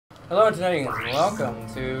Hello, internet, and welcome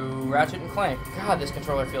to Ratchet and Clank. God, this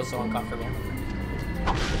controller feels so uncomfortable.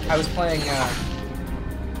 I was playing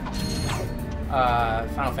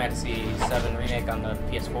Final Fantasy VII Remake on the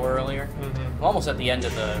PS4 earlier. I'm almost at the end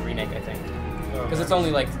of the remake, I think. Because it's only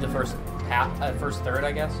like the first third,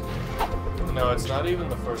 I guess. No, it's not even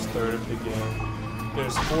the first third of the game.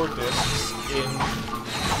 There's 4 discs in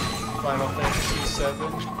Final Fantasy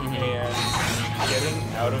VII, and getting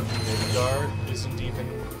out of Midgard isn't even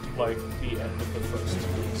like the end of the first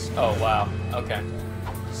disc. Oh wow, okay.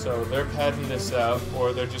 So they're padding this out,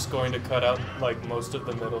 or they're just going to cut out like most of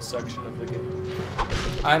the middle section of the game.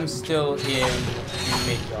 I'm still in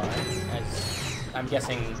Midgard. I'm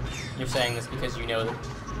guessing you're saying this because you know that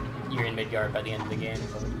you're in Midgard by the end of the game.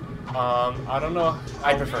 But I don't know.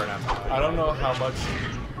 I prefer not to. I don't know how much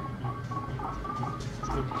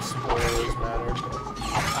the spoilers matter.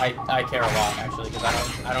 I care a lot actually because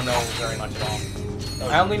I don't know very much at all.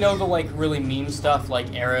 Okay. I only know the like really meme stuff like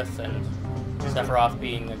Aerith and Sephiroth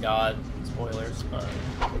being a god. Spoilers, but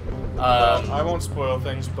well, I won't spoil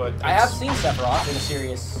things, but I have seen Sephiroth in a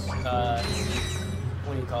serious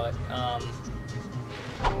what do you call it? I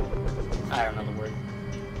don't know the word.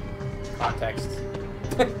 Context.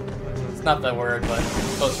 It's not the word, but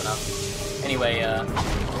close enough. Anyway,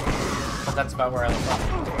 that's about where I left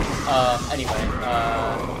off.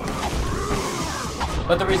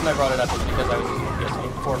 But the reason I brought it up is because I was using the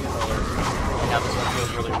PS4 controllers, and now this one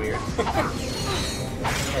feels really weird.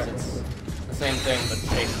 Because it's the same thing, but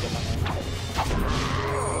shaped differently.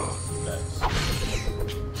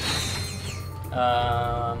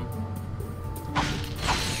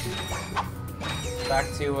 Back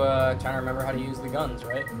to trying to remember how to use the guns,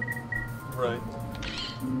 right? Right.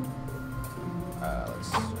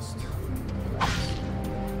 Let's just...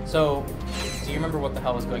 So, do you remember what the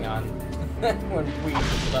hell was going on when we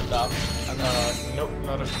left off? Nope,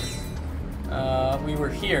 not a... we were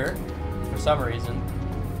here, for some reason.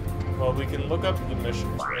 Well, we can look up the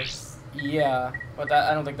missions, right? Yeah, but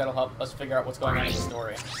I don't think that'll help us figure out what's going on in the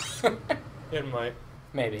story. It might.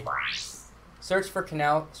 Maybe. Search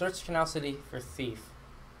Canal City for thief.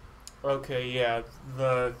 Okay, yeah,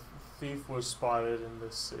 the thief was spotted in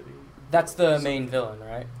this city. That's the main villain,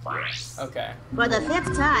 right? Yes. Okay. For the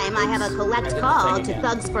 5th time, I have a collect call to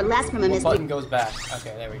Thugs for Less from a What mystery. button goes back?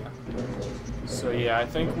 Okay, there we go. So yeah, I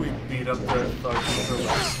think we beat up the Thugs for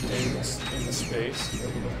Less in the space.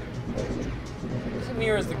 Doesn't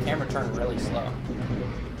mirror as the camera turned really slow.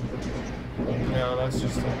 No, that's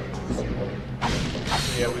just... So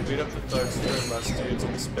yeah, we beat up the Thugs for Less dudes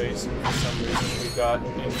in space, and for some reason we got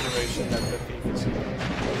information that the thief is here.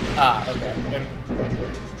 Ah, okay. And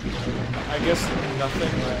I guess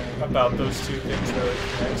nothing about those two things really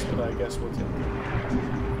connects, but I guess we'll take it.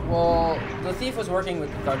 Well, the thief was working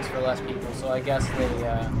with the Thugs for Less people, so I guess they,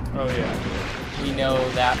 oh yeah. we know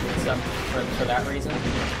that for that reason.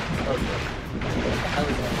 Okay. What the hell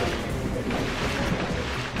is that?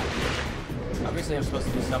 Obviously I'm supposed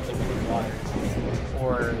to do something with the water.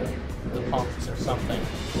 Or the pumps or something.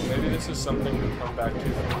 Maybe this is something to come back to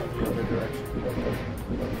from the other direction.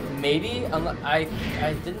 Maybe? I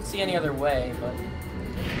didn't see any other way, but...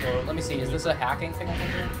 Well, let me see, is this a hacking thing I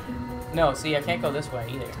can do? No, see, I can't go this way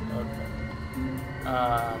either. Okay.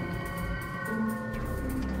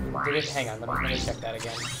 Hang on, let me check that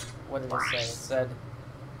again. What did it say? It said,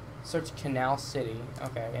 search Canal City.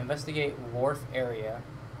 Okay, investigate wharf area.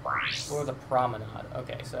 Or the promenade.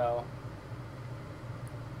 Okay, so...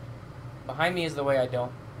 behind me is the way I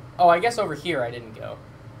don't... Oh, I guess over here I didn't go.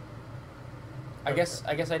 I guess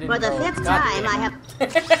I didn't go. For the 5th time, I have...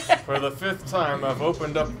 For the 5th time, I've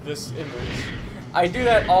opened up this image. I do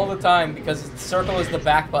that all the time because circle is the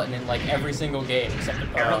back button in like every single game, except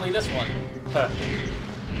apparently this one.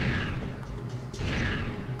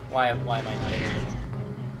 Why am I not able to?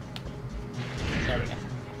 There we go.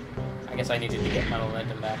 I guess I needed to get my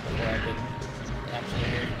momentum back before I could actually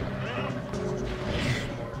move.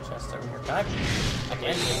 More chests over here. Can I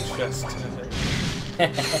can't Chest.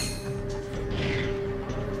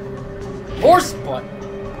 Horse butt!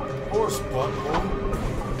 Horse butt, boy.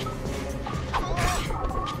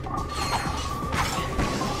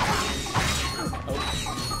 Oh,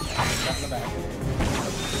 got in the back.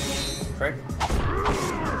 Frick.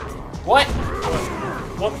 What?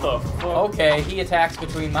 What the fuck? Okay, he attacks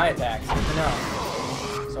between my attacks. Good to know.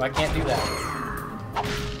 So I can't do that.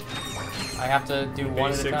 I have to do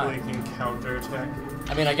one at a time. Basically, can counterattack.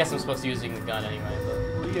 I mean, I guess I'm supposed to be using the gun anyway, but...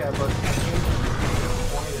 Yeah, but the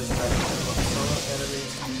point is that some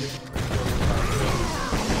enemies can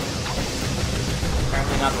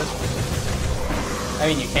apparently not this one. I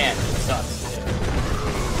mean, you can, but it sucks.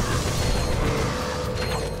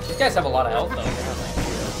 guys have a lot of health, though, apparently.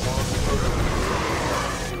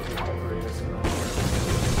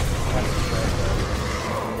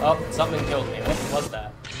 Oh, something killed me. What was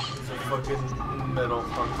that? It's a fucking metal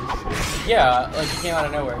funky shit. Yeah, like it came out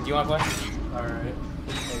of nowhere. Do you want to play? Alright.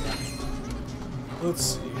 Let's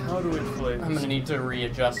see, how do we play this? I'm gonna need to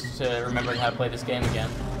readjust to remembering how to play this game again.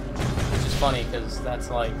 Which is funny, because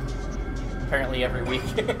that's like, apparently every week.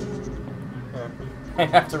 I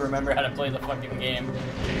have to remember how to play the fucking game.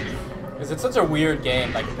 Because it's such a weird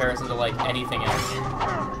game by comparison to like anything else.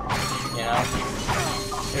 You know?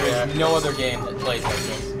 There's no other game that plays like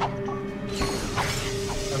this.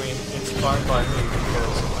 I mean, it's fine by me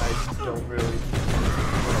because I don't really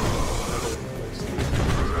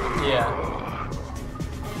Yeah.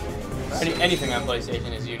 Anything on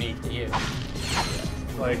PlayStation is unique to you.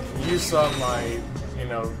 Like, you saw my, you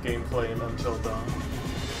know, gameplay in Until Dawn.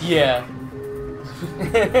 Yeah.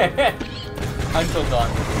 Until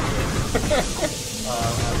Dawn. I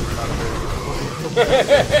was not very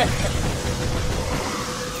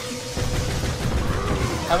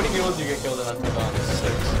How many people did you get killed in Until Dawn? 6.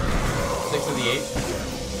 6 of the 8?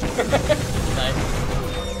 Nice.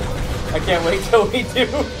 I can't wait till we do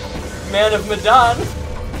Man of Medan.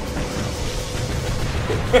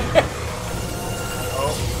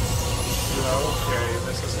 Oh. Okay,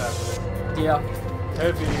 this is happening. Yeah.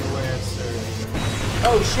 Heavy Lancer.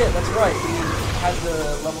 Oh shit, that's right. We had the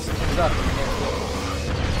level systems up.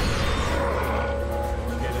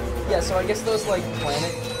 Yeah, so I guess those like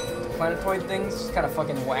planetoid things kind of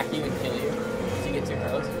fucking whack you and kill you if you get too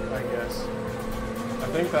close. I guess. I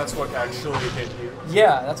think that's what actually hit you.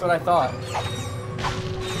 Yeah, that's what I thought.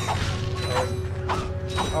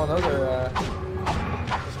 Oh, those are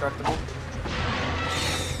destructible.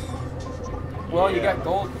 Well, yeah. you got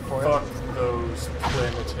gold for Fuck those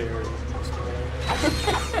planetary.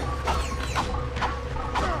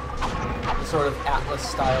 the sort of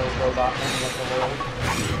Atlas-style robot moving up the world.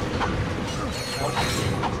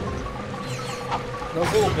 Those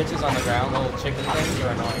little bitches on the ground, little chicken things,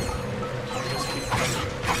 are annoying.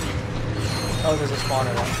 Oh, there's a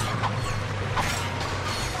spawner there.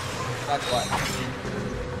 That's what.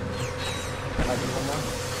 Can I do one more?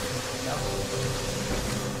 No.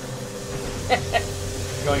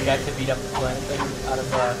 Going back to beat up the planet thing out of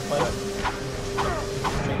play. I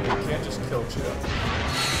mean, you can't just kill Joe.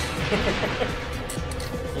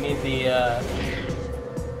 You need the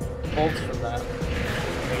bolts from that. I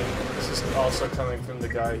mean, this is also coming from the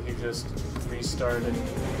guy who just restarted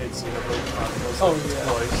its consoles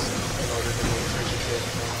twice in order to make sure to get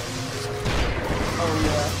Oh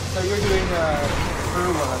yeah. So you're doing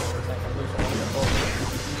through 100% completion.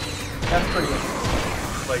 That's pretty interesting.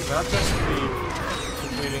 like not just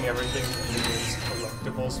completing everything in the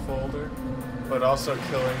collectibles folder, but also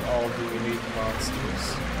killing all the unique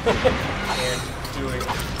monsters and doing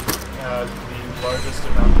the largest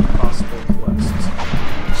amount of possible quests.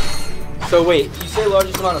 So wait, you say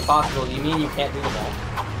largest amount of possible, do you mean you can't do them all?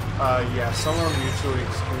 Yeah, some are mutually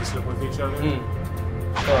exclusive with each other.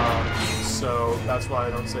 So that's why I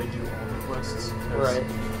don't say do all the quests. Right.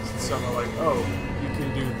 Some are like, oh, you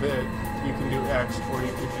can do that, you can do X, or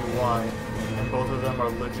you can do Y, and both of them are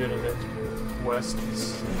legitimate quests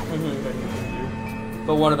that you can do.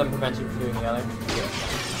 But one of them prevents you from doing the other? Yeah.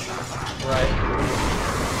 Right.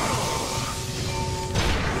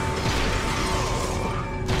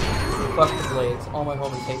 Fuck the blades. All my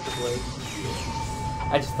homies hate the blades.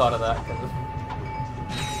 I just thought of that because of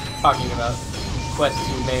talking about quests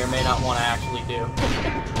you may or may not want to actually do.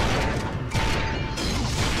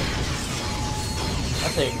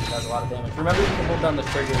 That thing does a lot of damage. Remember you can hold down the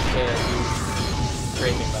trigger to do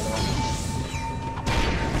scraping, by the way.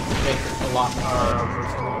 It makes it a lot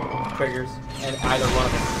more triggers, and either one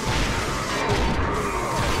of them.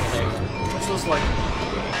 There you go. This was like,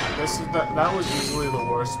 that was usually the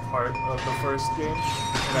worst part of the first game,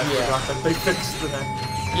 and I forgot that they fixed that.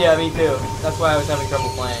 Yeah, me too. That's why I was having trouble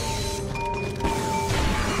playing.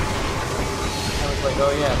 I was like,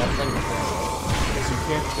 oh yeah, that's interesting. Because you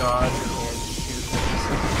can't dodge, you can't shoot things.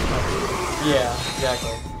 Yeah,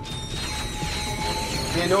 exactly.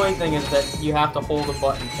 The annoying thing is that you have to hold a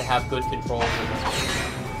button to have good control over this.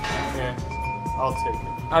 Yeah, I'll take it.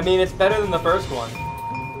 I mean, it's better than the first one.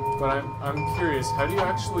 But I'm curious, how do you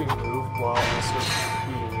actually move while also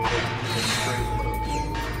being able to do the straight move?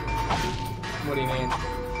 What do you mean?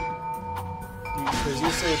 Because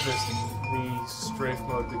you say the strafe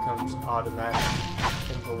mode becomes automatic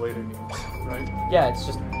in the later games, right? Yeah, it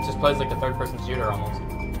just plays like a third-person shooter almost.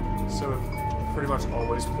 So it pretty much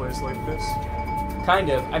always plays like this?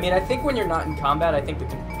 Kind of. I mean, I think when you're not in combat, I think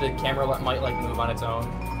the camera might like move on its own.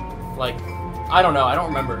 Like, I don't know. I don't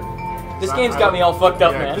remember. This game's got me all fucked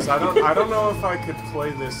up, man. Because I don't know if I could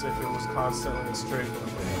play this if it was constantly straight from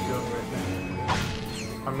what I'm doing right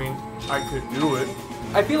now. I mean, I could do it.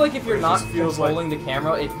 I feel like if you're not feels controlling the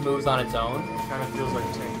camera, it moves on its own. It kind of feels like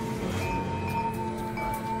tank.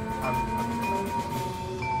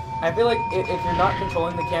 I feel like if you're not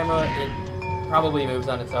controlling the camera, it probably moves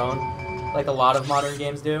on its own, like a lot of modern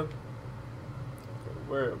games do.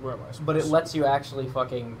 Where am I supposed But it lets you actually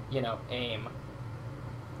fucking, you know, aim.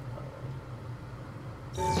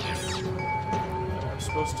 I'm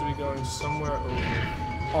supposed to be going somewhere over.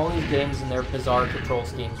 All these games and their bizarre control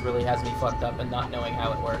schemes really has me fucked up and not knowing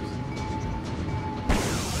how it works.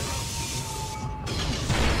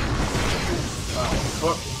 Oh,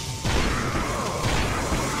 fuck.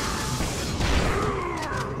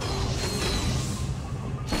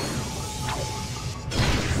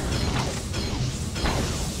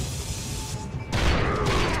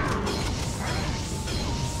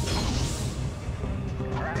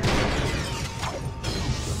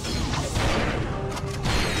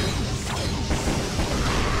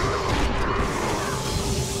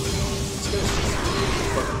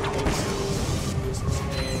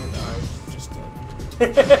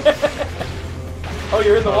 Oh,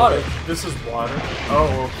 you're in the water. This is water.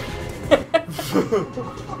 Oh, okay.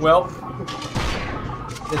 Well,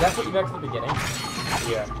 did that put you back to the beginning?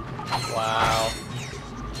 Yeah. Wow.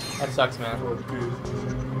 That sucks, man. Oh, dude.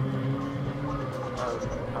 I don't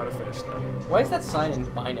know how to finish that. Why is that sign in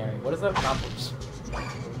binary? What does that accomplish?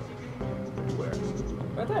 Where?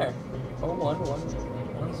 Right there.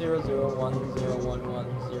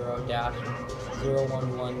 01110010110 dash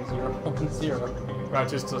 011010.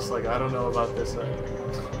 Ratchet's just like, I don't know about this. Like,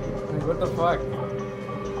 what the fuck?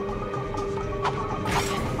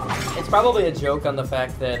 It's probably a joke on the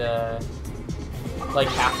fact that, like,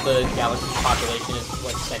 half the galaxy's population is,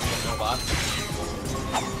 like, sentient robots.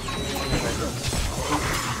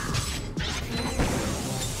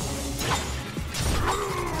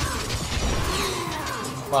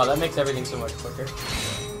 Wow, that makes everything so much quicker.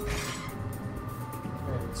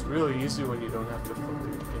 It's really easy when you don't have to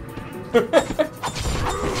flip it.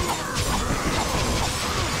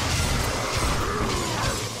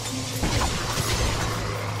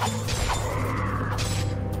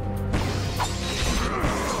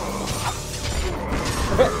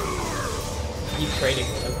 Keep trading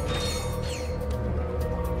with him.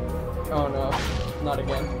 Oh no, not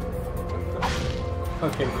again.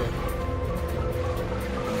 Okay, good.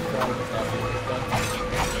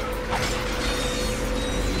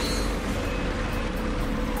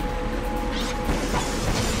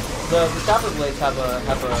 The chopper blades have a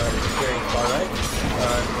steering bar, right?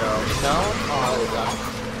 No. No? Oh, that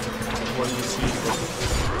What do you see?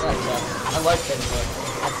 sucks. I like that, but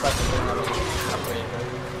that sucks if they're not really upgraded.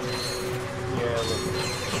 Yeah, look.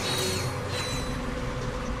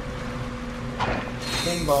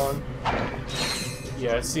 Bing bong.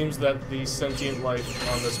 Yeah, it seems that the sentient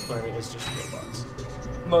life on this planet is just robots.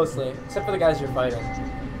 Mostly, except for the guys you're fighting.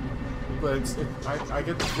 But I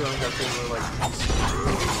get the feeling that they were like...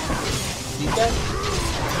 These guys?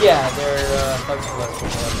 Yeah, they're bugs of life.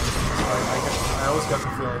 I always got the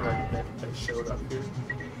feeling that they showed up here.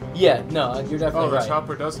 Yeah, no, you're definitely Oh, the right.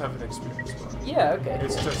 chopper does have an experience bar. Yeah, okay.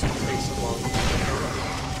 It's just face along.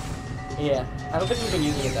 Yeah, I don't think we've been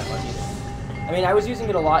using it that much either. I mean, I was using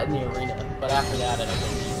it a lot in the arena, but after that, I don't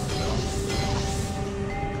think we used it at all.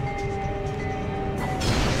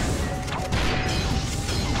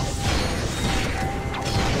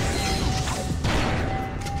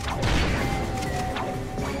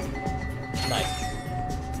 Nice.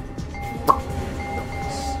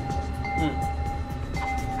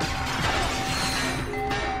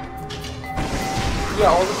 Yeah,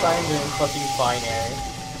 all the signs are in fucking binary.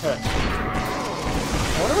 I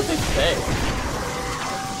wonder what they say.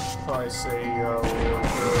 Probably say, the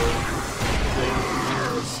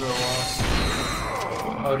is so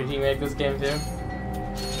awesome. Oh, did he make this game too?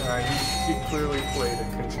 He clearly played a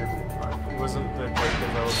contributing part. He wasn't the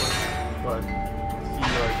developer, but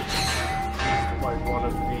he's like one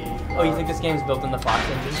of the... Oh, you think this game's built in the Fox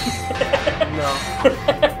engine? No.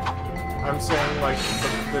 I'm saying, like,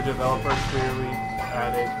 the developer clearly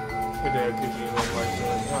added Hideo Kojima,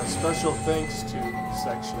 like, special thanks to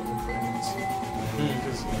section of friends.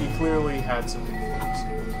 Because he clearly had some things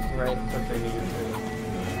Right. that they needed to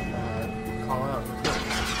call out.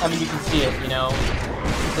 I mean, you can see it, you know.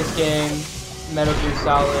 This game, Metal Gear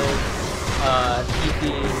Solid, PT,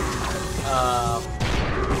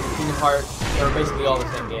 Kingdom Hearts, they're basically all the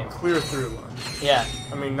same games. Clear through line. Yeah.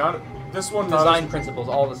 I mean, This one design principles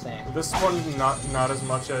all the same. This one not as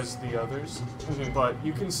much as the others, but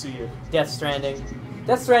you can see it. Death Stranding.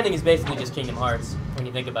 Death Stranding is basically just Kingdom Hearts when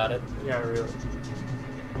you think about it. Yeah, really.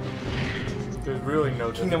 There's really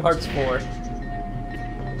no Kingdom Hearts 4.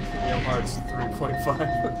 Kingdom Hearts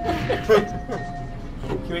 3.5.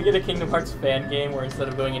 Can we get a Kingdom Hearts fan game where instead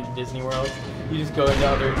of going into Disney World, you just go into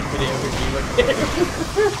other video games?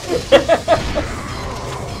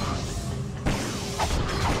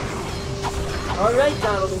 Alright,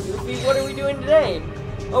 Donald and Goofy, what are we doing today?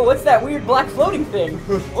 Oh, what's that weird black floating thing?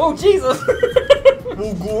 Oh, Jesus!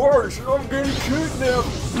 Oh gosh, I'm getting kidnapped!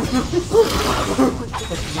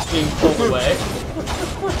 Just being pulled away.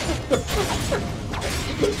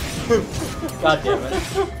 God damn it.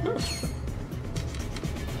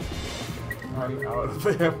 I'm out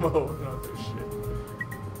of ammo and other shit.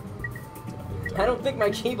 I don't think my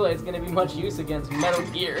Keyblade is going to be much use against Metal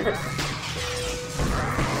Gear.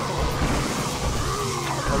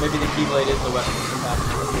 Or maybe the Keyblade is the weapon from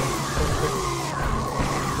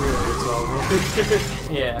Clearly it's all related.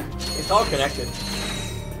 Yeah, it's all connected.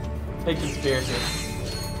 Big conspiracy.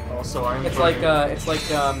 Also, It's like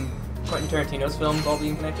Quentin Tarantino's films all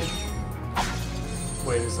being connected.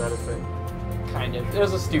 Wait, is that a thing? Kind of.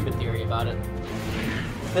 There's a stupid theory about it.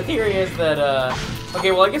 The theory is that,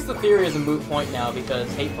 okay, well, I guess the theory is a moot point now because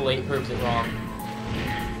Hateful Eight proves it wrong.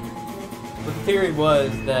 But the theory was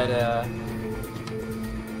that,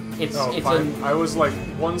 I was like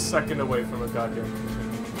 1 second away from a goddamn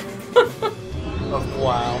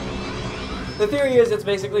Wow. The theory is it's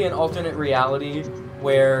basically an alternate reality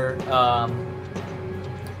where,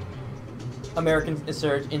 American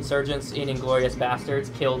insurgents in Inglourious Bastards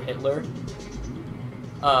killed Hitler,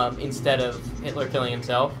 instead of Hitler killing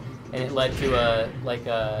himself, and it led to a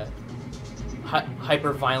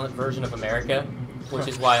hyper-violent version of America, which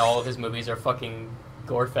is why all of his movies are fucking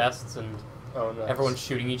gore fests and everyone's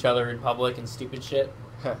shooting each other in public and stupid shit,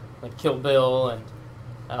 like Kill Bill and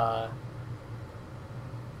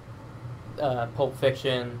Pulp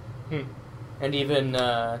Fiction, and even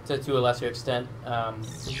to a lesser extent.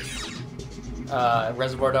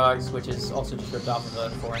 Reservoir Dogs, which is also just ripped off of a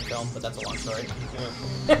foreign film, but that's a long story.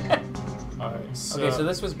 Alright, so... Okay, so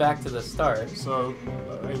this was back to the start. So,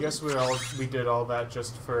 I guess we did all that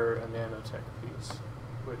just for a nanotech piece,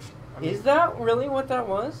 which... I mean, Is that really what that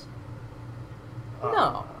was?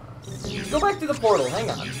 No. Go back to the portal, hang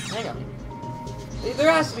on.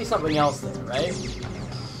 There has to be something else there, right?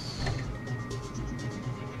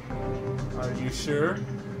 Are you sure?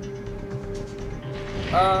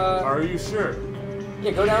 Are you sure?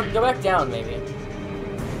 Yeah, go back down, maybe.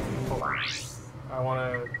 I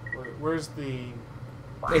wanna... Where's the...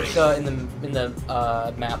 It's, in the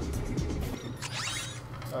map.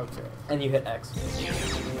 Okay. And you hit X.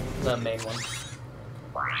 The main one.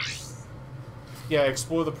 Yeah,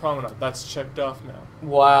 explore the promenade. That's checked off now.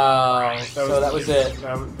 Wow. That was it.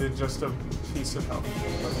 That was just a piece of health.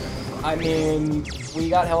 Okay. I mean, we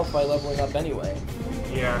got health by leveling up anyway.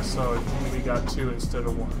 Yeah, so we got 2 instead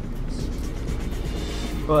of 1.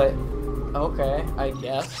 But, okay, I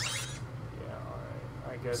guess. Yeah, alright,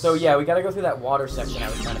 I guess... So yeah, we gotta go through that water section I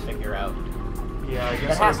was trying to figure out. Yeah, I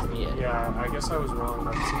guess that has to be it. Yeah, I guess I was wrong.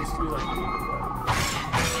 That seems to be like...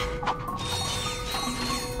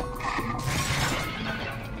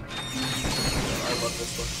 I love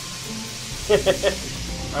this one.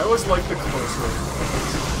 I always like the close range.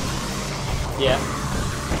 Yeah.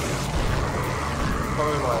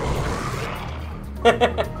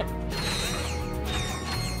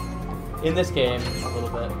 In this game, a little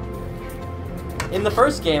bit. In the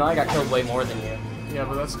first game, I got killed way more than you. Yeah,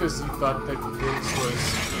 but that's because you thought that this was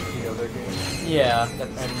the other game. Yeah,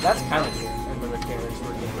 that's kind of true. And the mechanics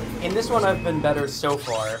were different. In this one, I've been better so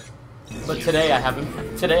far, but today I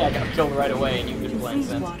haven't. Today I got killed right away, and you've been playing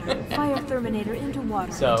since. Fire Terminator into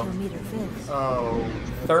water until meter fills. Oh.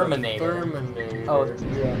 Terminator. Oh,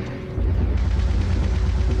 yeah.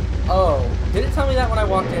 Oh, did it tell me that when I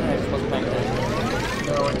walked in? I just wasn't paying attention.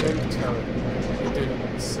 No, it didn't tell me. It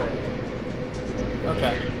didn't say.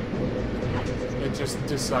 Okay. It just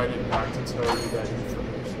decided not to tell you that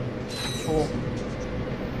information. Cool.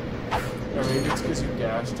 Or maybe it's because you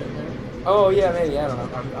dashed in there. Oh yeah, maybe. I don't know.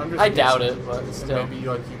 I'm just I doubt it, but still. Maybe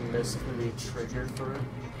like you missed the trigger for it.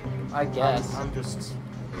 I guess. I'm just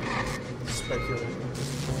speculating.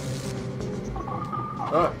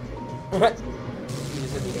 Ah. You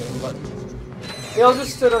just hit the aim button. They all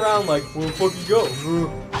just stood around like, where the fuck you go?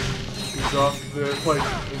 He's off the like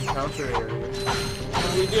encounter area.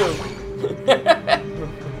 What do we do?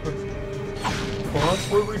 Boss,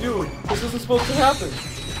 what are we doing? This isn't supposed to happen.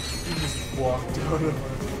 He just walked out of a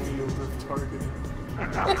field of targeting.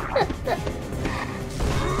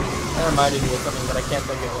 That reminded me of something, but I can't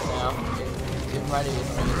think of it now. It reminded me of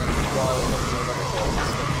something while I was looking at other shows.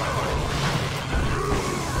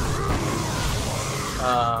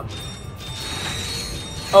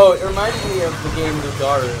 Oh, it reminded me of the game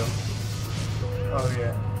Lugaru. Oh,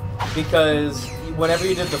 yeah. Because whenever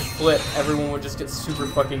you did the flip, everyone would just get super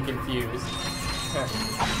fucking confused.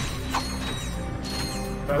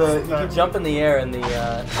 You could jump in the air and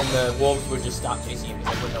the wolves would just stop chasing you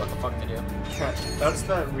because they wouldn't know what the fuck to do. That's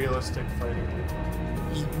that realistic fighting game.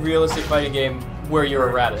 Realistic fighting game where you're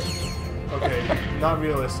a rabbit. Okay, not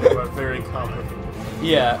realistic, but very complicated.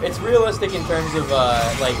 Yeah, it's realistic in terms of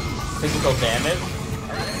like physical damage,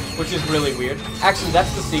 which is really weird. Actually,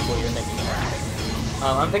 that's the sequel you're thinking of.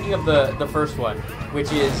 I'm thinking of the first one,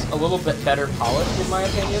 which is a little bit better polished in my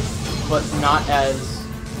opinion, but not as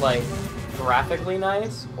like graphically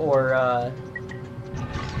nice or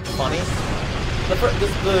funny.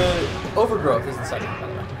 The Overgrowth is the second one, by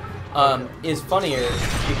the way. Is funnier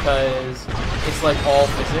because it's like all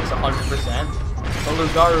physics, 100%. But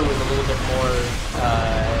Lugaru is a little bit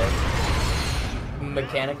more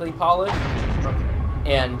mechanically polished,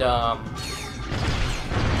 and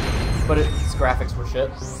but its graphics were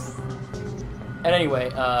shit. And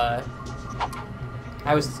anyway,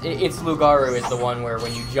 it's Lugaru is the one where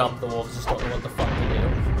when you jump, the wolves just don't know what the fuck to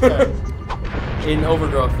do. In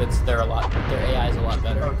Overgrowth, their AI is a lot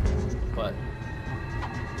better, but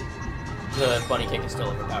the bunny kick is still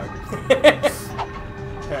overpowered.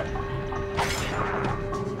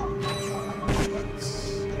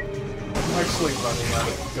 I'm actually running out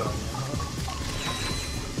of gun.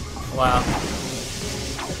 Wow.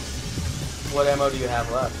 What ammo do you have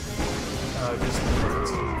left? Just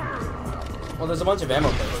well, there's a bunch of ammo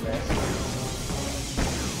plates there.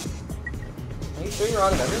 Are you sure you're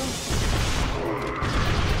out of everything?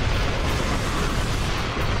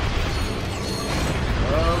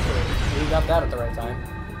 okay. You got that at the right time.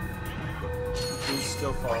 He's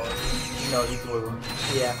still falling. No, he blew him.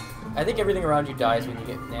 Yeah. I think everything around you dies when you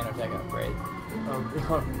get nanotech upgrade.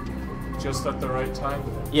 Oh, just at the right time?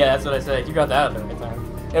 Yeah, that's what I said. You got that at the right time.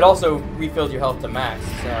 It also refilled your health to max,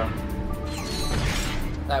 so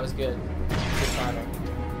that was good. Good timing.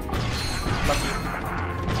 Lucky.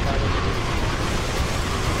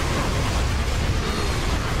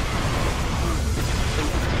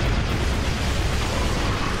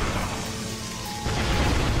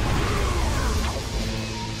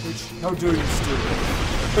 How dare you steal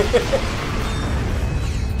it?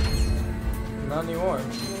 Not anymore.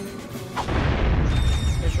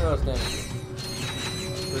 Pretty sure I was damaged.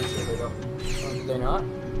 Pretty sure they don't. Did they not?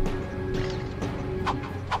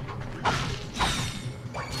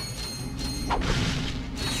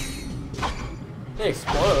 They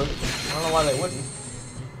explode. I don't know why they wouldn't.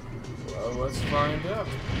 Well, let's find out.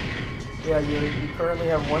 Yeah, you currently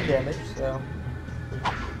have 1 damage, so.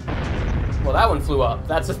 Well, that one flew up.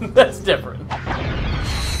 That's different.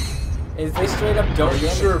 Is they straight up don't damage? Are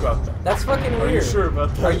you sure about that? That's fucking weird. Are you sure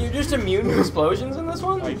about that? Are you just immune to explosions in this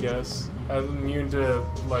one? I guess. I'm immune to,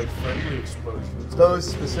 like, friendly explosions. Those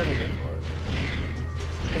specifically.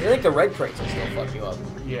 Because I think the red crates will still fuck you up.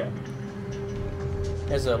 Yeah.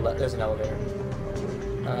 There's an elevator.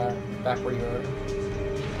 Back where you were.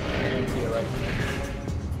 And to your right.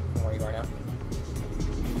 Where you are now.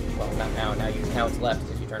 Well, not now. Now it's left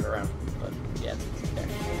because you turned around. But yeah, there.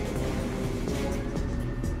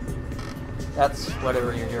 That's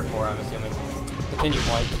whatever you're here for, I'm assuming. Continue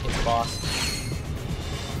point. It's a boss.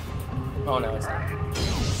 Oh no, it's not.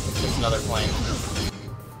 It's just another plane.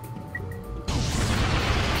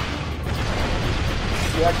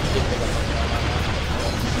 You actually did pick up something on that.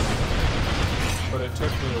 But it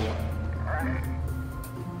took me a while.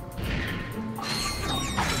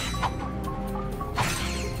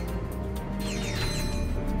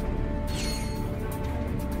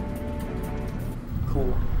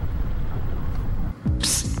 Cool.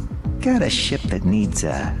 Psst. Got a ship that needs,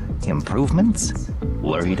 improvements?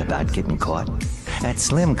 Worried about getting caught? At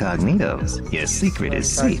Slim Cognito's, your secret is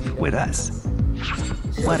safe with us.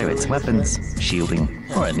 Whether it's weapons, shielding,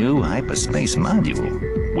 or a new hyperspace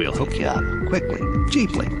module, we'll hook you up quickly,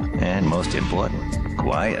 cheaply, and most important,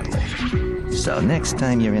 quietly. So next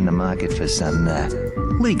time you're in the market for some,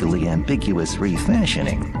 legally ambiguous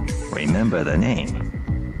refashioning, remember the name.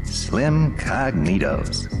 Slim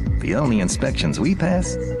Cognito's. The only inspections we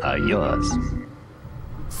pass are yours.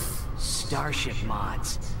 Starship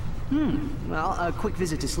mods. Well, a quick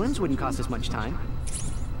visit to Slim's wouldn't cost us much time.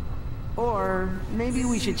 Or maybe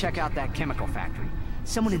we should check out that chemical factory.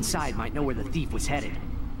 Someone inside might know where the thief was headed.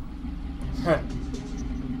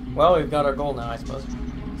 Well, we've got our goal now, I suppose.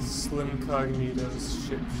 Slim Cognito's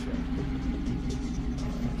ship ship.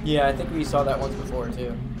 Yeah, I think we saw that once before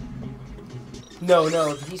too. No,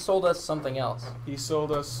 he sold us something else. He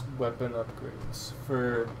sold us weapon upgrades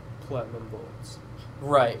for platinum bullets.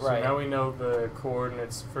 Right, So right. now we know the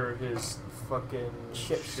coordinates for his fucking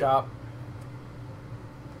Chip shop.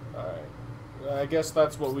 Alright. I guess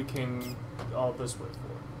that's what we came all this way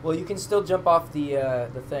for. Well, you can still jump off the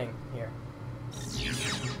thing here.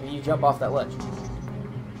 You jump off that ledge.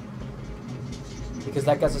 Because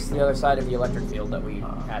that gets us to the other side of the electric field that we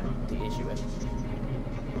had the issue with.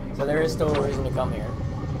 So there is still a reason to come here.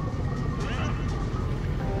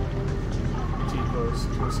 T-pose,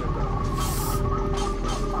 twist it down.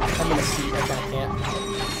 I'm in a seat, I kinda can't.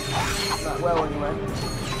 Not well anyway.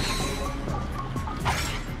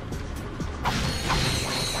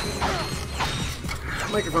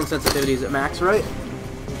 Microphone sensitivity is at max, right?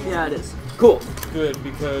 Yeah, it is. Cool. Good,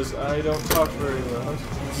 because I don't talk very loud.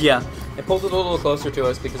 Yeah. I pulled it a little closer to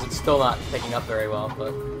us because it's still not picking up very well,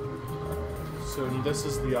 but... So this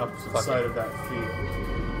is the opposite side of that field.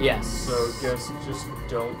 Yes. So guess just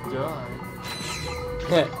don't die.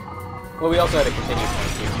 Well, we also had a continue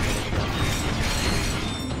point here.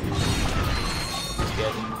 That's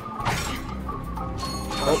good.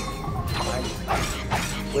 Oh.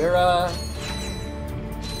 We're,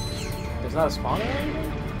 there's not a spawner or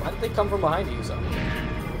anything? Why did they come from behind you, so?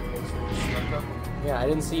 Yeah, I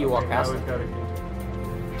didn't see you walk past them.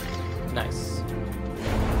 Nice.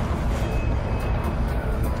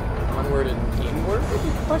 Onward and inward,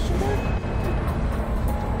 maybe? Question mark?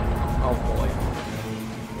 Oh boy.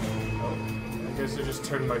 Oh, I guess I just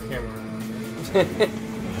turned my camera around.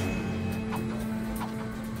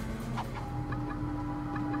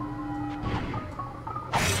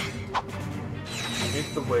 I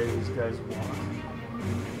hate the way these guys walk.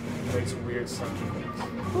 It makes weird sound effects.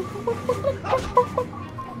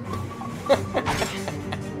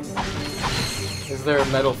 Is there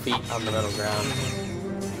metal feet on the metal ground?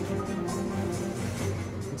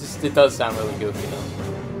 It does sound really goofy though.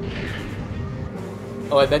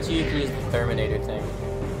 Oh, I bet you can use the Terminator thing.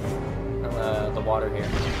 The water here.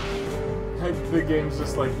 The game's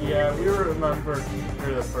just like, yeah, we remember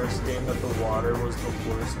for the first game that the water was the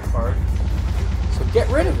worst part. So get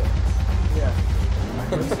rid of it. Yeah.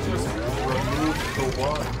 Let's just remove the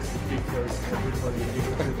water because everybody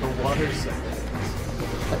hated the water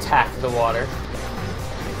section. Attack the water.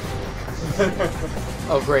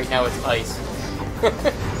 Oh great, now it's ice.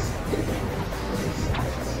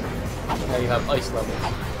 Now you have ice levels.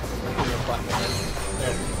 In your platform.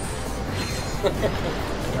 Yeah.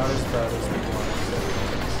 Not as bad as the water section.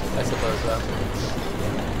 I suppose though.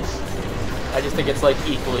 I just think it's like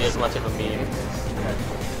equally as much of a meme.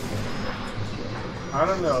 I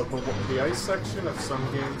don't know, but the ice section of some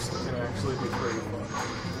games can actually be pretty fun.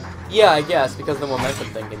 Yeah, I guess, because the momentum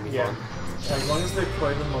thing can be fun. As long as they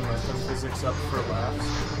play the momentum physics up for laps,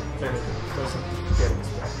 then it doesn't get as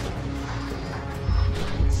bad.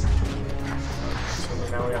 So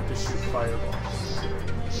now we have to shoot fireballs.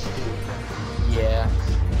 Yeah.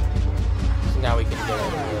 So now we can get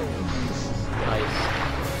it. Nice.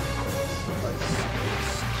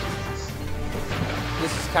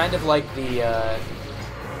 This is kind of like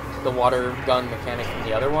the water gun mechanic from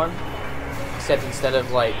the other one, except instead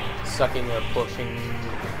of like sucking or pushing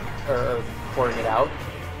or pouring it out,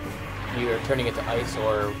 you're turning it to ice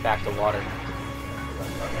or back to water.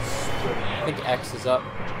 I think X is up.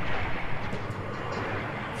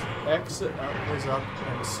 X is up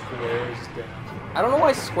and square is down. I don't know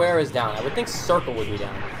why square is down. I would think circle would be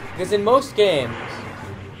down. Because in most games,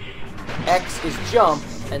 X is jump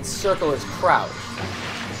and circle is crouch.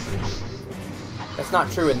 That's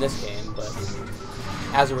not true in this game, but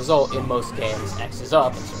as a result, in most games, X is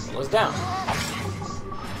up and circle is down.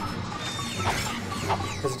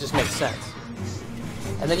 Because it just makes sense.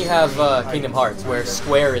 And then you have Kingdom Hearts, where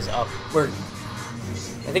square is up. Where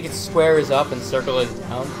I think it's square is up and circle is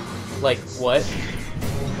down. Like, what?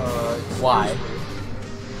 Why?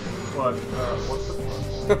 But, what the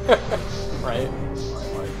fuck? Right?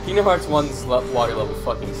 Kingdom Hearts 1's water level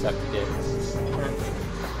fucking sucked dick.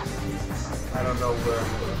 I don't know where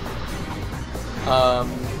I'm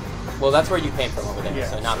going. Well, that's where you came from over there, Yeah,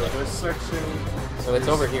 so not so there. this section So it's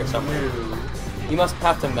over here somewhere. new. You must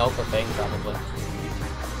have to melt the thing, probably.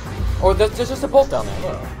 Or there's just a bolt down there.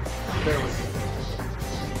 Well, there we go.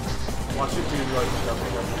 Watch it do like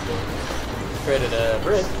nothing up before. Created a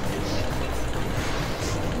bridge.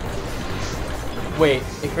 Wait,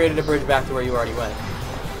 it created a bridge back to where you already went.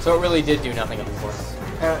 So it really did do nothing up before.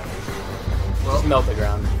 Just melt the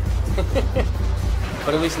ground.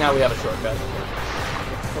 But at least now we have a shortcut.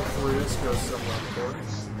 Hopefully this goes somewhere important.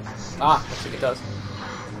 Ah, looks like it does.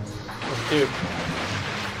 Dude.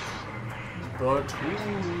 The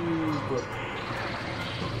tube.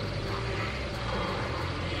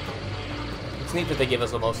 It's neat that they give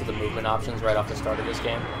us most of the movement options right off the start of this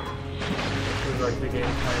game. Because like the game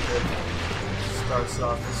kind of starts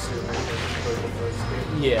off assuming that you play the first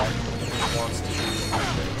game. Yeah. It wants to be.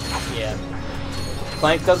 Yeah.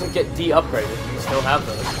 Clank doesn't get de-upgraded. You still have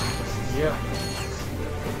those. Yeah.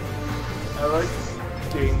 I like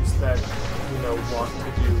games that, you know, want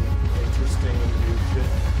to do interesting and new shit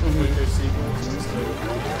with their sequels instead of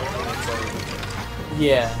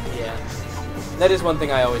Yeah, yeah. That is one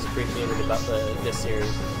thing I always appreciated about this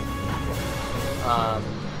series.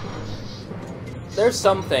 There's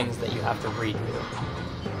some things that you have to redo,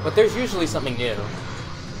 but there's usually something new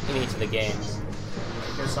in each of the games.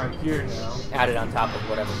 I guess I'm here now. Added on top of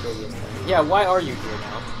whatever previous thing. Yeah, why are you here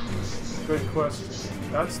now? Good question.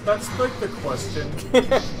 That's like the question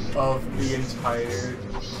of the entire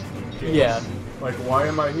game. Yeah. Like, why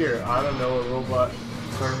am I here? I don't know, a robot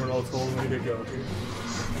terminal told me to go here.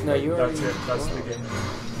 No, you are. That's it, that's the game.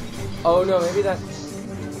 Oh no, maybe that...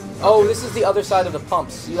 Oh, this is the other side of the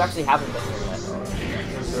pumps. You actually haven't been here yet.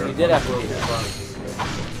 You did have to be there.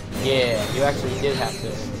 Yeah, you actually did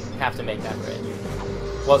have to make that bridge.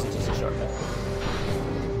 It wasn't just a shortcut.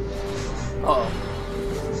 Uh-oh.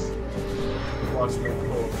 Watch me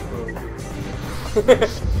pull through.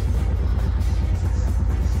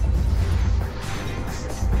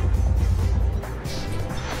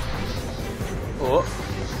 Oh.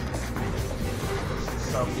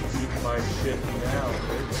 Come eat my shit now,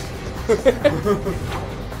 bitch.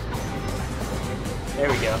 There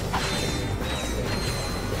we go.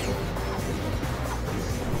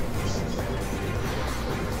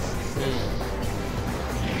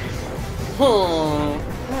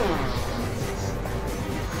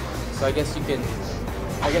 So I guess you can...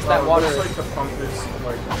 I guess that water... It looks like the pump is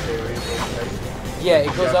like variable type. Yeah,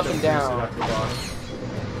 it goes up and It down. at the bottom.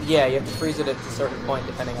 Yeah, you have to freeze it at a certain point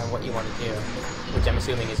depending on what you want to do. Which I'm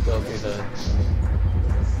assuming is go through the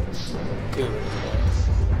tube at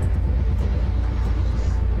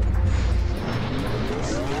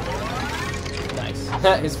this point.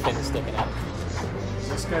 Nice. His fin is sticking out. Is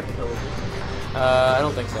this guy killable? I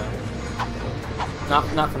don't think so.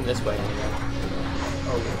 Not from this way anyway.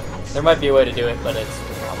 Oh, There might be a way to do it, but it's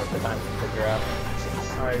not worth the time to figure out.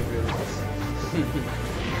 I really don't.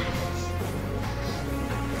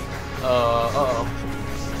 Uh-oh.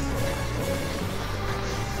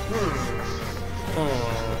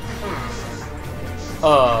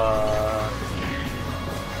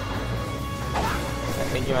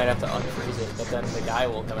 I think you might have to unfreeze it, but then the guy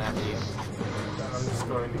will come after you. Then I'm just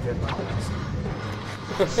going to get my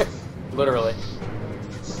mask. Literally.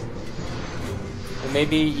 And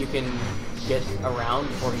maybe you can get around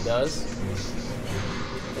before he does.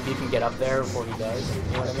 Maybe you can get up there before he does. You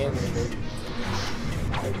know what I mean?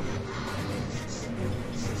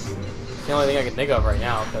 It's the only thing I can think of right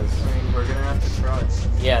now, because... I mean, we're gonna have to try.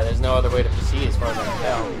 Yeah, there's no other way to proceed as far as I can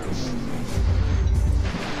tell.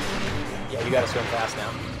 Yeah, you gotta swim fast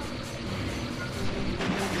now.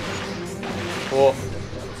 Cool.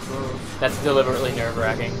 That's deliberately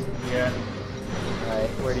nerve-wracking. Yeah.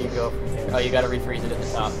 Alright, where do you go from here? Oh, you gotta refreeze it at the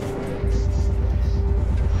top.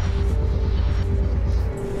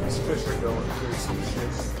 These fish are going through some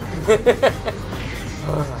shit.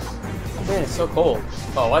 Oh, man, it's so cold.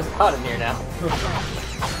 Oh, why is it hot in here now?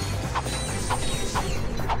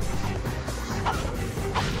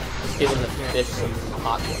 Just giving the fish some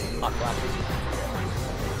hot flashes.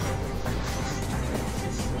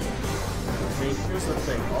 I mean, here's the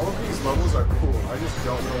thing. All of these levels are cool. I just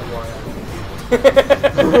don't know why I'm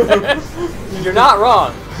You're not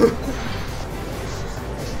wrong.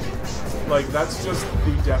 Like, that's just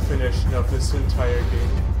the definition of this entire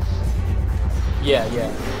game. Yeah,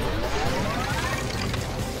 yeah.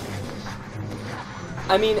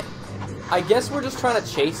 I mean, I guess we're just trying to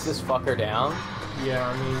chase this fucker down. Yeah,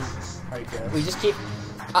 I mean, I guess. We just keep...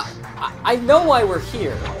 I know why we're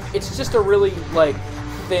here. It's just a really, like,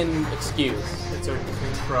 thin excuse. It's a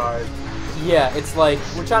contrived... Yeah, it's like,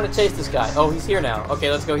 we're trying to chase this guy. Oh, he's here now. Okay,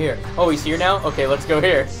 let's go here. Oh, he's here now? Okay, let's go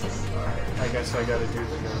here. Alright, I guess I gotta do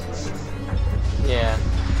the nerve. Yeah.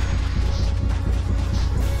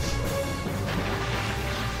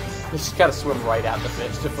 You just gotta swim right at the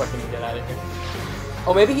fish to fucking get out of here.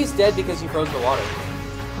 Oh, maybe he's dead because he froze the water.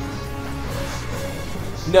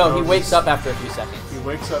 No, he wakes up after a few seconds. He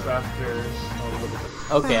wakes up after a little bit.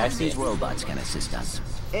 Okay, I see These it. robots can assist us.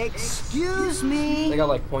 Excuse me? They got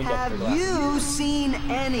like Poindexter Have glasses. you seen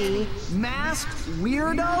any masked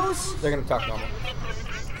weirdos? They're gonna talk normal.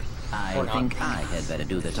 I think I had better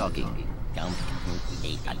do the talking. Count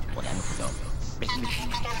 8 and 1 go.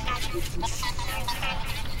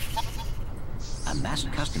 A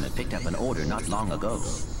masked customer picked up an order not long ago.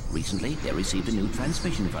 Recently, they received a new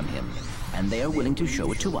transmission from him, and they are willing to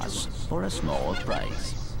show it to us for a small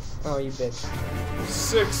price. Oh, you bitch.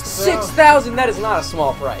 6,000. 6,000. That is not a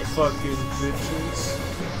small price. Fucking bitches.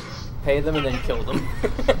 Pay them and then kill them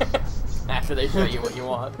after they show you what you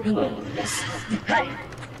want.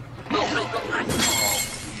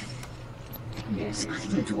 Yes, I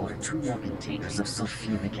need to order 2 more containers of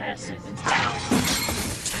sulfuric acid.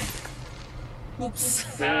 Oops.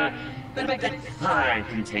 Better make that 5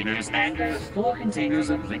 containers and 4 containers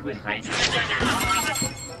of liquid hydrogen.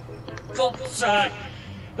 Oops.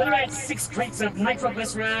 Better add 6 crates of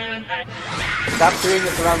nitroglycerin and... Stop doing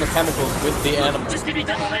this around the chemicals with the animals. Just give me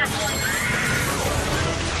double that.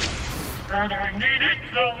 And I need it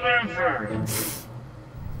delivered.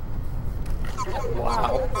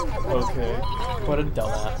 Wow. Okay. What a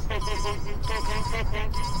dumbass.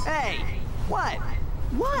 Hey, what?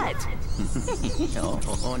 What?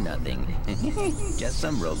 Oh, nothing. Just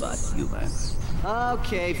some robot humor.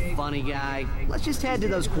 Okay, funny guy. Let's just head to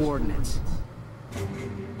those coordinates.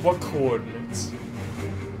 What coordinates?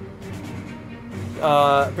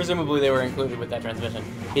 Presumably they were included with that transmission.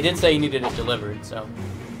 He did say he needed it delivered, so.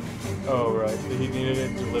 Oh, right. He needed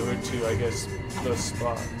it delivered to, I guess, the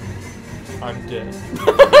spot. I'm dead.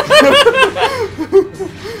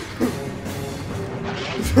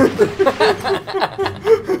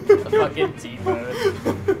 Fucking T-bird.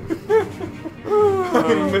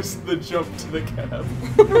 I missed the jump to the cab.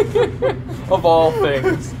 Of all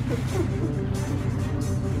things.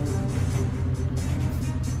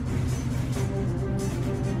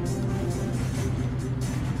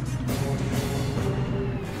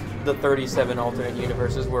 The 37 alternate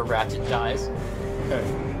universes where Ratchet dies. Okay.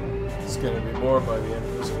 It's gonna be more by the end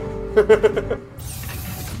of this one.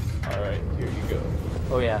 Alright, here you go.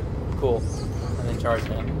 Oh yeah, cool. I'm in charge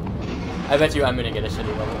now. I bet you I'm gonna get a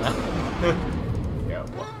shitty level now. Yeah,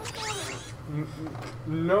 well.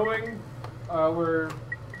 Knowing our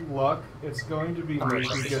luck, it's going to be me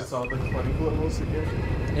who gets all the 20 levels again.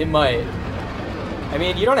 It might. I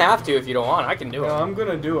mean, you don't have to if you don't want. I can do it. No, I'm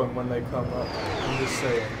gonna do them when they come up. I'm just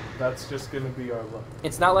saying. That's just gonna be our luck.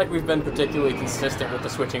 It's not like we've been particularly consistent with the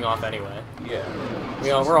switching off anyway. Yeah.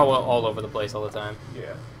 We're all over the place all the time.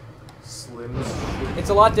 Yeah. Slim's shit. It's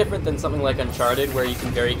a lot different than something like Uncharted, where you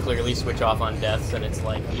can very clearly switch off on deaths, and it's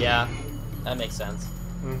like, yeah, that makes sense.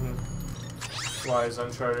 Mm-hmm. Why is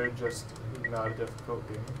Uncharted just not a difficult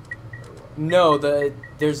game? Or what? No,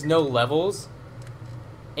 there's no levels,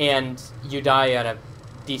 and you die at a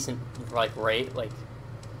decent rate. Like,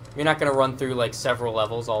 you're not gonna run through like several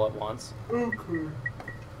levels all at once. Okay.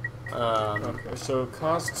 Okay, so it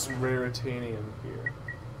costs raritanium here.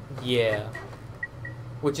 Yeah.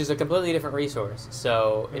 Which is a completely different resource,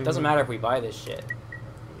 so it doesn't matter if we buy this shit.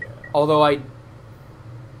 Yeah. Although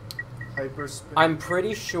Hyperspin. I'm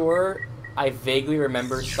pretty sure I vaguely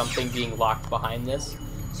remember something being locked behind this,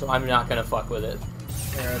 so I'm not gonna fuck with it.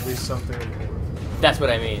 Yeah, at least something important. That's what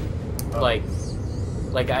I mean. Oh. Like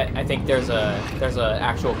I think there's a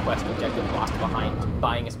actual quest objective locked behind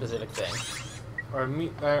buying a specific thing. Or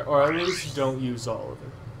at least don't use all of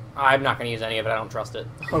it. I'm not gonna use any of it. I don't trust it.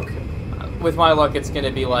 Okay. With my luck, it's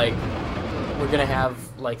gonna be like we're gonna have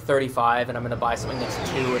like 35, and I'm gonna buy something that's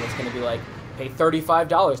 2, and it's gonna be like pay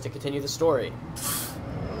 $35 to continue the story. And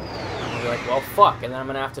I'll be like, well, fuck, and then I'm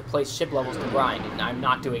gonna have to place ship levels to grind, and I'm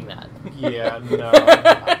not doing that. Yeah, no.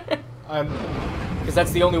 Because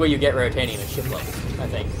that's the only way you get Raritanium is ship levels, I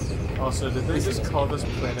think. Also, did they just call this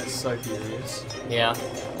planet Siberius? Yeah.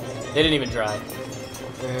 They didn't even try.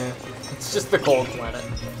 Eh. It's just the cold planet.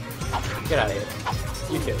 Get out of here.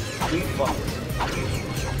 You too. You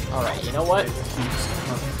fuckers. Alright, you know what?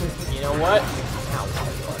 You know what? Ow,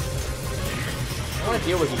 fuck. I want to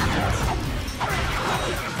deal with you guys.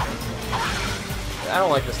 I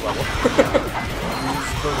don't like this level.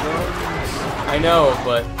 I know,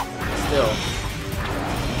 but still.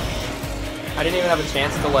 I didn't even have a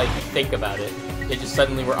chance to, like, think about it. They just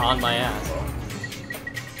suddenly were on my ass.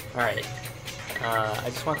 Alright. I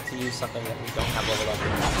just want to use something that we don't have leveled up yet.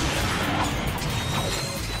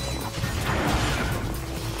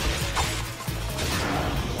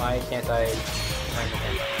 Why can't I turn it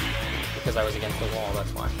in? Because I was against the wall,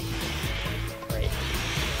 that's why. Great.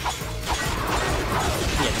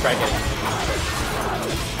 Yeah, try getting it.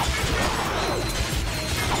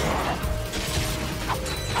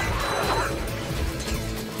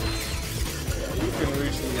 You can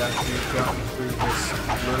reach me after you've gotten through this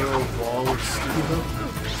literal wall of steel.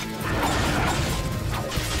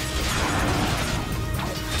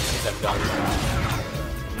 guns.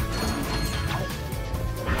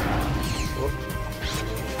 Whoop.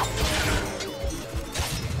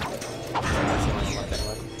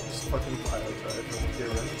 Just fucking pilot drive. Get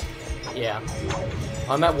right. Yeah.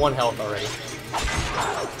 I'm at 1 health already.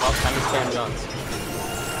 Well, time to spam guns.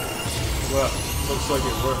 Well, looks like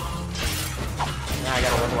it worked. Now I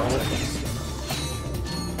got 1 more hole.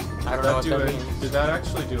 I don't know what that means. Did that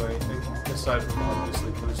actually do anything? Aside from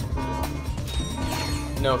obviously boosting the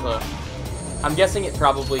damage. No clue. I'm guessing it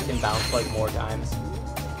probably can bounce like more times.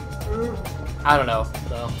 I don't know,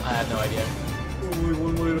 though. I have no idea. Only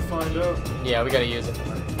one way to find out. Yeah, we gotta use it.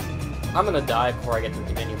 I'm gonna die before I get to the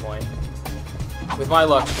continue point. With my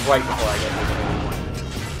luck, right before I get to the continue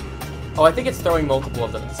point. Oh, I think it's throwing multiple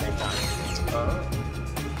of them at the same time.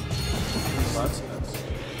 That's nuts.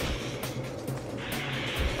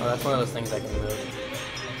 Oh, that's one of those things I can move.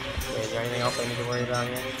 Okay, is there anything else I need to worry about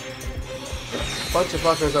here? Bunch of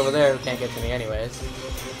fuckers over there who can't get to me anyways.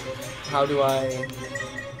 How do I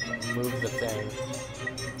move the thing?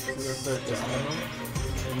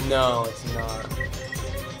 No, it's not.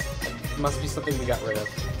 It must be something we got rid of.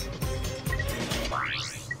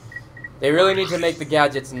 They really need to make the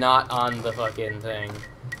gadgets not on the fucking thing.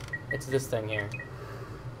 It's this thing here.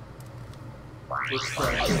 Which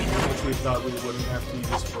we thought we wouldn't have to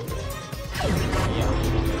use for that. Yeah.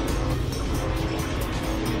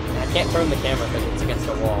 I can't turn the camera because it's against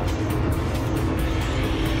the wall.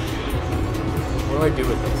 What do I do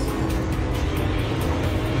with this?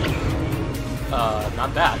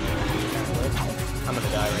 Not bad. I'm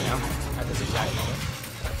gonna die right now. At this exact moment.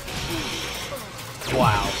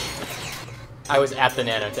 Wow. I was at the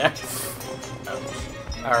nanotech.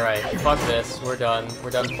 Alright, fuck this. We're done.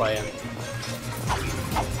 We're done playing.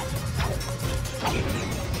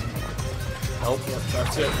 Nope. Yep,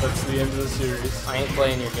 that's it. That's the end of the series. I ain't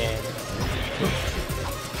playing your game.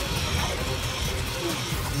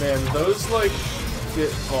 Man, those like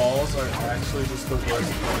get balls are actually just the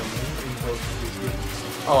worst thing in both of these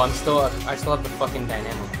games. Oh, I still have the fucking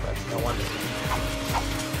dynamic effect. No wonder.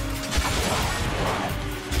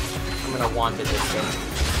 I'm gonna want it this game.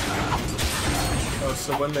 Oh,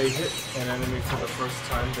 so when they hit an enemy for the first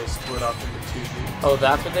time, they split off into 2 groups. Oh,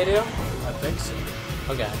 that's what they do? I think so.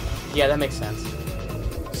 Okay. Yeah, that makes sense.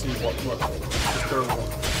 See what? Third one.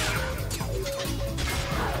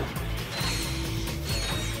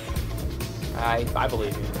 I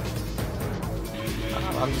believe you.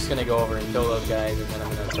 I'm just gonna go over and kill those guys, and then I'm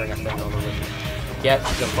gonna bring a thing over with me. Get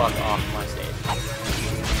the fuck off my stage.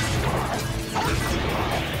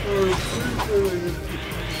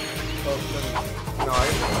 No, I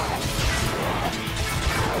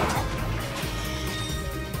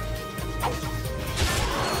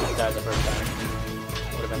died the first time.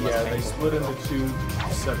 Would've been less Yeah, they painful. split into 2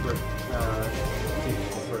 separate people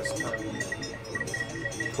the first time.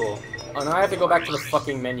 Cool. Oh, now I have to go back to the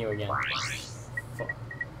fucking menu again. Fuck.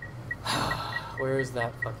 Where is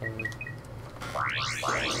that fucking...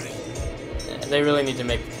 They really need to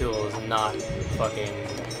make the tools and not fucking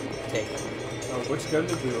take them. Oh, which gun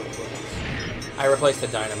did we replace? I replaced the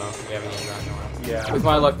dynamo. We haven't used that in a while. Yeah. With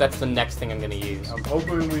my luck, that's the next thing I'm gonna use. I'm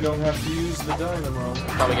hoping we don't have to use the dynamo.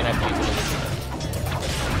 Probably gonna have to use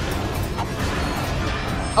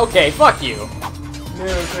it. Okay, fuck you!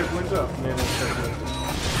 Nanotech went up. Nanotech went up.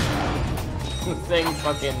 The thing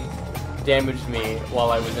fucking damaged me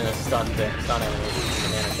while I was in a stun animation with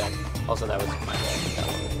the nanotech. Also, that was my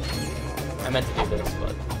fault. I meant to do this,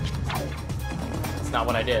 but it's not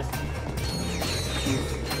what I did.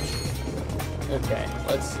 Okay,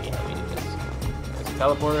 let's see how we do this. There's a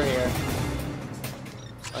teleporter here.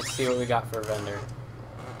 Let's see what we got for a vendor.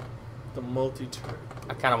 The multi-turret.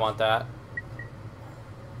 I kind of want that.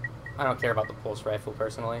 I don't care about the pulse rifle,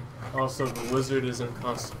 personally. Also, the wizard isn't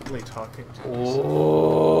constantly talking to us.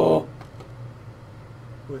 Oh.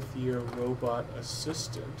 With your robot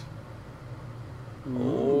assistant.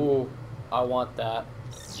 Ooh. I want that.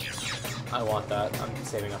 I want that. I'm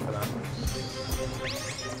saving up for that.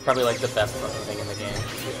 It's probably like the best fucking thing in the game.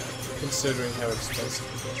 Yeah, considering how expensive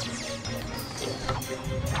it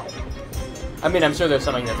is. I mean, I'm sure there's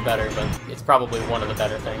something that's better, but it's probably one of the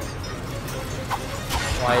better things.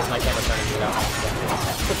 Why is my camera turning without me?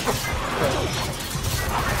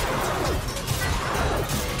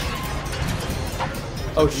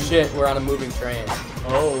 Oh shit, we're on a moving train.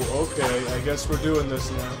 Oh, okay. I guess we're doing this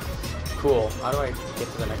now. Cool. How do I get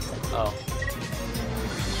to the next thing? Oh.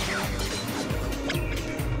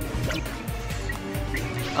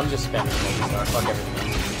 I'm just spamming multi-star. Fuck everything.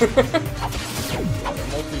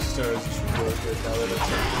 Multi-star is just really good now that it's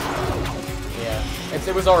Yeah.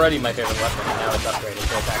 It was already my favorite weapon, and now it's upgraded,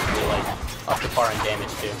 so it's actually like up to par in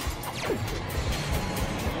damage too.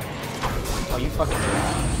 Oh, you fucking...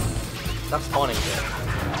 Stop spawning shit.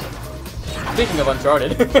 Speaking of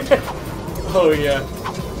Uncharted. Oh yeah.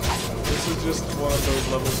 This is just one of those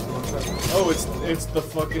levels from Uncharted. Oh, it's the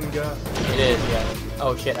fucking guy. It is, yeah.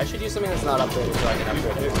 Oh shit, I should use something that's not upgraded so I can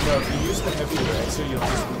upgrade it. No, if you use the heavy lancer, you'll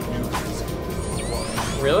just nuke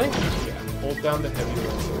this. Really? Yeah. Hold down the heavy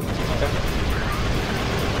lancer. Okay.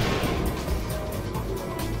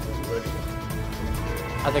 Ready?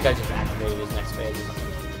 I think I just activated his next phase or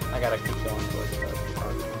something. I gotta keep going towards the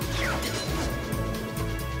target.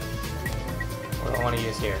 What do I want to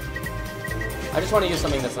use here? I just want to use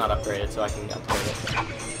something that's not upgraded so I can upgrade it.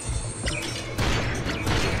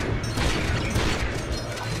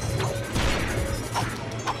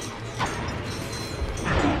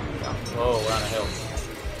 Whoa, we're on a hill.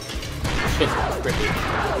 Shit's grippy.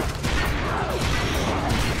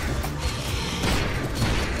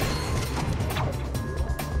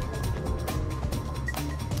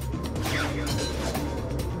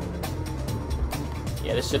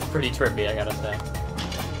 Yeah, this shit's pretty trippy, I gotta say.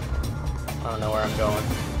 I don't know where I'm going.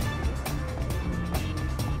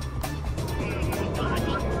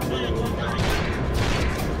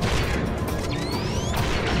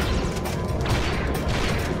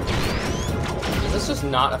 Is this just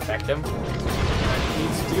not effective?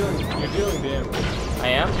 You're dealing damage. I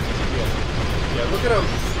am? Yeah. Yeah, look at how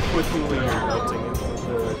quickly you're melting into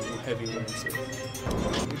the heavy lancer.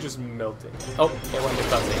 You're just melting. Oh, it went to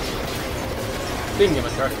cutscene. Speaking of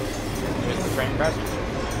Uncharted, there's the train crashing.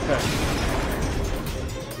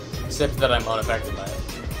 Except that I'm unaffected by it.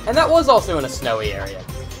 And that was also in a snowy area.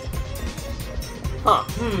 Huh.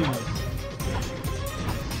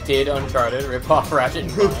 Did Uncharted rip off Ratchet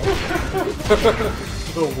and Clank?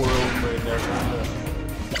 The world may never know.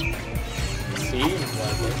 Seems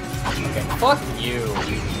like it. Okay, fuck you.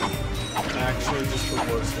 Actually, just the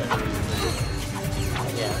worst enemies.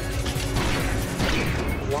 Yeah.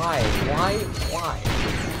 Why?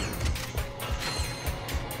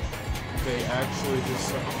 They actually just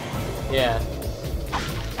suck. Yeah.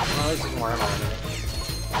 Well, at least there's more ammo in it.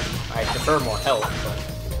 I prefer more health, but,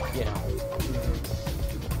 you know.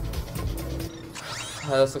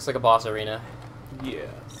 This looks like a boss arena. Yeah.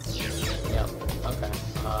 Yep. Okay.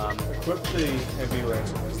 Equip the heavy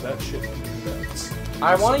lancer, because that shit melts.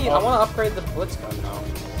 I want to upgrade the blitz gun though.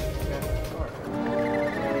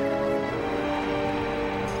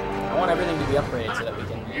 I want everything to be upgraded so that we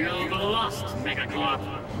can You've lost, Megacorp.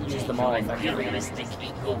 use them all effectively. Imperialistic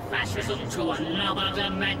eco-fascism to another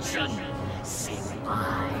dimension. Say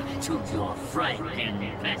bye to your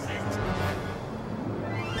frightened peasant.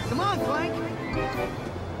 Come on, Clank.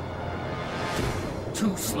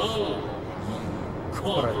 Too slow.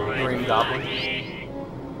 What are they, Green Goblin?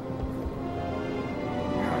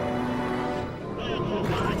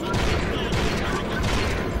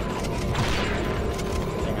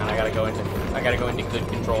 Hang on, I gotta go into good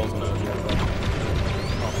controls mode.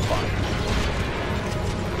 Oh fuck.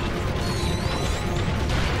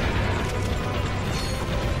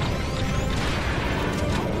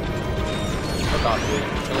 Fuck off, dude.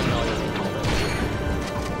 Killing all this.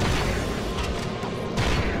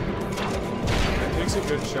 Takes a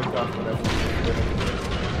good chunk off whatever.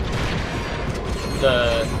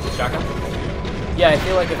 The shotgun? Yeah, I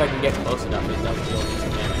feel like if I can get close enough, it does deal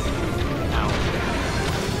some damage. Ow.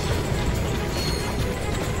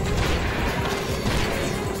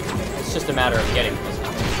 It's just a matter of getting close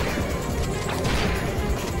enough.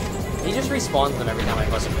 He just respawns them every time I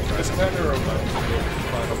press him. This kind of reminds me of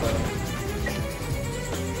Final Battle.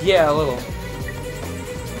 Yeah, a little.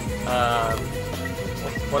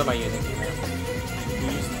 What am I using here, man? You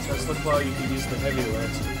use the Tesla Claw, you can use the heavy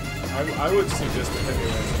lancer. I would suggest the heavy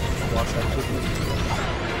lancer. Watch that quickly.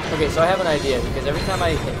 Okay, so I have an idea because every time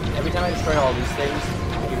I destroy all these things,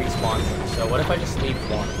 he respawns them. So what if I just leave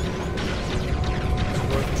one? It's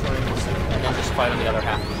worth trying to see. And then just fight on the other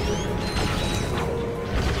half.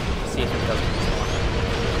 See if it doesn't respawn.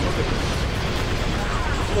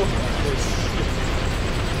 Look at this shit.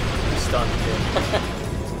 He's stunned too.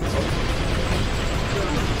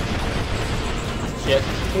 Shit.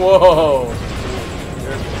 Whoa!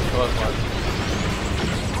 There's a close one.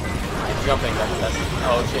 I'm jumping, that's...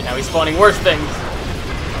 Oh shit, now he's spawning worse things!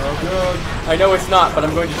 Oh god. I know it's not, but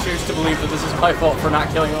I'm going to choose to believe that this is my fault for not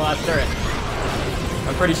killing the last turret.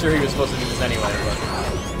 I'm pretty sure he was supposed to do this anyway,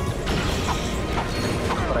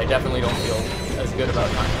 but I definitely don't feel as good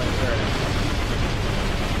about not killing the turret.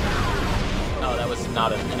 Oh, that was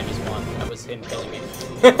not an enemy spawn. That was him killing me.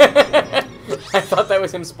 I thought that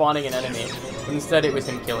was him spawning an enemy. Instead, it was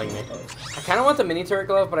him killing me. I kind of want the mini turret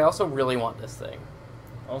glove, but I also really want this thing.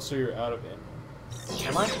 Also, you're out of ammo.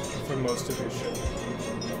 Am I? For most of your shit.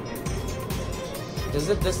 Does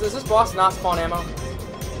this boss not spawn ammo?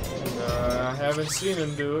 I haven't seen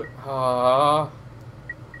him do it. I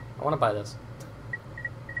want to buy this.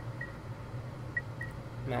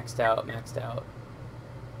 Maxed out.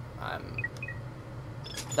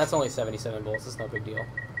 That's only 77 volts. It's no big deal.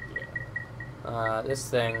 This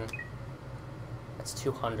thing, that's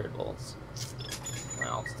 200 volts. Well,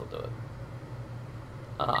 I'll still do it.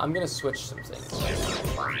 I'm gonna switch some things.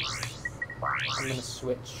 I'm gonna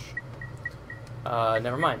switch.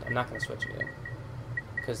 Never mind. I'm not gonna switch again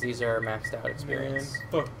because these are maxed out experience. Man,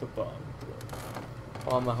 fuck the bomb.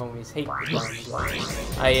 All my homies hate the bomb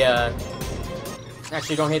glove. I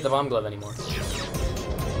actually don't hate the bomb glove anymore.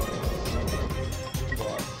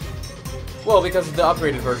 Well, because the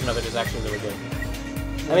upgraded version of it is actually really good.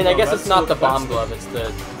 I mean, I guess it's not the bomb glove, it's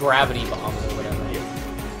the gravity bomb or whatever. Yeah.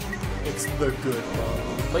 It's the good bomb.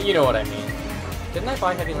 But you know what I mean. Didn't I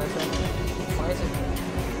buy heavy lance ammo? Why is it?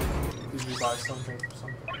 Did you buy something for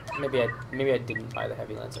something? Maybe I didn't buy the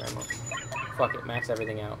heavy lancer ammo. Fuck it, max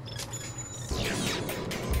everything out. I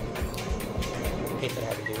hate that I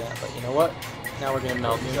had to do that, but you know what? Now we're gonna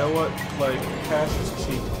melt. You know what? Like, cash is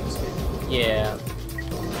cheap in this game. Yeah.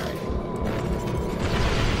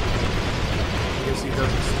 He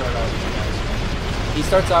doesn't start out with guys. He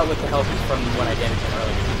starts out with the health from when I damaged him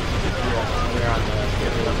earlier. Yeah, we're on the...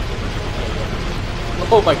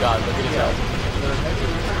 Oh my god, look at his health.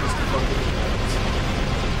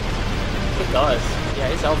 It does. Yeah,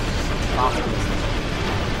 his health is just awful.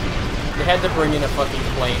 They had to bring in a fucking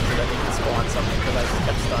plane so that they could spawn something because I just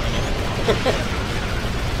kept stunning it.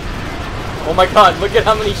 Oh my god, look at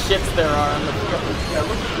how many shits there are on the field. Yeah,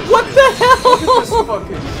 look at this. What the hell? Look at this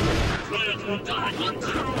fucking shit.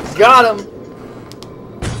 Got him!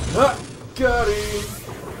 Got him!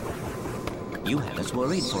 You had us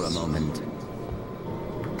worried for a moment.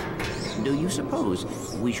 Do you suppose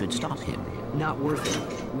we should stop him? Not worth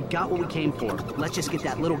it. We got what we came for. Let's just get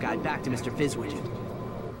that little guy back to Mr. Fizzwidget.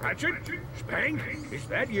 Ratchet? Spank? Is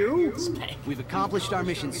that you? Spank. We've accomplished our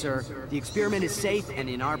mission, sir. The experiment is safe and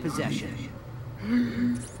in our possession.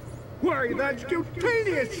 Why, that's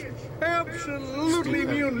cutaneous! Absolutely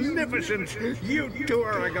munificent! You two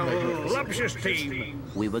are a galuptious team!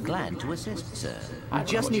 We were glad to assist, sir. We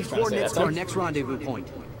just need coordinates to our next rendezvous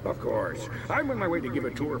point. Of course. I'm on my way to give a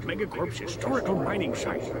tour of Megacorp's historical mining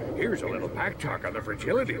site. Here's a little pack talk on the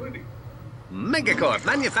fragility. Megacorp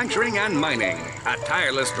Manufacturing and Mining, a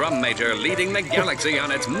tireless drum major leading the galaxy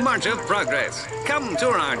on its march of progress. Come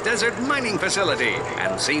tour our desert mining facility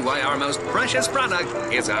and see why our most precious product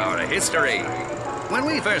is our history. When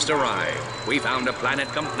we first arrived, we found a planet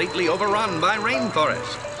completely overrun by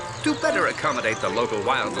rainforest. To better accommodate the local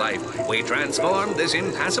wildlife, we transformed this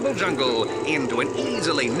impassable jungle into an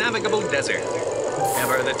easily navigable desert.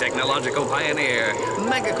 Ever the technological pioneer,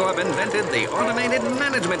 Megacorp invented the automated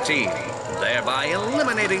management team, thereby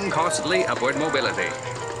eliminating costly upward mobility,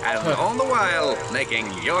 and all the while making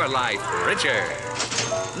your life richer.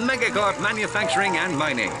 Megacorp Manufacturing and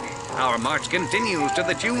Mining. Our march continues to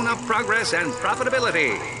the tune of progress and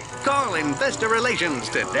profitability. Call Investor Relations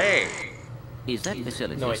today. Is that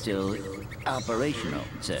facility still operational,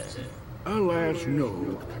 sir? Alas,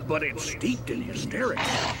 no. But it's steeped in hysterics.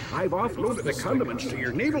 I've offloaded the condiments to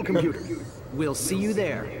your naval computer. We'll see you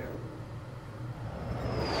there.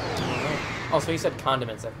 Oh, so he said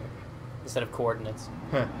condiments, I think, instead of coordinates.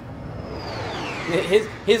 Huh.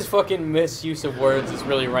 His fucking misuse of words is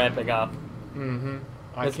really ramping up. Mm-hmm.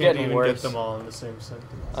 I It's can't getting even worse. get them all in the same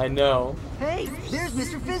sentence. I know. Hey, there's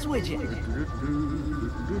Mr. Fizzwidget.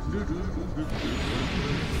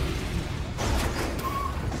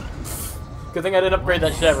 Good thing I didn't upgrade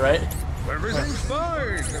that ship, right? Everything's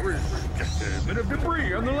fine. There was just a bit of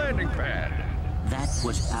debris on the landing pad. That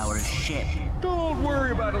was our ship. Don't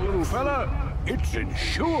worry about it, little fella. It's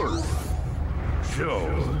insured. So,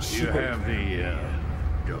 you have the,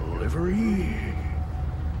 delivery?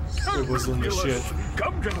 It was in the ship.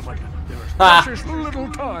 Come, gentlemen. There's precious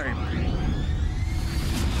little time.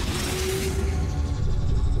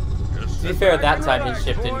 To be fair, that time his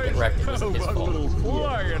ship didn't get wrecked. It wasn't his fault.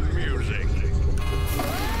 Flying music.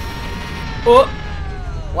 Oh!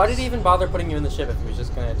 Why did he even bother putting you in the ship if he was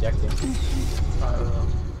just gonna eject you? I don't know.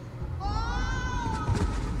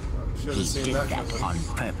 Should have He seen did that that coming. on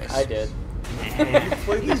purpose. I did. You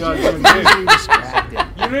played the goddamn game.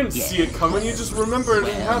 You didn't see it coming, you just remember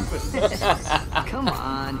it happened. Come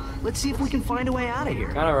on. Let's see if we can find a way out of here.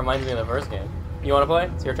 Kind of reminds me of the first game. You want to play?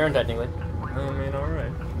 It's your turn, technically. I mean,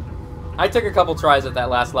 alright. I took a couple tries at that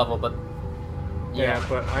last level, but... Yeah,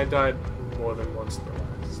 but I died more than once the last.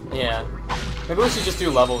 Yeah. Maybe we should just do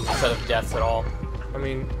levels instead of deaths at all. I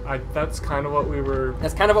mean, that's kind of what we were.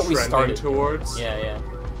 That's kind of what we started towards. Yeah, yeah.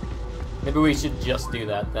 Maybe we should just do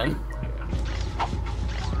that then.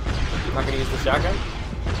 I'm not gonna use the shotgun.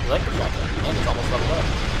 I like the shotgun, and it's almost leveled up.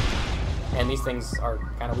 And these things are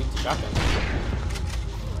kind of weak to shotguns.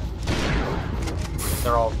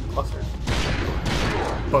 They're all clustered.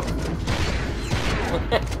 Fuck.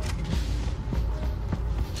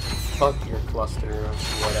 Fuck your cluster of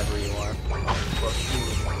whatever you are.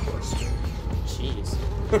 Jeez.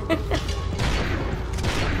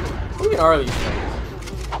 Who even are these things?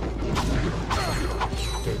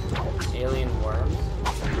 Alien worms?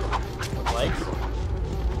 With legs?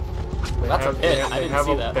 Wait, that's a pit. I didn't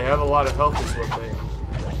see that. They have a lot of health is what they...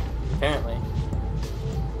 Apparently.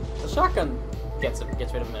 The shotgun gets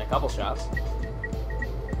rid of them in a couple shots.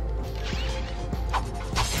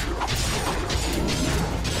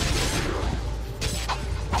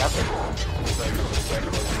 That's a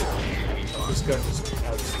This gun is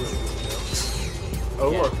absolutely nuts.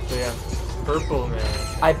 Oh yeah. Look, they have purple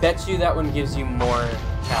now. I bet you that one gives you more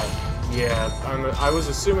health. Yeah, I was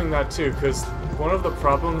assuming that too, because one of the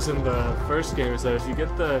problems in the first game is that if you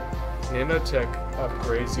get the nanotech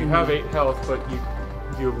upgrades, you have 8 health, but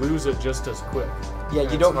you lose it just as quick. Yeah,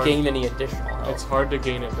 you don't gain any additional health. It's hard to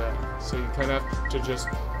gain it back, so you kind of have to just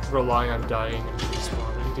rely on dying and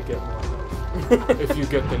respawning to get more health. If you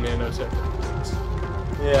get the nanotech upgrades.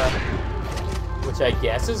 Yeah. Which I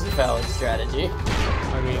guess is a valid strategy.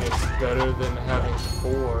 I mean, it's better than having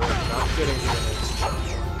 4 and not getting the next one.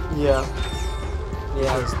 Yeah.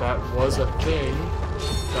 Yeah. Because that was a thing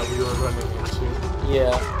that we were running into.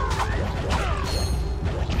 Yeah.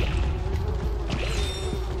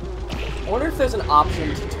 I wonder if there's an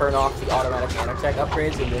option to turn off the automatic nanotech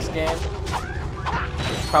upgrades in this game.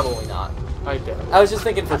 Probably not. I doubt it. I was just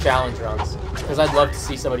thinking for challenge runs, because I'd love to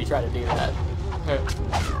see somebody try to do that.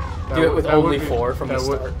 Do it with only 4 from the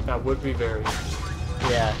start. That would be very interesting.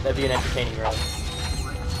 Yeah, that'd be an entertaining run.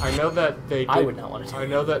 I know that they did, I would not want to do I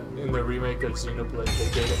know that in the remake of Xenoblade, they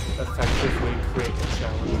did effectively create a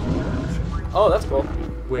challenge option. Oh, that's cool.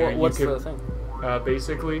 Where What's you the can, thing?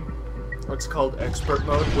 basically, it's called expert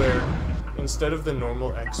mode, where instead of the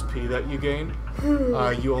normal XP that you gain,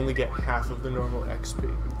 you only get half of the normal XP.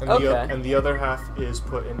 And the other half is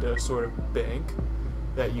put into a sort of bank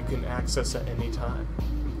that you can access at any time.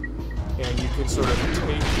 And you can sort of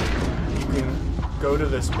go to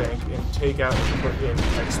this bank and take out and put in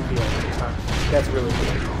XP at any time. That's really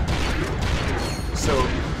good. So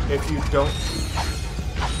if you don't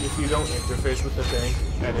interface with the bank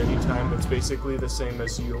at any time, it's basically the same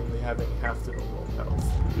as you only having half the normal health.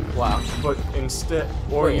 Wow. But instead,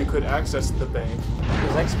 or you could access the bank.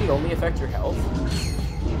 Does XP only affect your health?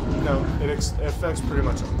 No, it affects pretty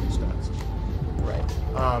much all these stats. Right.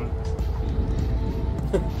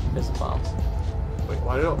 Fist bombs. Wait,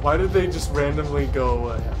 why did they just randomly go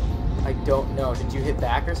away? I don't know. Did you hit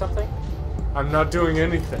back or something? I'm not doing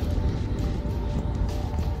anything.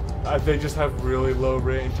 They just have really low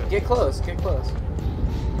range. Get close. Get close.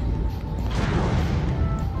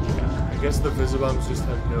 Yeah, I guess the Visibombs just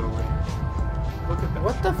have no range. Look at that.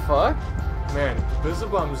 What the fuck? Man, the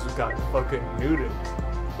Visibombs got fucking neutered.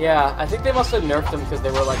 Yeah, I think they must have nerfed them because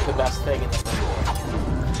they were like the best thing in the game.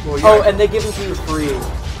 Well, yeah. Oh, and they give them to you free,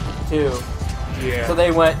 too. Yeah. So they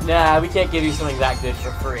went, nah, we can't give you something that good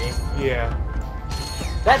for free. Yeah.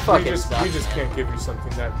 That fucking sucks. We just can't give you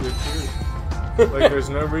something that good, too. Like, there's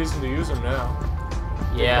no reason to use them now.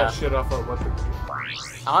 Get that shit off our weapon.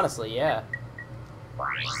 Honestly, yeah.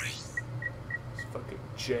 It's fucking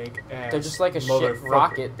jank ass. They're just like a shit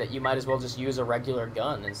rocket that you might as well just use a regular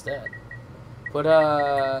gun instead. Put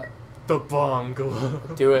the bomb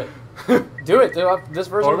glove. Do it. Do it. This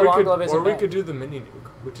version of the bomb glove isn't Or we bad. could do the mini nuke,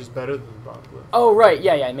 which is better than the bomb glove. Oh, right.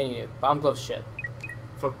 Yeah, mini nuke. Bomb glove shit.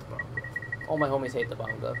 Fuck the bomb glove. All my homies hate the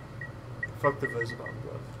bomb glove. Fuck the Visibomb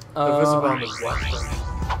glove. The Visibomb is what?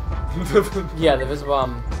 Yeah, the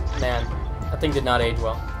Visibomb, man, that thing did not age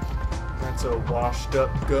well. That's a washed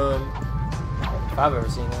up gun. If I've ever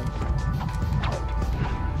seen one.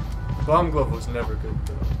 The bomb glove was never good,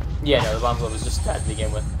 though. Yeah, no, the bomb glove was just bad to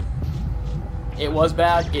begin with. It was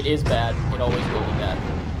bad, it is bad, it always will be bad.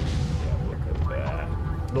 Yeah, look at that.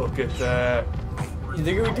 Look at that. We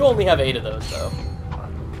do only have 8 of those, though.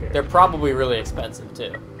 Okay. They're probably really expensive,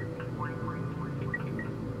 too.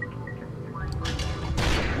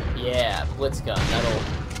 Yeah, blitz gun.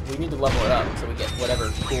 We need to level it up so we get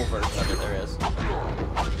whatever cool version of it there is.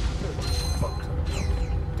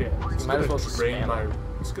 Damn, you might as well drain my.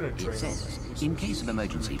 It's gonna drain. It says, in case of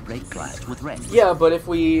emergency, break glass with red. Yeah, but if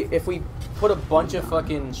we put a bunch of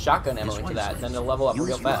fucking shotgun ammo into that, then it'll level up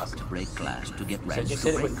real fast. To break glass to get So just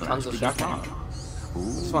hit it with tons of shotgun ammo.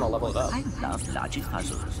 just want to level it up. I love logic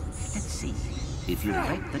puzzles. Let's see. If you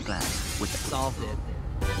break the glass with the... Solved it.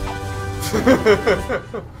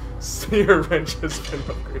 So your wrench has been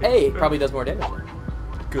upgraded. Hey, it probably does more damage.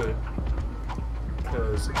 Good.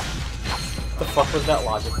 Because... The fuck was that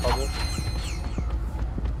logic puzzle?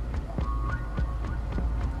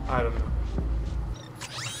 I don't know.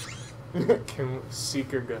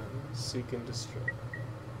 Seeker gun. Seek and destroy.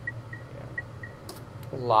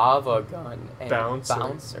 Lava gun and Bouncer.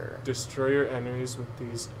 bouncer. Destroy your enemies with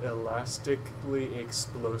these elastically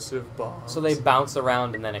explosive bombs. So they bounce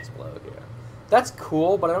around and then explode. Yeah. That's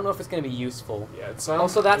cool, but I don't know if it's going to be useful. Yeah, it sounds...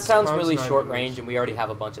 Also, that sounds really nice. short range, and we already have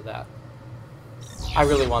a bunch of that. I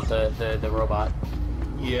really want the robot.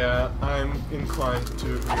 Yeah, I'm inclined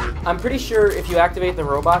to agree. I'm pretty sure if you activate the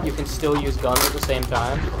robot, you can still use guns at the same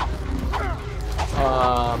time.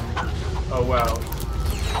 Oh, wow.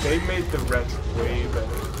 They made the wrench way better.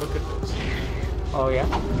 Look at this. Oh, yeah?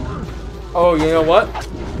 Oh, you know what?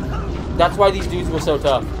 That's why these dudes were so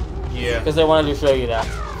tough. Yeah. Because they wanted to show you that.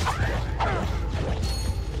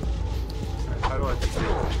 How do I do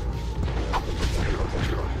that?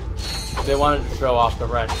 They wanted to show off the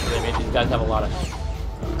wrench, so they made these guys have a lot of health.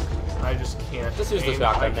 I just can't. Just use the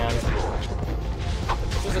shotgun, man.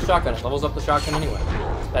 Just use the shotgun. It levels up the shotgun anyway.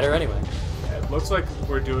 It's better anyway. Yeah, it looks like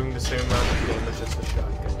we're doing the same amount of damage as the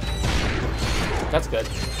shotgun. That's good.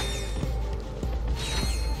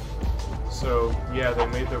 So, yeah, they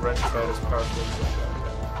made the wrench about as powerful as the shotgun.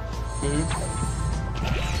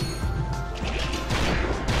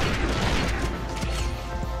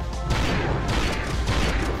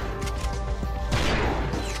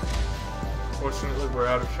 Fortunately, we're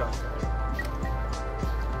out of shotgun.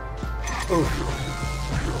 Ooh.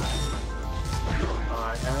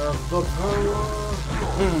 I have the power.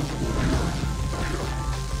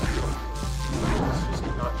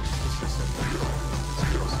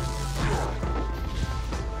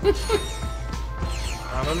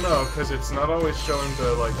 I don't know, because it's not always showing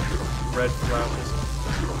the, like, red flashes.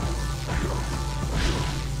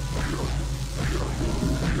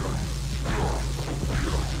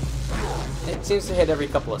 It seems to hit every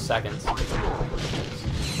couple of seconds.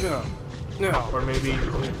 Yeah. Yeah. Or maybe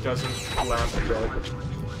it doesn't flash red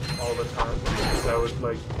all the time, because that would,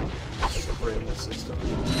 like, spray the system.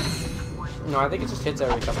 No, I think it just hits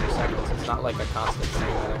every couple of seconds. It's not like a constant stream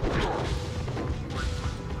either.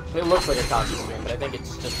 It looks like a constant stream, but I think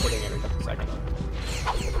it's just hitting every couple of seconds.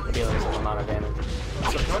 Dealing with some amount of damage.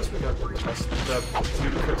 I'm surprised we got the test. That we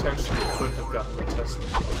potentially could have gotten the Tesla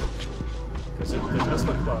bug. Because the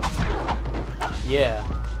Tesla bug. Yeah.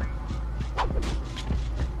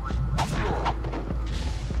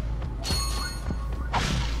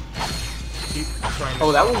 Keep trying to...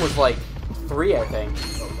 Oh, that one was like 3, I think.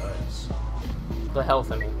 Oh, nice. The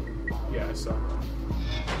health, I mean. Yeah, I saw that.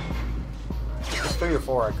 It's 3 or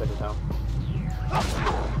 4, I couldn't tell.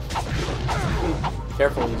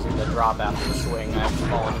 Careful using the drop after the swing. I've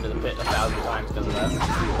fallen into the pit 1,000 times because of that.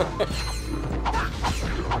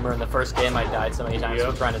 Remember in the first game I died so many times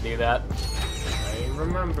from trying to do that? I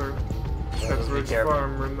remember. Pepperidge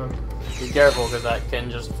Farm, remember. Be careful because that can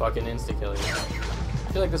just fucking insta-kill you.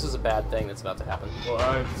 I feel like this is a bad thing that's about to happen.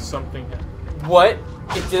 Well, something happened. What?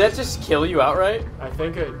 Did that just kill you outright? I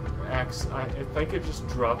think it just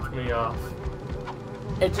dropped me off.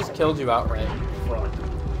 It just killed you outright. Fuck.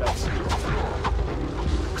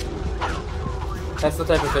 That's the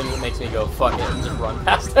type of thing that makes me go, fuck it, and just run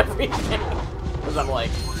past everything. Because I'm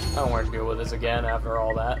like, I don't want to deal with this again after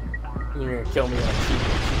all that. And you're gonna kill me in a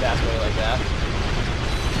cheap ass way like that.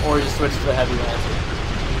 Or just switch to the heavy lancer.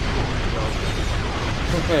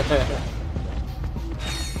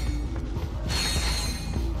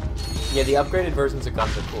 Yeah, the upgraded versions of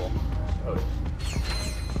guns are cool. Oh, yeah.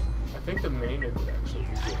 I think the main would actually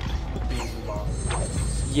be good. These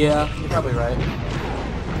bombs. Yeah, you're probably right.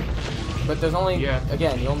 But there's only,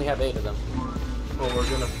 again, you only have 8 of them. Well, we're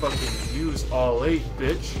gonna fucking use all 8,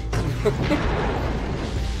 bitch.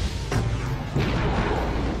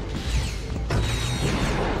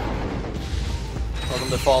 Welcome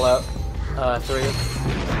to Fallout 3.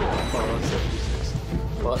 Fallout 76.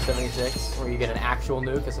 Fallout 76, where you get an actual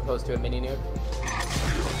nuke as opposed to a mini nuke.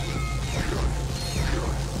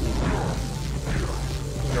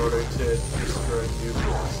 In order to destroy nuke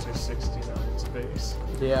Master 69's base.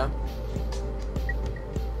 Yeah.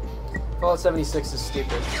 Fallout 76 is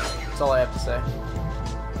stupid. That's all I have to say.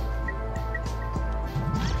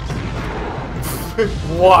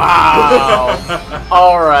 Wow!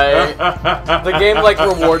 Alright. The game, like,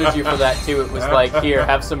 rewarded you for that, too. It was like, here,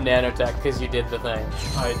 have some nanotech, because you did the thing.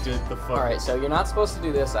 I did the fuck. Alright, so you're not supposed to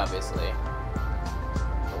do this, obviously.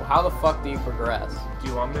 how the fuck do you progress? Do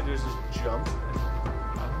you want me to just jump? I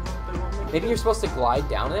don't know if they want me to. Maybe you're supposed to glide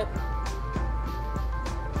down it?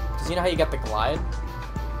 Because you know how you get the glide?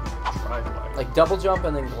 Try glide. Like double jump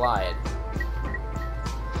and then glide.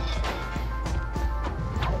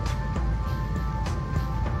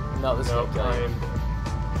 No, this is gonna kill you.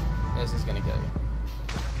 This is gonna kill you.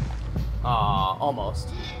 Aw, almost.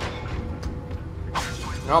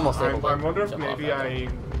 You're almost able to I wonder if jump maybe off that.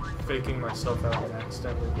 I'm faking myself out and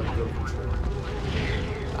accidentally let go of control.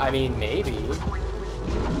 I mean, maybe.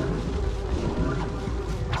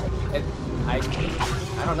 I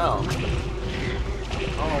don't know. I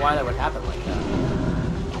don't know why that would happen like that.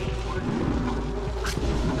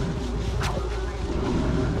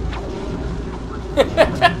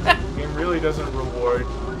 The game really doesn't reward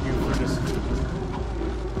you for just...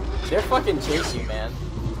 They're fucking chase you, man.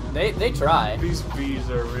 They try. These bees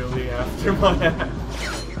are really after my ass.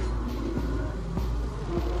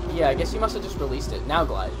 Yeah, I guess you must have just released it. Now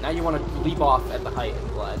glide. Now you want to leap off at the height and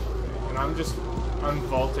glide. And I'm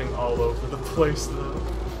vaulting all over the place, though.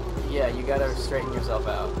 Yeah, you gotta straighten yourself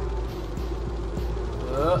out.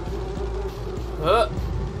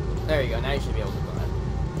 There you go. Now you should be able to glide.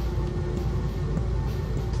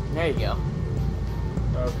 There you go.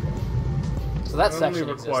 Okay. So that section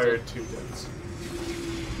only required existed. 2 deaths.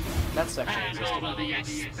 That section Hand existed. over the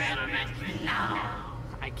experiment now.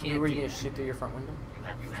 I can't. Were you gonna shoot through your front window?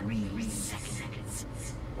 3 seconds.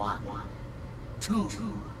 1, 2,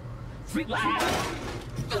 3.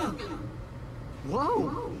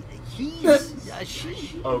 Whoa! He's a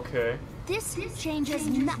she. Okay. This changes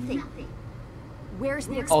nothing. Where's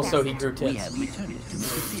the experiment? Also, he grew We tits. have returned it to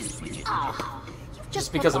Mr. Fizz, Widget.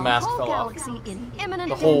 Just because a mask fell off. In imminent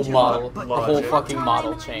The whole danger. model, the whole Logic. fucking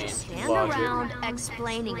model Time to changed. Stand Logic. around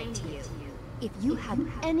explaining it to you. If you have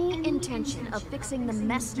any intention of fixing the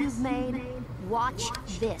mess you've made, watch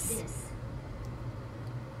this.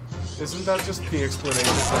 Isn't that just the explanation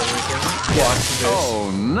for everything? Watch this.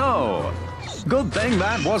 Oh no! Good thing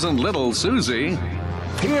that wasn't little Susie.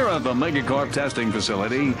 Here at the Megacorp testing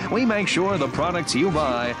facility, we make sure the products you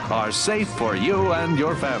buy are safe for you and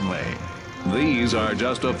your family. These are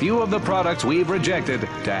just a few of the products we've rejected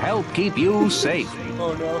to help keep you safe.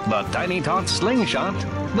 Oh no. The Tiny Tot Slingshot,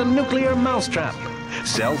 the Nuclear Mousetrap,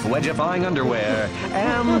 Self-Wedgifying Underwear,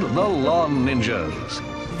 and the Lawn Ninjas.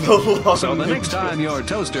 So the next time your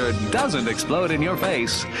toaster doesn't explode in your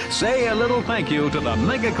face, say a little thank you to the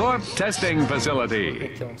Megacorp testing facility.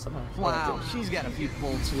 Kill him somehow. Wow, she's got a few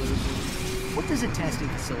bolts to lose. What does a testing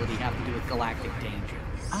facility have to do with galactic danger?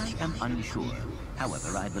 I am unsure.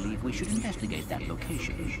 However, I believe we should investigate that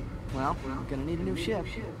location. Well, we're gonna need a new ship.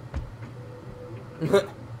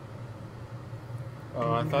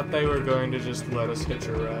 Oh, I thought they were going to just let us hitch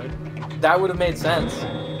a ride. That would have made sense.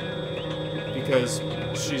 Because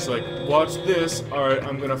she's like, watch this. Alright,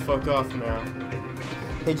 I'm gonna fuck off now.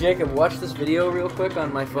 Hey Jacob, watch this video real quick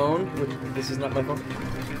on my phone. This is not my phone.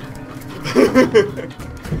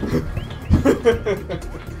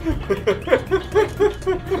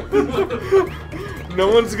 No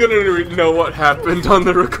one's gonna know what happened on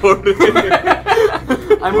the recording.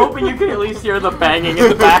 I'm hoping you can at least hear the banging in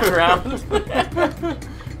the background.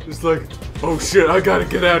 Just like, oh shit, I gotta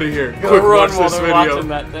get out of here. Go Quick, run watch while this they're video. watching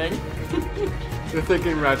that thing. They're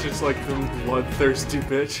thinking Ratchet's like some bloodthirsty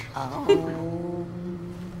bitch. Oh.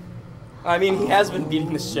 I mean, he has been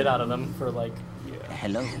beating the shit out of them for like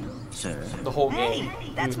Hello, sir. the whole game.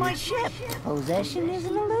 Hey, that's my ship. Possession is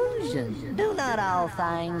an illusion. Do not all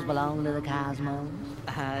things belong to the cosmos?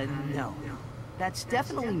 No. That's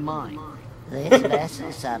definitely mine. This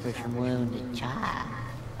vessel suffers from wounded child.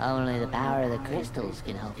 Only the power of the crystals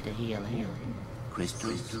can hope to heal him.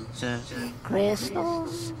 Crystals, sir?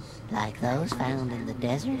 Crystals? Like those found in the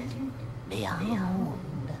desert? Beyond.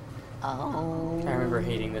 Oh. I remember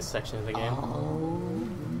hating this section of the game. Oh.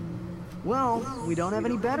 Well, we don't have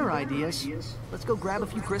any better ideas. Let's go grab a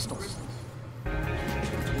few crystals.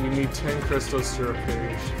 You need 10 crystals to repair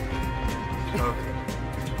your ship.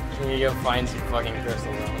 Okay. You go find some fucking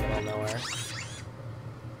crystals out in the middle of nowhere.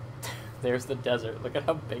 There's the desert. Look at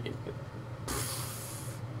how big it is.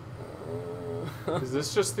 Is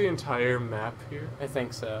this just the entire map here? I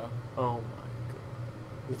think so. Oh my god.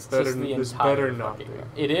 It's better, just the this entire better not be. fucking map.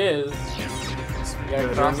 It is. You gotta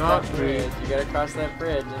Better cross not that be. bridge. You gotta cross that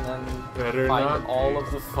bridge and then Better find not all be.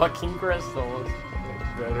 of the fucking crystals.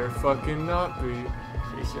 Better fucking not be.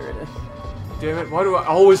 Pretty sure it is. Damn it, why do I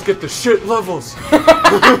always get the shit levels?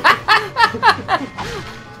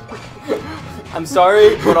 I'm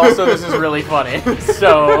sorry, but also this is really funny.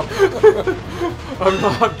 So I'm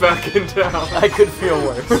not backing down. I could feel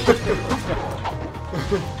worse.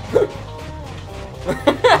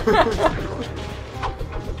 I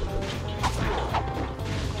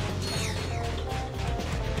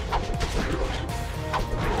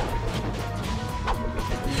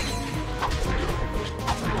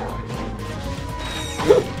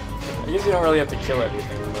guess you don't really have to kill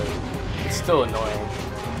everything, but it's still annoying.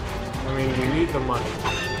 I mean, we need the money.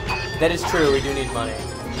 That is true, we do need money.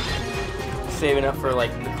 Saving up for,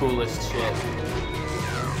 like, the coolest shit.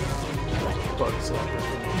 Bugs up.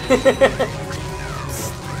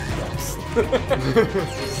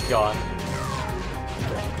 It's gone.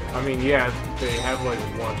 I mean, yeah, they have, like,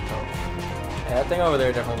 1 health. Yeah, that thing over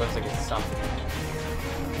there definitely looks like it's something.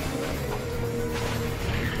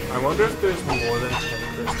 I wonder if there's more than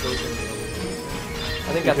 10 crystals in the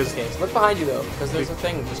I think that's the case. Look behind you though, because there's a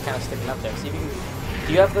thing just kind of sticking up there. See if you can.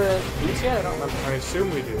 Do you have the boots yet? I don't remember. I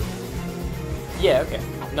assume we do. Yeah. Okay.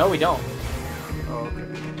 No, we don't. Oh, okay.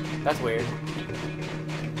 That's weird.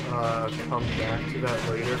 Come back to that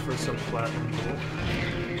later for some platinum bowl.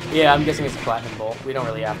 Yeah, I'm guessing it's a platinum bowl. We don't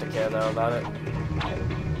really have to care though about it.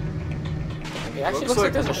 It actually looks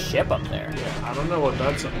like there's a ship up there. Yeah, I don't know what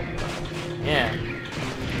that's all about. Yeah.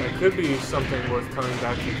 That could be something worth coming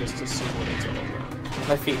back to just to see what it's all about.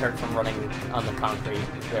 My feet hurt from running on the concrete,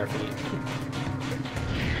 bare feet.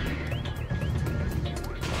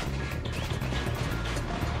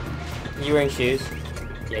 You wearing shoes?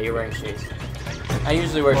 Yeah, you're wearing shoes. I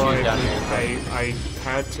usually wear shoes down here. I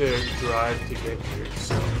had to drive to get here,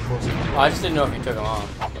 so it wasn't. I just didn't know if you took them off.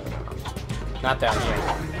 Not down here.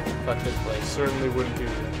 Fuck this place. Certainly wouldn't do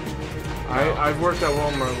that. I've worked at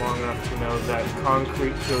Walmart long enough to know that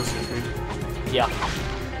concrete kills your feet. Yeah.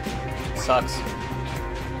 Sucks.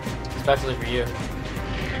 Especially for you.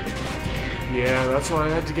 Yeah, that's why I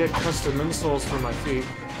had to get custom insoles for my feet.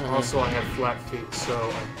 Also, I have flat feet,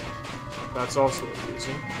 so that's also a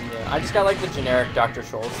reason. Yeah, I just got like the generic Dr.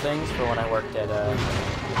 Scholl's things for when I worked at a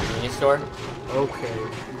convenience store. Okay,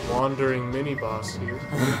 wandering mini boss here.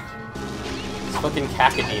 It's fucking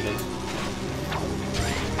Cacodemon.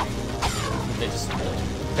 They just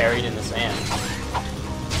buried in the sand.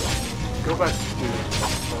 Go back to doing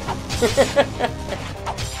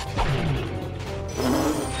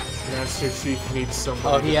Master Chief needs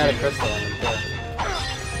somebody. Oh, he had a crystal on him too.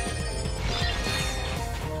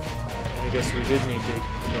 I guess we did need to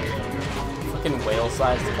kill him. Fucking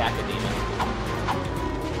whale-sized Cacodemon.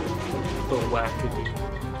 The Wackademon.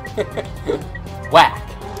 Whack!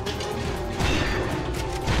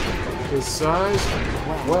 His size,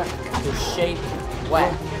 whack. His shape,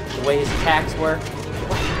 whack. The way his attacks work,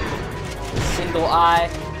 whack. His single eye,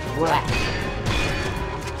 whack.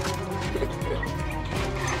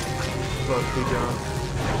 Fuck be gone.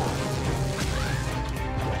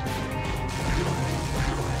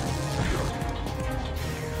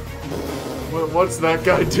 What's that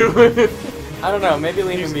guy doing? I don't know, maybe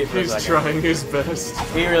leave him be for a second. He's trying his best.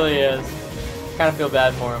 He really is. Kind of feel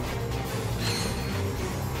bad for him.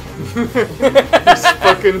 He's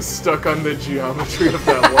fucking stuck on the geometry of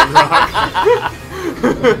that one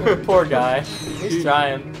rock. Poor guy. He's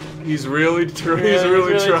trying. He's really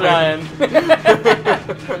trying.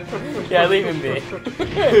 Yeah, leave him be.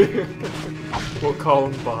 We'll call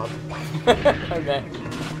him Bob. Okay.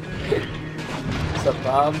 What's up,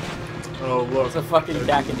 Bob? Oh, look. It's a fucking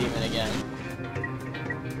Cacodemon again.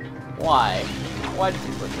 Why? Why did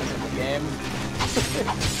you put this in the game?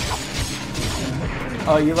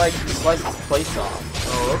 Oh, you like slice its place off.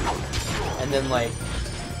 Oh, okay. And then like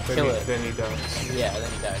kill it. Then he dies. Yeah,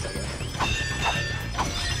 then he dies, I guess.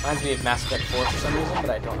 Reminds me of Mass Effect 4 for some reason, but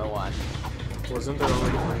I don't know why. Wasn't there only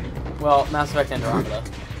 3? Well, Mass Effect Andromeda.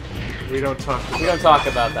 We don't talk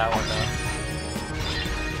about that one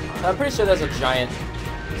though. I'm pretty sure there's a giant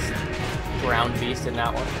ground beast in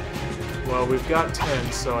that one. Well, we've got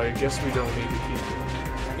 10, so I guess we don't need to keep it.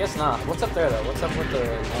 I guess not. What's up there though? What's up with the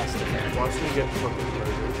nest in there? Watch me get fucking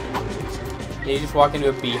murdered. Yeah, you just walk into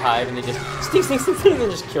a beehive and they just sting, and then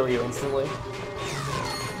just kill you instantly.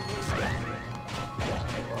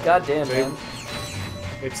 God damn, man.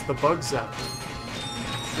 It's the bug zap.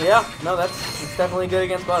 Yeah, no, it's definitely good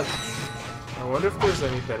against bugs. I wonder if there's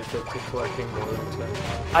any benefit to collecting more than 10.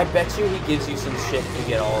 I bet you he gives you some shit to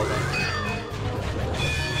get all of them.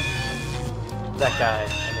 That guy,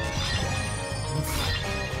 I mean.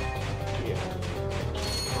 Yeah.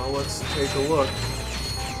 Well, let's take a look.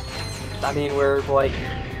 I mean, we're like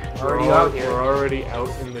already out here. We're already out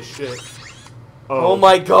in the shit. Oh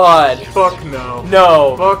my god. Fuck no.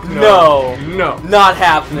 No. Fuck no. No. Not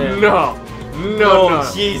happening. No. No.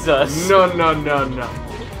 Jesus. No.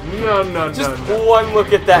 Just one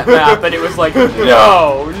look at that map and it was like,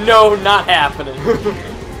 no, not happening.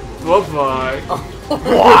 Bye-bye.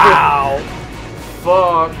 Wow.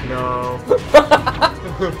 Fuck no.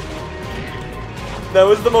 That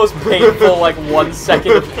was the most painful, like, 1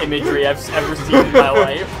 second of imagery I've ever seen in my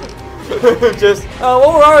life. Just, oh,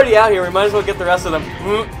 well, we're already out here. We might as well get the rest of them.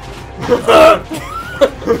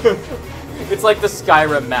 It's like the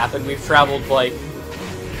Skyrim map, and we've traveled, like,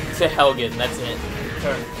 to Helgen. That's it.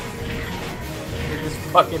 This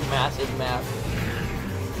fucking massive map.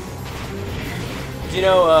 Do you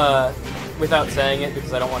know, without saying it,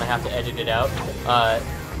 because I don't want to have to edit it out,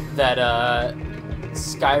 that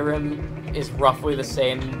Skyrim is roughly the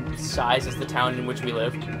same size as the town in which we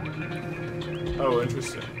live? Oh,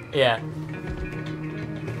 interesting. Yeah.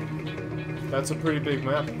 That's a pretty big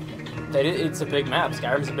map. It's a big map.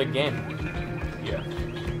 Skyrim's a big game. Yeah.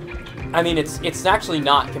 I mean, it's actually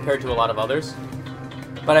not compared to a lot of others.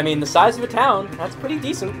 But I mean, the size of a town, that's pretty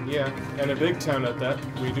decent. Yeah, and a big town at that.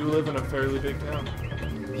 We do live in a fairly big town.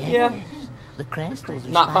 Yeah. The crystals are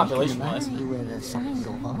not spiked population-wise. in the money where the sign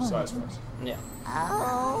go on. Size-wise. Yeah.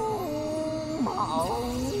 Oh.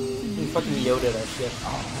 You fucking Yoda that shit.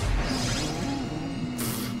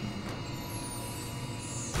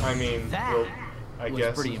 I mean, well, I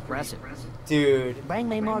guess. Pretty impressive. Dude, Bring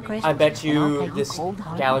me more crystals, I bet and I'll you take this cold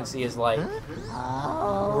hard galaxy is like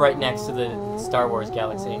right next to the Star Wars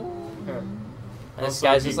galaxy. And this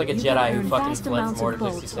guy's just like a You Jedi can who earn fucking vast fled amounts from Order of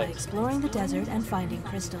bolts by 66. exploring the desert and finding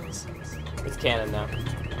crystals. It's canon now. I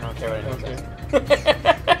don't care what anyone says.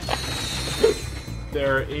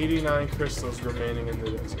 There are 89 crystals remaining in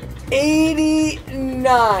the desert.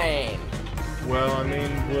 89! Well, I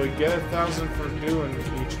mean, we'll get 1,000 for doing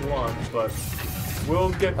each one, but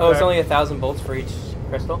we'll get Oh, back... it's only 1,000 bolts for each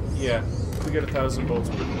crystal? Yeah, we get 1,000 bolts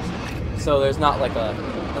per crystal. So there's not like a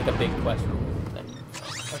big quest thing.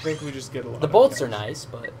 I think we just get a lot The of bolts cash. are nice,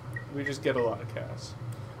 but... We just get a lot of cash.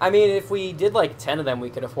 I mean, if we did like 10 of them, we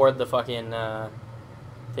could afford the fucking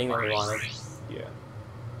thing that we wanted. Yeah.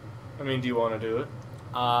 I mean, do you want to do it?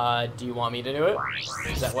 Do you want me to do it?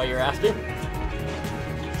 Is that why you're asking?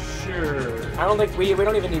 Sure. I don't think we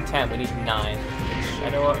don't even need 10, we need 9. You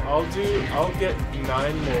know what, I'll get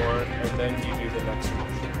 9 more, and then you do the next one.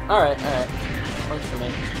 Alright. Works for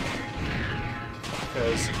me.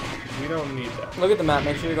 Because we don't need that. Look at the map,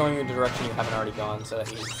 make sure you're going in a direction you haven't already gone so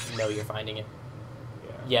that you know you're finding it.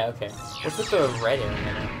 Yeah, okay. What's with the red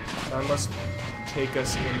area? That must take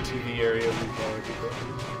us into the area we wanted to go.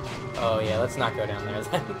 Oh yeah, let's not go down there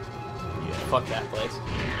then. Yeah, fuck that place.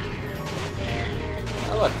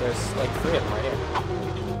 Oh look, there's like 3 of them right here.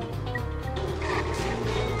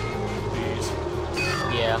 Bees.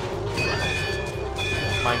 Yeah.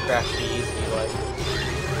 Minecraft bees be like.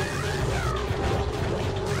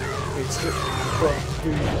 It's hit fuck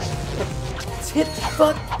bees. It's hit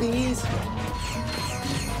fuck bees.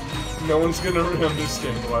 No one's gonna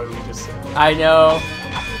understand why we just said that. I know.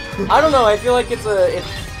 I don't know, I feel like it's a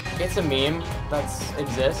meme that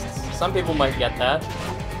exists. Some people might get that.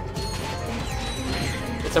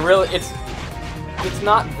 It's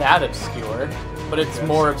not that obscure, but it's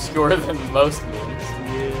more obscure than most memes.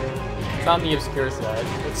 Yeah. It's on the obscure side.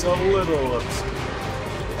 It's a little obscure.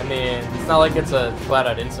 I mean, it's not like it's a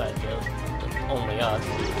flat-out inside joke. Only us.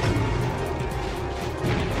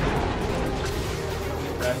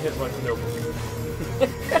 That hit like no good.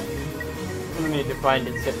 We need to find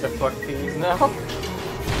its hit the fuck bees now.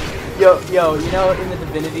 Yo, you know, in the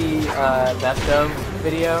Divinity best of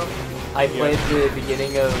video, I played the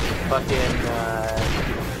beginning of fucking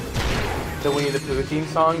the Winnie the Pooh theme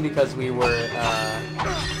song because we were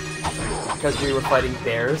fighting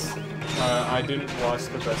bears. I didn't watch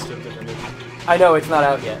the best of Divinity. I know it's not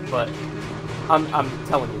out yet, but I'm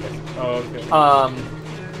telling you this. Oh, okay.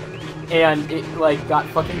 And it like got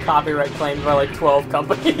fucking copyright claimed by like 12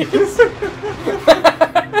 companies.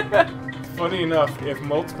 Funny enough, if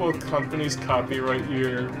multiple companies copyright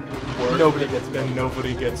your work, nobody gets it. Then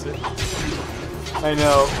nobody gets it. I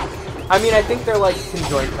know. I mean, I think they're like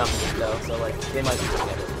conjoined companies though, so like they might just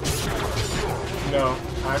get it. No,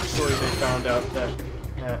 actually, they found out that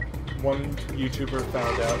one YouTuber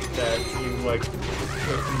found out that you like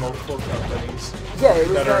with multiple companies. Yeah, it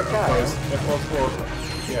was that that are guy. opposed, if multiple,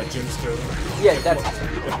 yeah, Jim Sterling. Yeah, that's.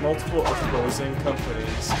 If multiple opposing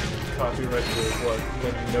companies copyright your work,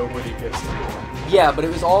 then nobody gets it. Yeah, but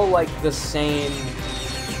it was all like the same.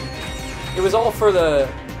 It was all for the.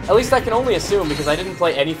 At least I can only assume because I didn't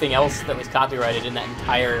play anything else that was copyrighted in that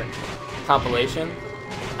entire compilation.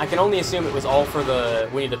 I can only assume it was all for the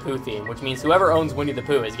Winnie the Pooh theme, which means whoever owns Winnie the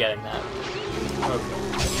Pooh is getting that.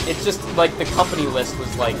 Okay. It's just like the company list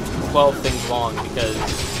was like 12 things long because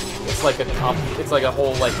it's like a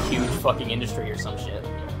whole like huge fucking industry or some shit.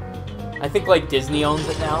 I think like Disney owns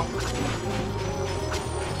it now.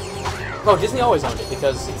 Oh, Disney always owned it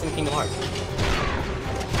because it's in Kingdom Hearts.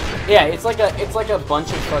 Yeah, it's like a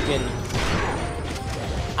bunch of fucking.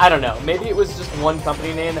 I don't know. Maybe it was just one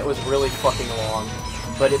company name that was really fucking long,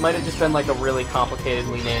 but it might have just been like a really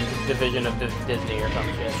complicatedly named division of Disney or some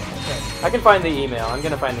shit. I can find the email. I'm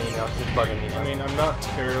gonna find the email. It's just bugging me. I mean, I'm not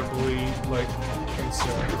terribly like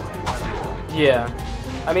concerned. Yeah,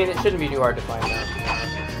 I mean, it shouldn't be too hard to find out.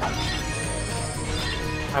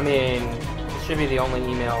 I mean, it should be the only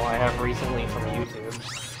email I have recently from YouTube,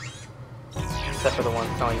 except for the one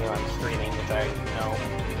telling you I'm streaming, which I know.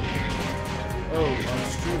 Oh, I'm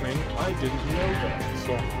streaming. I didn't know that.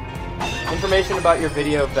 Cool. Information about your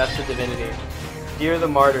video of Best of Divinity. Dear the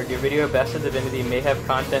Martyred, your video of Best of Divinity may have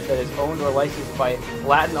content that is owned or licensed by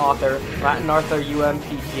Latin author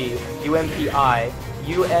UMPG, UMPI,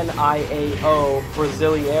 UNIAO,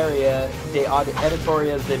 Brasileira de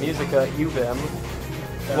Editorias de Música, UVM,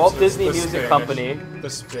 Walt Disney Music Company, the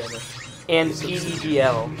Spanish, and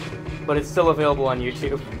PEDL, but it's still available on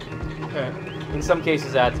YouTube. Okay. In some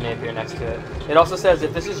cases, ads may appear next to it. It also says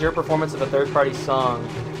if this is your performance of a third-party song,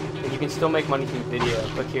 then you can still make money through video.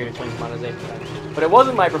 Click here to change monetization. But it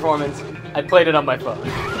wasn't my performance. I played it on my phone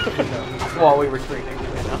while we were streaming.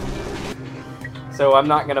 You know? So I'm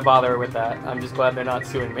not gonna bother with that. I'm just glad they're not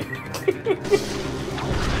suing me.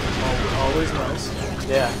 Always nice.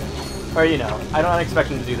 Yeah. Or you know, I don't expect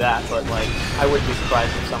them to do that, but like, I wouldn't be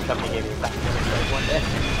surprised if some company gave me a back one day.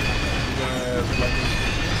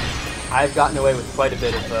 I've gotten away with quite a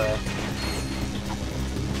bit of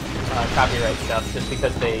copyright stuff just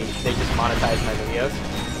because they just monetize my videos,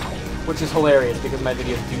 which is hilarious because my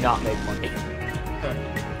videos do not make money.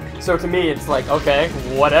 So to me, it's like, okay,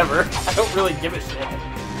 whatever. I don't really give a shit.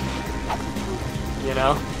 You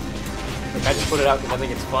know? Like, I just put it out because I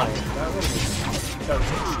think it's funny. That was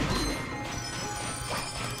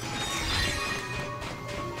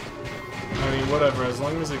I mean, whatever, as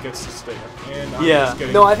long as it gets to stay up. And I'm just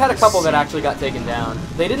getting no, I've had a couple that actually got taken down.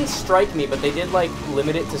 They didn't strike me, but they did, like,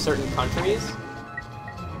 limit it to certain countries.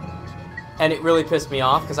 And it really pissed me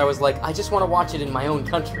off, because I was like, I just want to watch it in my own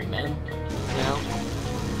country, man. You know?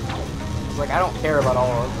 It's like, I don't care about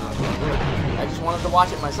all of them. I just wanted to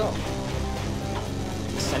watch it myself.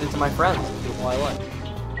 Just send it to my friends, people I like.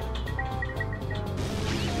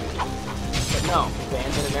 But no,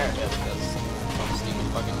 banned in America, because some stupid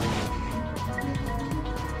fucking reason.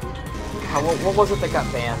 What was it that got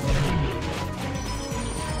banned? I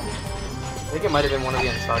think it might have been one of the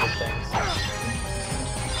Uncharted things.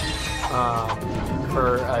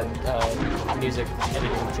 For a music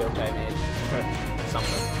editing joke I made. Or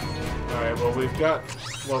something. Alright, well we've got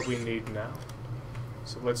what we need now.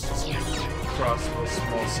 So let's just cross the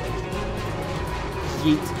small section.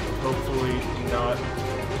 Yeet. Hopefully not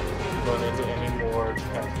run into any more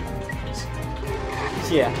casualties.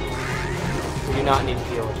 Yeah. We do not need to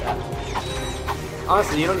deal with that.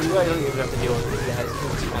 Honestly, you guys don't even have to deal with these guys. You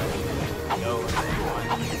just kind of go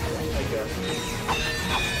I guess.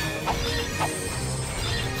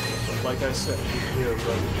 But like I said, you're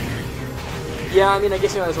right. Yeah, I mean, I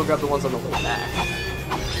guess you might as well grab the ones on the way back. I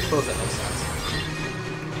suppose that makes sense.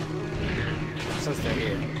 Since they're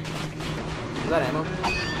here. Is that ammo?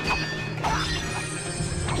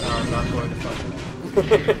 No, I'm not going to find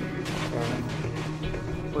it.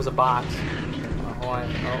 It was a box.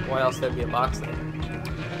 Why else there'd be a box there?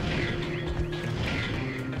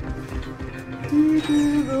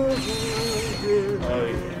 Oh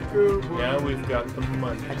yeah. Yeah, we've got the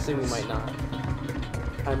money. Actually, we might not.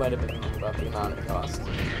 I might have been wrong about the amount it cost.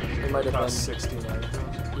 It might have been 69.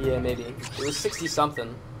 Yeah, maybe. It was 60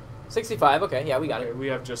 something. 65. Okay, yeah, we got it. We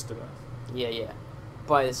have just enough. Yeah.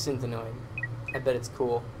 Buy a Synthenoid. I bet it's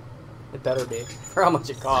cool. It better be. For how much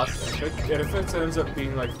it costs. If it ends up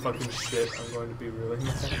being like fucking shit, I'm going to be really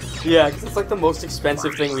mad. Yeah, because it's like the most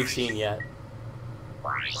expensive thing we've seen yet.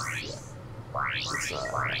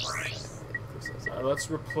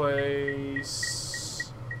 Let's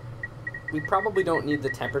replace... We probably don't need the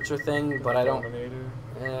temperature thing, but I don't...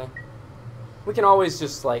 Dominator. We can always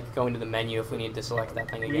just, like, go into the menu if we need to select that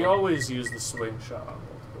thing again. We always use the swing shot on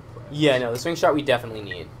multiple players. Yeah, no, the swing shot we definitely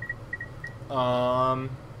need.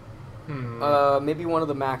 Maybe one of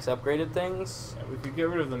the max upgraded things. Yeah, we could get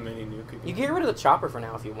rid of the mini nuke again. You can get rid of the chopper for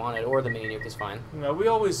now if you wanted, or the mini nuke is fine. No, we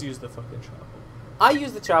always use the fucking chopper. I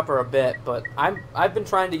use the chopper a bit, but I've been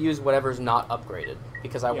trying to use whatever's not upgraded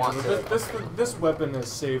because I want to. This weapon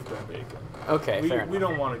is saved on bacon. Okay, fair enough. We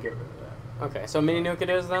don't want to get rid of that. Okay, so mini nuke it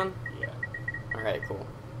is then. Yeah. All right, cool.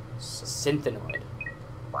 Synthenoid.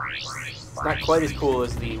 It's not quite as cool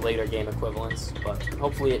as the later game equivalents, but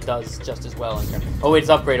hopefully it does just as well. Oh, it's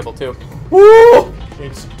upgradable too. Woo!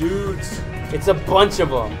 It's dudes. It's a bunch of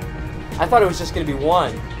them. I thought it was just gonna be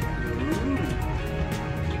one.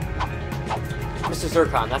 Mr.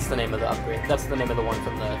 Zircon, that's the name of the upgrade. That's the name of the one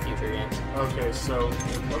from the future games. Okay, so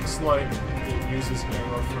it looks like it uses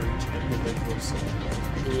ammo for each individual cylinder.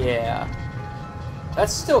 Yeah.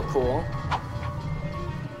 That's still cool.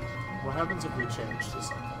 What happens if we change to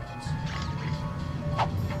something else?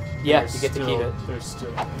 Yeah, you get to keep it. There's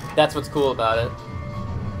still... That's what's cool about it.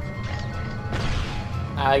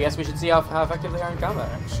 I guess we should see how effective they are in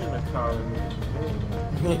combat. Action economy.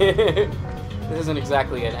 This isn't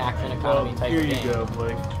exactly an action economy type here game. Here you go,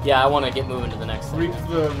 Blake. Yeah, I want to get moving to the next thing. Reap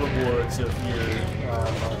the rewards of your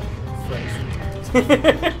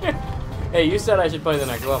friendship. Hey, you said I should play the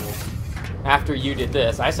next level. After you did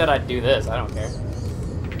this. I said I'd do this. I don't care.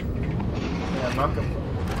 Yeah, I'm not gonna...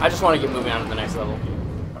 I just want to get moving on to the next level.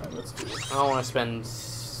 Alright, let's do this. I don't want to spend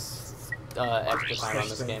extra time on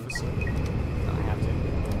this game. I have to.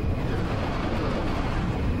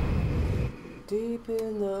 Deep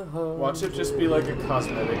in the hole. Watch it just be like a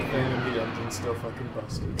cosmetic thing and the engine's still fucking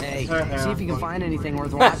busted. Hey, see if you can find anything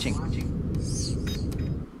worth watching.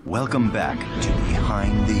 Welcome back to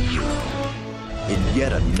Behind the Hero. In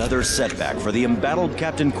yet another setback for the embattled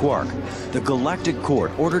Captain Quark, the Galactic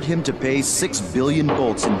Court ordered him to pay 6 billion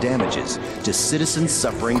bolts in damages to citizens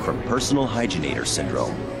suffering from personal hygienator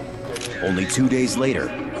syndrome. Only 2 days later,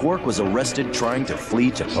 Quark was arrested trying to flee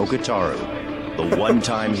to Poketaru. The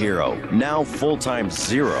one-time hero, now full-time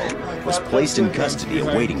Zero, was placed in custody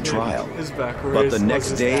awaiting trial. But the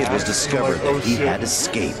next day it was discovered that he had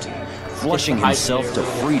escaped, flushing himself to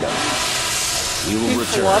freedom. We will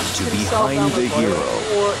return to Behind the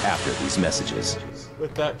Hero after these messages.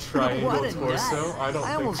 With that triangle torso, I don't think so.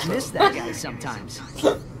 I almost miss that guy sometimes.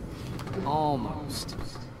 Almost.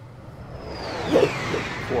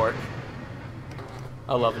 Quark.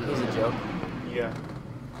 I love him. He's a joke. Yeah.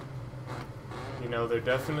 You know, they're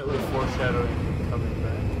definitely foreshadowing him coming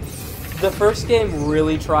back. The first game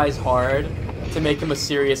really tries hard to make him a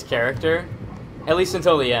serious character, at least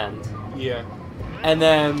until the end. Yeah. And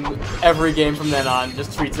then every game from then on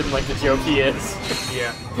just treats him like the joke he is.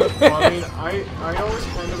 Yeah. Well, I mean, I always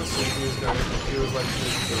kind of assumed he was like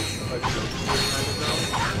a joke kind of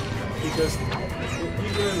guy. Because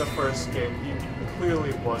even in the first game, he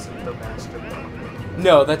clearly wasn't the master butler.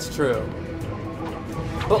 No, that's true.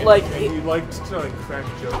 But and, like, and he liked to like crack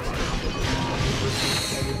jokes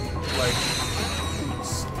and like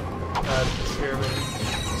chairman,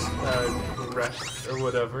 Rec or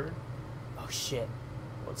whatever. Oh shit!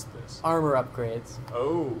 What's this? Armor upgrades.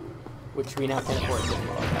 Oh. Which we now can afford to do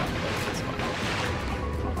all that.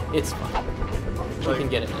 It's fun. It's fun. We can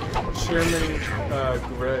get it there. Chairman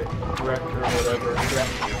Greg or whatever. Yeah.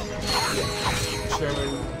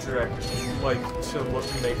 Chairman Drek, like to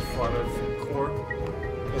make fun of Quark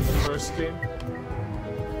in the first game.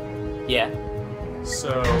 Yeah.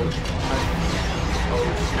 So, oh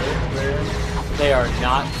shit, man. They are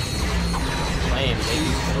not lame.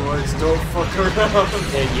 These droids don't fuck around.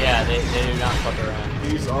 They do not fuck around.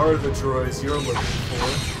 These are the droids you're looking for.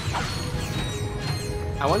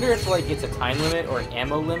 I wonder if like it's a time limit or an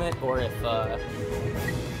ammo limit, or if oh,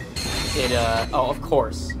 of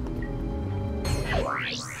course.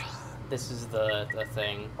 This is the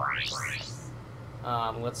thing.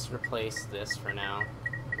 Let's replace this for now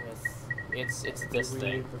with it's this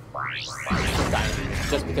thing.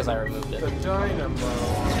 Just because I removed it. The dynamo.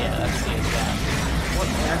 Yeah, that's that. What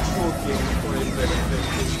actual gameplay benefit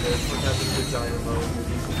is there for having the dynamo in the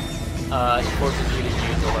game? It forces you to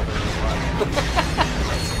use a weapon as well.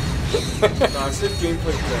 No, I said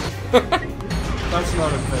gameplay benefit. That's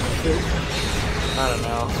not a benefit. I don't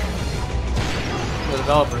know. The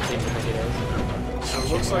developers seem to think it is. So it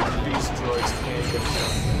looks like these droids can't get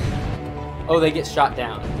shot. Oh, they get shot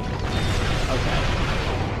down. Okay.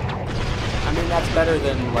 I mean, that's better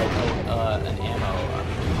than, like, an ammo.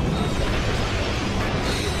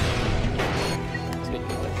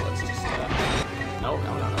 Let's just, no. You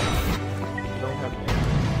don't have ammo.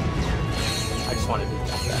 I just wanted to do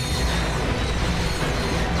that.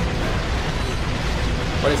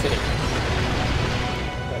 What is hitting?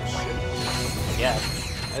 That shit. I guess.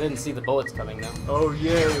 I didn't see the bullets coming, though. Oh,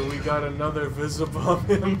 yay, we got another Visibomb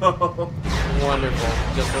ammo. Wonderful.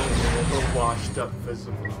 Just a washed up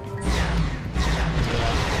Visibomb.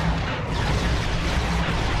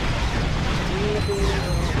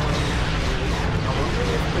 I wonder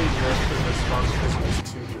if they nerfed the response because it was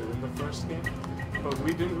too good in the first game. But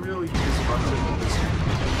we didn't really use much of it this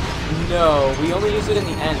game. No, we only used it in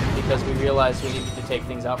the end because we realized we needed to take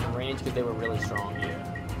things out from range because they were really strong. Yeah.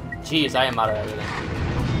 Jeez, I am out of everything.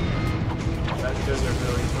 That desert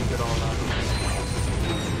really took it all out of us.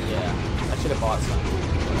 Yeah, I should have bought some.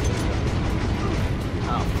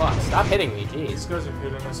 Oh, fuck. Stop hitting me, These jeez. guys are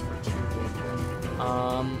hitting us for 2 days.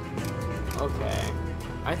 Okay.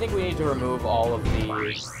 I think we need to remove all of the...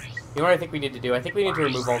 You know what I think we need to do? I think we need to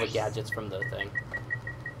remove all the gadgets from the thing.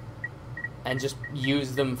 And just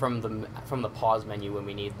use them from the pause menu when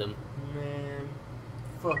we need them. Man,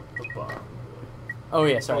 fuck the bomb. Oh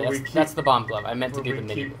yeah, sorry, that's the bomb glove. I meant to do the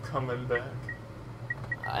mini. Keep coming back.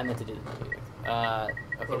 I meant to do the mini.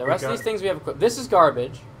 Okay, the rest of these things we have equipped. This is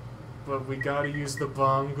garbage. But we gotta use the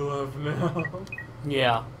bomb glove now.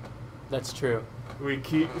 Yeah, that's true. We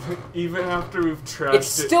keep, even after we've trashed it's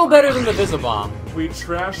still better than the Visibomb. We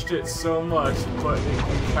trashed it so much, but we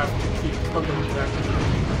have to keep coming back.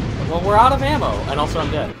 Well, we're out of ammo, and also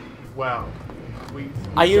I'm dead. Wow.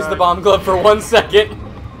 I used the bomb glove for 1 second.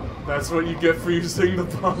 That's what you get for using the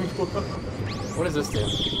bomb glove. What does this do?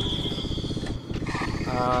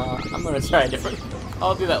 I'm gonna try a different...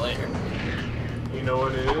 I'll do that later. You know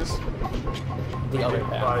what it is? The other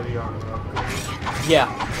path. Buy the armor upgrade. Yeah.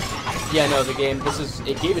 Yeah, no, the game,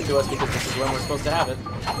 it gave it to us because this is when we're supposed to have it.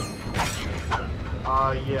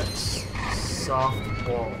 Yes. Soft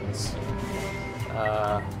balls.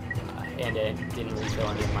 And it didn't refill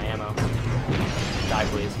any of my ammo. Die,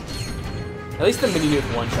 please. At least the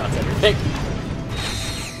mini-nuke one-shots everything.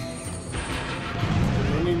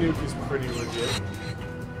 The mini-nuke is pretty legit.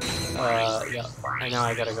 Yeah. I know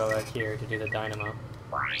I gotta go back here to do the dynamo.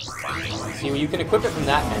 See, you can equip it from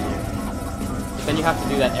that menu. But then you have to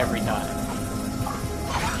do that every time.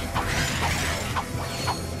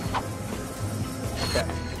 Okay.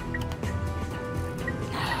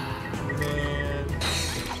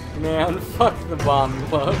 Man, fuck the bomb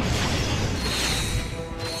glove.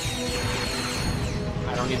 I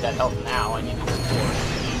don't need that health now, I need it before.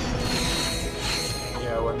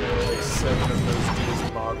 Yeah, when there are like 7 of those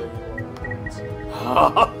dudes bobbing around.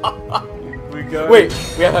 Wait,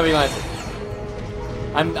 we have heavy lancer.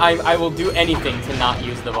 I will do anything to not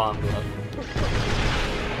use the bomb glove.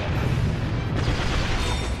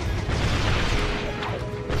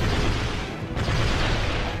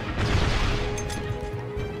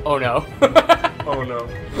 Oh no. Oh no.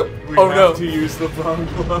 We oh have no. to use the bomb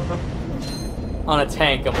glove. On a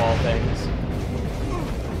tank of all things.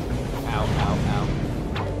 Ow, ow, ow.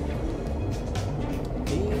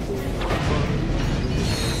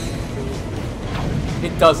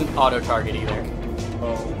 It doesn't auto-target either.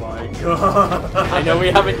 Oh my god. I know we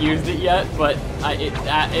haven't used it yet, but it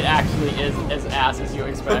actually is as ass as you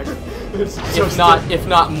expect. if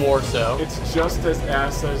not more so. It's just as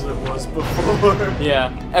ass as it was before.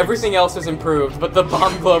 Yeah, everything else has improved, but the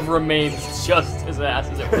bomb glove remains just as ass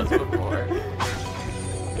as it was before.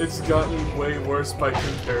 It's gotten way worse by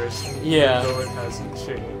comparison. Yeah. Though it hasn't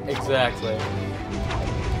changed. Exactly.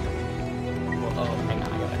 Well, oh, hang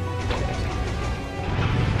on, I gotta.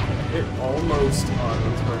 It almost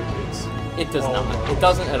auto-targets. It does not. It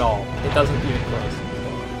doesn't at all. It doesn't even close.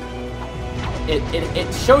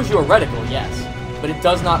 It shows you a reticle, yes, but it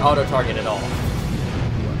does not auto-target at all.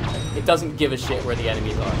 It doesn't give a shit where the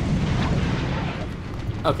enemies are.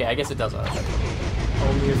 Okay, I guess it does auto-target.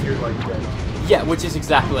 Only if you're like dead on. Yeah, which is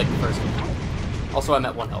exactly like the first one. Also, I'm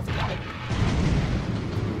at 1 health again.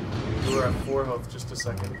 You were at 4 health just a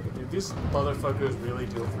second ago. Dude, these motherfuckers really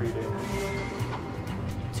deal 3 damage.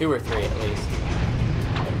 2 or 3 at least.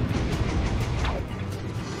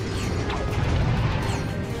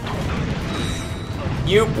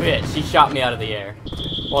 You bitch! He shot me out of the air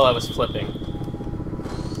while I was flipping.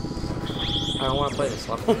 I don't want to play this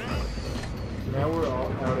level. Now we're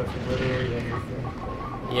all out of literally everything.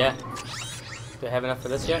 Yeah. Do I have enough for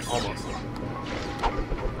this yet? Almost.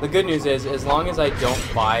 The good news is, as long as I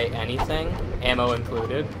don't buy anything, ammo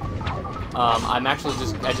included, I'm actually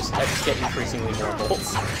I just get increasingly more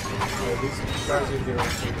bolts. Yeah, these guys are doing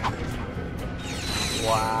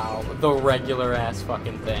wow, the regular ass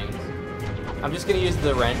fucking things. I'm just gonna use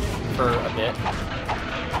the wrench for a bit,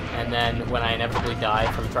 and then when I inevitably die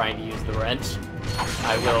from trying to use the wrench,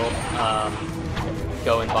 I will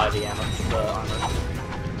go and buy the ammo, the armor,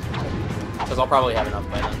 because I'll probably have enough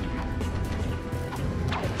by then.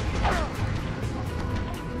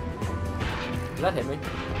 Did that hit me?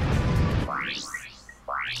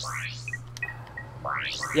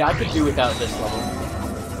 Yeah, I could do without this level.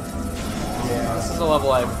 Yeah, this is a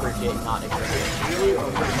level I appreciate not existing.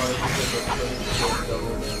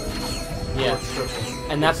 Yeah,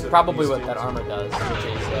 and that's probably what that armor does, which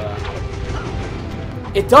is,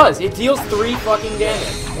 it does! It deals 3 fucking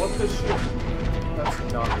damage! What the shit? That's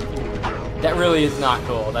not cool. That really is not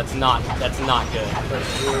cool. That's not good.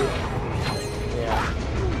 That's really... Yeah.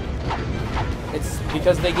 It's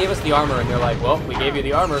because they gave us the armor and they're like, well, we gave you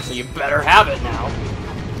the armor, so you better have it now.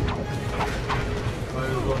 Might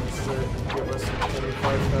as going to give us a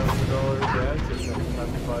 $25,000 badge and then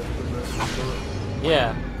have to buy the rest of the store.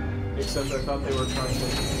 Yeah. Except I thought they were trying to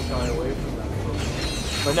shy away from that.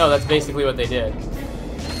 But no, that's basically what they did.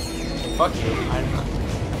 Fuck you.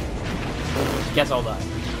 Guess I'll die.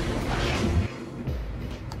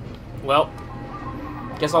 Well,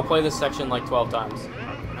 guess I'll play this section like 12 times.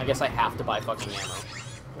 I guess I have to buy fucking ammo.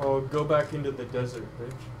 Well, go back into the desert,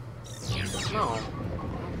 bitch. No.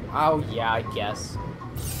 Oh, yeah, I guess.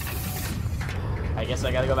 I guess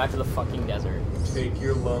I gotta go back to the fucking desert. Take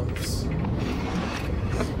your lumps.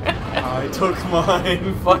 I took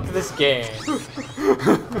mine. Fuck this game.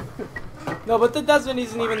 No, but the desert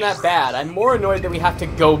isn't even that bad. I'm more annoyed that we have to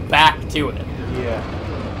go back to it. Yeah.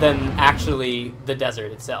 Than actually the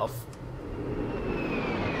desert itself.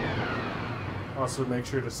 Also, make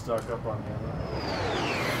sure to stock up on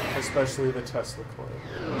ammo. Especially the Tesla coil.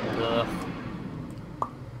 Ugh.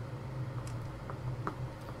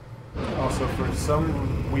 Also, for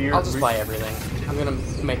some weird I'll just buy everything. I'm gonna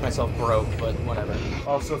make myself broke, but whatever.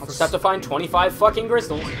 Also, I'll just have to find 25 fucking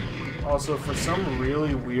crystals. Also, for some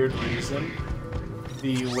really weird reason,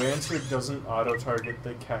 the Lancer doesn't auto-target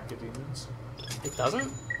the cacodemons. It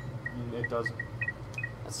doesn't? It doesn't.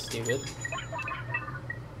 That's stupid.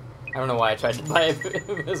 I don't know why I tried to buy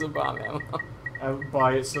Visibomb ammo. I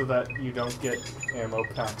buy it so that you don't get ammo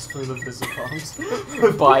packs for the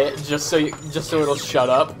Visibombs. Buy it just so it'll shut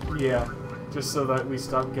up. Yeah, just so that we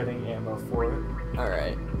stop getting ammo for it. All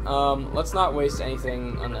right. Let's not waste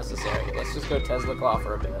anything unnecessary. Let's just go Tesla Claw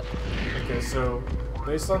for a bit. Okay, so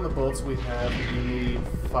based on the bolts we have, you need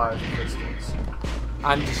 5 crystals.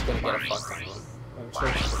 I'm just gonna get a fuck ton of them. And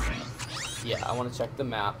check the map. Yeah, I want to check the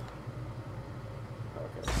map.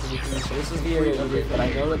 Okay. So this is the area you did, but I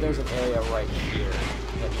know that there's an area right here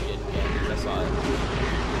that you didn't get because I saw it.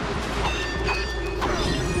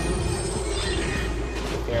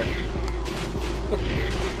 Care.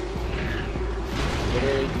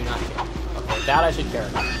 Literally do not care. Okay, that I should care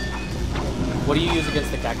about. What do you use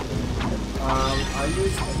against the cactus? I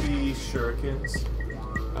use the shurikens.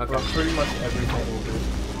 Okay. Well, pretty much everything will do.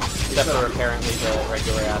 Except for apparently the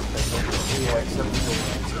regular ass pistol. Yeah, except for the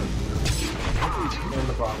Lancer. And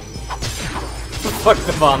the bomb. Fuck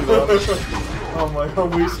the bomb glove. Oh my, I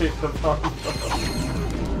always hate the bomb glove.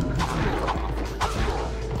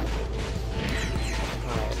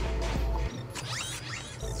 Alright.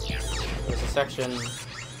 There's a section...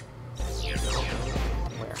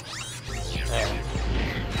 Where? There.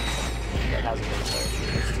 That hasn't been searched.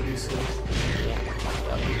 It's to be safe. Yeah.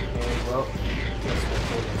 And, well, that's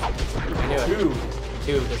what I knew it.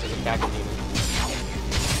 2. 2, this is a cacodemon.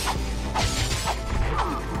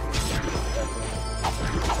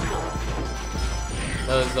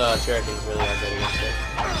 Those shurikens really are good against it.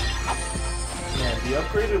 Yeah, the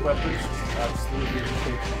upgraded weapons just absolutely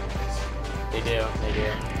ridiculous. They do.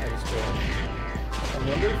 That is true. I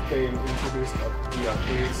wonder if they introduced the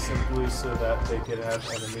upgrades simply so that they could have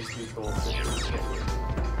enemies be bullshit.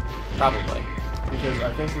 Probably. Because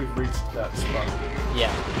I think we've reached that spot.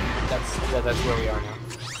 Yeah, that's where we are now.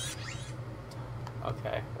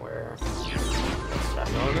 Okay, where? Let's try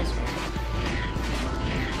going this way.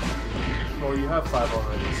 Well, you have 5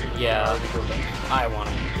 already, so yeah, go back. I want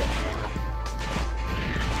to get more.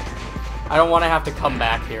 I don't want to have to come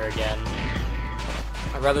back here again.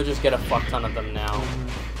 I'd rather just get a fuck ton of them now.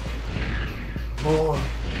 More!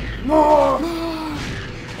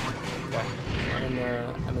 Okay,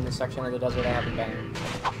 I'm in the section of the desert I haven't been in.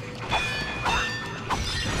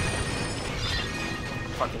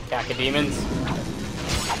 Fucking cacodemons.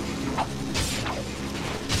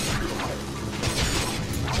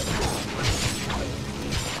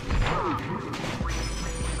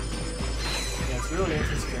 Yeah, it's really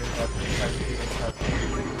interesting that the cacodemons have.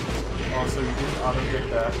 Also, you didn't auto-get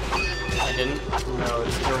that. I didn't? No,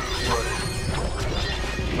 it's still floating.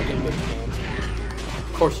 Fucking bitch game.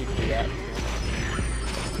 Of course you can do that.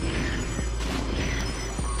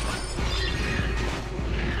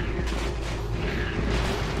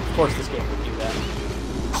 Of course this game would do that.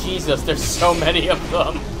 Jesus, there's so many of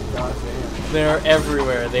them. God damn. They're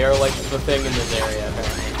everywhere. They are like the thing in this area,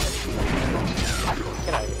 apparently.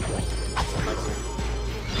 Get out of here.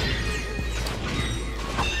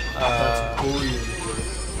 That's bullying.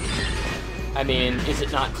 I mean, is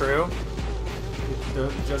it not true?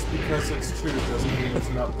 Just because it's true doesn't mean it's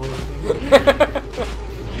not bullying.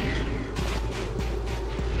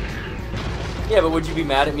 Yeah, but would you be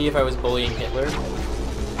mad at me if I was bullying Hitler? No,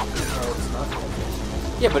 it's not.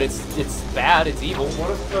 Yeah, but it's bad, it's evil.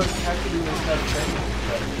 What if the cacodemons have training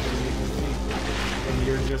and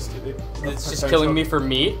you're just... It's just killing me for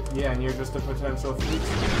meat? Yeah, and you're just a potential food.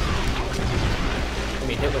 I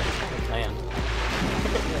mean, Hitler just planned.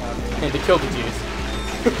 And to kill the Jews.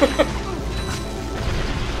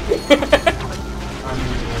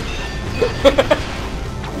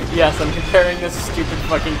 Yes, I'm comparing this stupid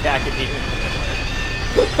fucking cacodemon.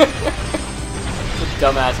 It's a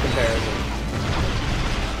dumbass comparison.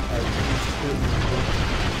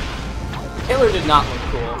 Hitler did not look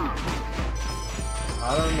cool. I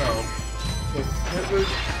don't know. If Hitler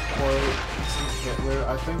wasn't Hitler,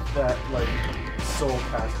 I think that, like, soul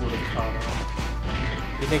patch would have caught on.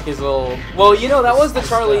 You think his little... Well, you know, that was the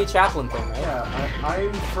Charlie Chaplin thing, right? Yeah,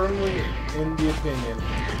 I'm firmly in the opinion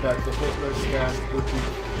that the Hitler stash would be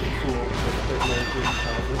cool if Hitler didn't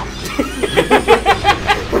have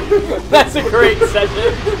it. That's a great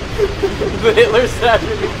session. The Hitler stash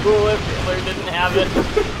would be cool if Hitler didn't have it.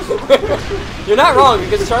 You're not wrong,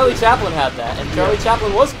 because Charlie Chaplin had that, and Charlie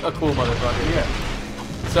Chaplin was a cool motherfucker. Yeah.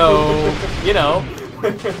 So, you know,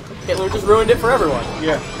 Hitler just ruined it for everyone.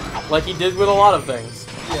 Yeah. Like he did with a lot of things.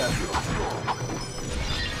 Yeah.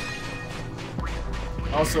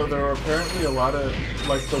 Also, there were apparently a lot of,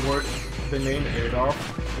 like, the name Adolf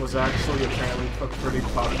was actually apparently a pretty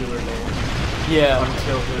popular name. Yeah.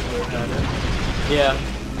 Until Hitler had it. Yeah.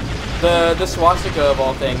 The swastika of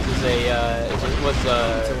all things is was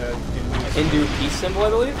a Hindu peace symbol, I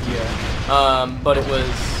believe. Yeah. But it was,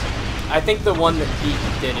 I think the one that he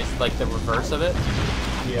did is like the reverse of it.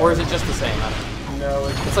 Yeah. Or is it just the same? I don't know. No,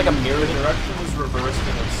 it's like a mirror. The direction was reversed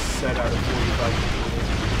and it's set out of 45 degrees.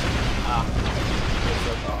 Ah. It's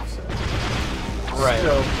like offset. Right.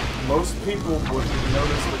 Still, most people wouldn't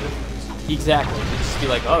notice the difference. Exactly. They'd just be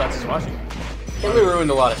like, oh, that's a swastika. Hitler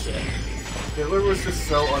ruined a lot of shit. Hitler was just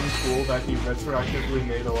so uncool that he retroactively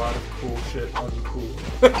made a lot of cool shit uncool.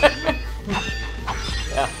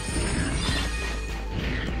 Yeah.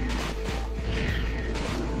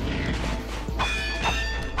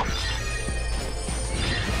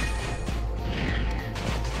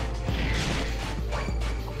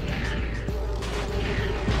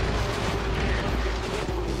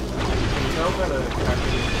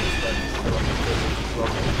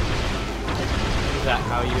 Is that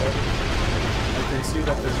how you... I can see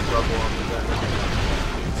that there's rubble on the back.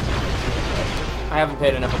 I haven't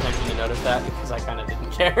paid enough attention to notice that because I kind of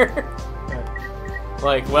didn't care.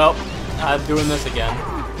 Like, well, I'm doing this again.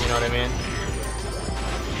 You know what I mean?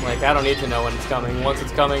 Like, I don't need to know when it's coming. Once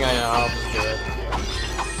it's coming, I know I'll just do it.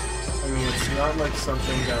 I mean, it's not like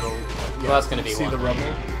something that'll... Well, that's gonna be see one. the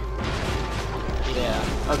rubble? Yeah.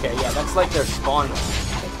 Okay, yeah, that's like their spawn.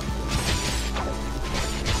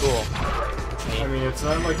 Cool. I mean, it's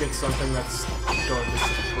not like it's something that's going to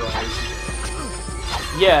surprise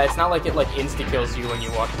you. Yeah, it's not like it like insta-kills you when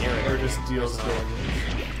you walk near it. Or just deals damage.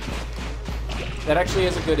 That actually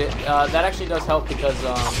is a good... that actually does help because,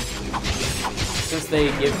 since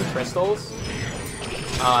they give the crystals,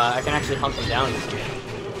 I can actually hunt them down easier.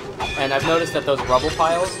 And I've noticed that those rubble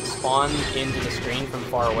piles spawn into the screen from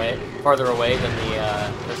farther away than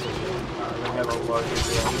the crystals do. They have a larger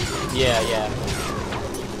draw. Yeah, yeah.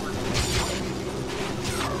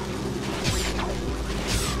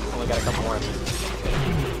 Only got a couple more of these.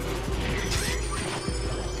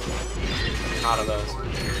 Not of those.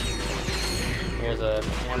 Here's a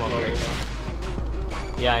ammo crate.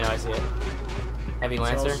 Yeah, I know, I see it. Heavy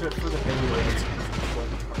Lancer. It's all shit for the heavy Lancer.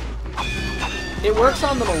 It works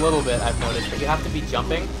on them a little bit, I've noticed, but you have to be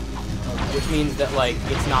jumping, which means that like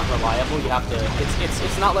it's not reliable. You have to.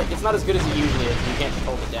 It's not like it's not as good as it usually is. You can't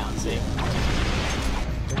hold it down. See.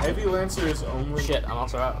 The Heavy Lancer is only... Shit, I'm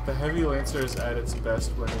also out. The Heavy Lancer is at its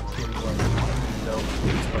best when it can, like,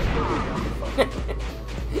 it's by building down the fucking...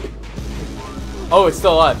 Oh, it's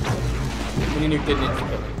still alive. Mini Nuke didn't kill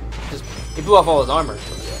it. Just, he blew off all his armor.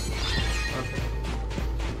 Okay.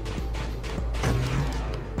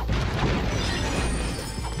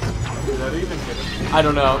 Did that even hit him? I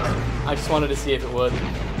don't know. I just wanted to see if it would.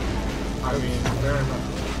 I mean, fair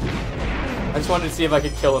enough. I just wanted to see if I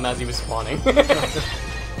could kill him as he was spawning.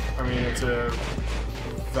 I mean, it's a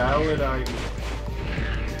valid idea.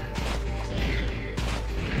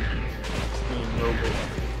 I mean, robot.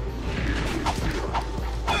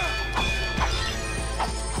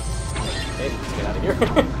 Okay, let's get out of here. I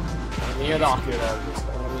don't hear it all. Get out of this. I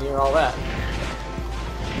don't hear all that.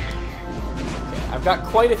 Okay, I've got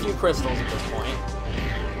quite a few crystals at this point.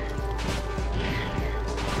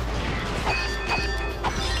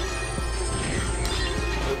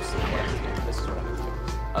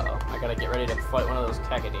 Uh-oh, I gotta get ready to fight one of those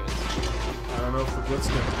cacodemons. I don't know if the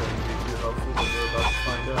Blitzkrieg's going to be too helpful, but we're about to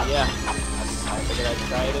find out. Yeah, I figured I'd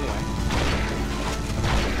try it anyway.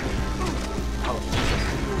 Oh, Jesus.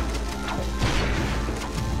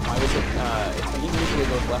 Why was it, it usually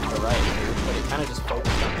goes left or right, but it kind of just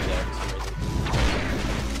focused on me there for some reason.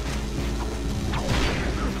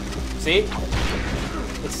 See?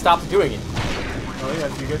 It stopped doing it. Oh yeah,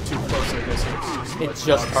 if you get too close, I guess it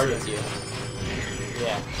just targets you.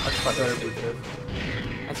 Yeah, that's fucking stupid.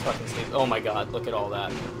 That's fucking stupid. Oh my god, look at all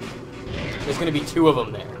that. There's gonna be 2 of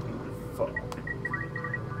them there. Fuck.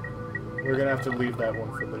 We're gonna have to leave that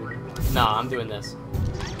one for later. Nah, I'm doing this.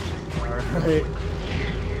 Alright.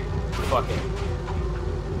 Fuck it.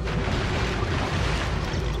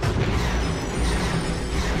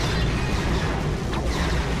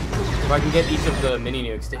 If I can get each of the mini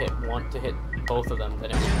nukes to hit both of them,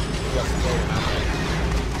 then it will just blow them out.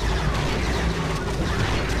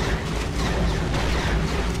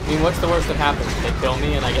 I mean, what's the worst that happens? They kill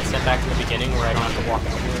me and I get sent back to the beginning where I don't have to walk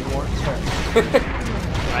out here anymore?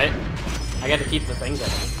 Right? I got to keep the things I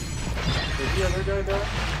think. Did the other guy die?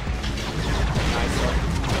 Nice.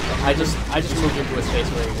 I just moved into a space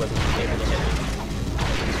where he wasn't able to hit me.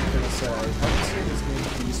 I haven't seen this game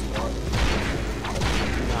Beast Water.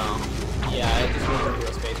 No. Yeah, I just moved into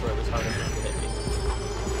a space where it was harder for him to hit me.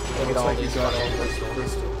 Look at all these fucking crystals.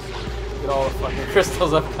 Look at all the fucking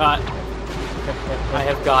crystals I've got. I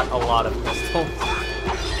have got a lot of crystals.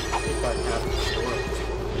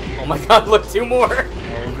 Oh my god, look, 2 more!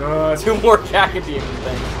 Oh god. 2 more Kakadium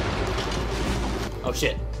things. Oh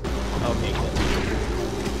shit. Okay, good.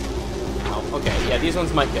 Oh, okay, yeah, these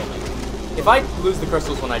ones might kill me. If I lose the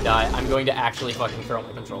crystals when I die, I'm going to actually fucking throw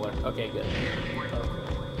my controller. Okay, good.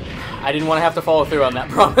 I didn't want to have to follow through on that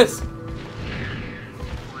promise.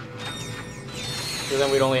 So then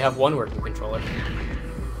we'd only have 1 working controller.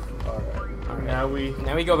 Alright. Now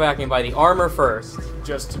we go back and buy the armor first.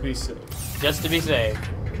 Just to be safe. Just to be safe.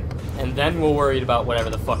 And then we'll worry about whatever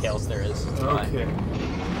the fuck else there is. Okay.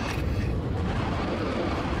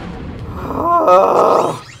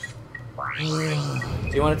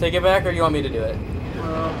 Do you want to take it back, or do you want me to do it?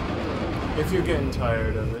 If you're getting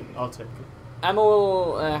tired of it, I'll take it. I'm a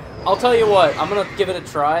little... I'll tell you what, I'm gonna give it a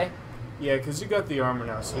try. Yeah, because you got the armor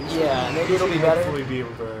now, so yeah, maybe it'll be better. Hopefully be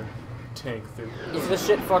able to tank through it. If this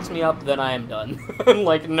shit fucks me up, then I am done. I'm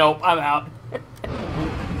like, nope, I'm out.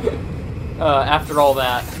 After all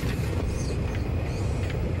that.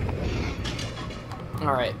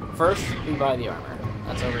 Alright, first we buy the armor.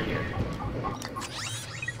 That's over here.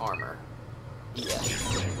 Armor. Yeah.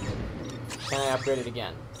 Can I upgrade it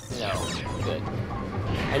again? No. Good.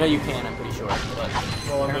 I know you can, I'm pretty sure, but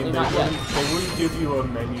well, I mean, not yet. They wouldn't give you a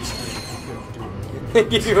menu screen if you couldn't do it. They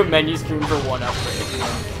give you a menu screen for 1 upgrade.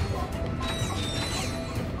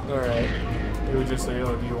 Alright. It would just say,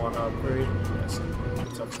 oh, do you want to upgrade? Yes,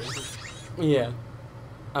 it's upgraded. Yeah.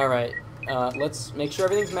 Alright. Let's make sure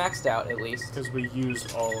everything's maxed out, at least. Because we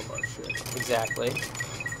used all of our shit. Exactly.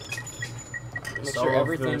 Make all sure of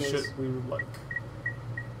everything the is... shit we would like.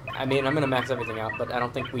 I mean, I'm gonna max everything out, but I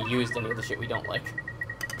don't think we used any of the shit we don't like.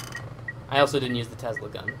 I also didn't use the Tesla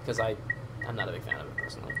gun, because I'm not a big fan of it,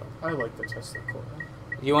 personally. But. I like the Tesla core.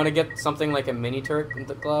 Do you want to get something like a mini turret in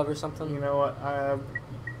the glove or something? You know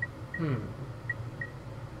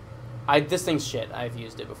what, this thing's shit. I've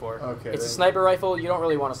used it before. Okay. It's a sniper rifle. You don't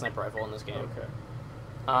really want a sniper rifle in this game. Okay.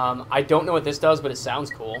 I don't know what this does, but it sounds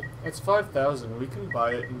cool. It's 5,000. We can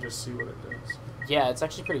buy it and just see what it does. Yeah, it's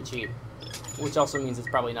actually pretty cheap. Which also means it's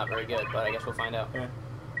probably not very good, but I guess we'll find out. Yeah.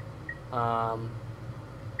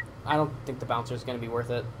 I don't think the bouncer is going to be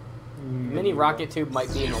worth it. Mini rocket tube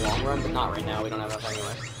might be in the long run, but not right now. We don't have enough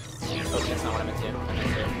anyway. Oh, that's not what I meant to do.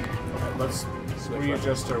 Alright, let's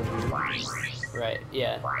readjust our wheel. Right,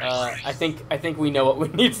 yeah. I think we know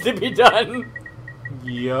what needs to be done.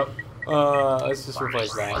 Yep. Let's just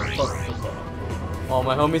replace that. All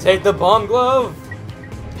my homies hate the bomb glove!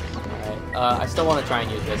 Alright, I still want to try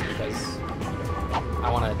and use this because I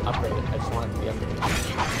want to upgrade it. I just want it to be upgraded.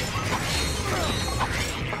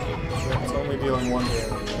 It's only dealing 1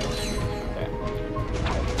 damage. Okay.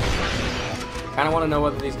 Kind of want to know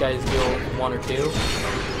whether these guys deal 1 or 2,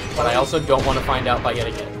 but I also don't want to find out by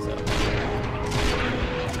getting it, so.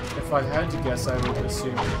 If I had to guess, I would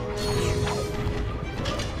assume.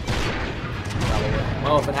 Probably.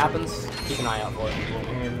 Well, if it happens, keep an eye out for it.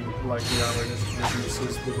 And, like, the armor just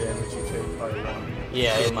reduces the damage you take by 1.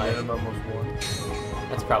 Yeah, it might. Minimum of 1.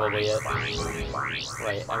 That's probably it.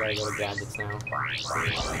 Right, I gotta go to gadgets now.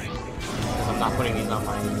 Because I'm not putting these on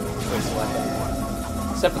my quick select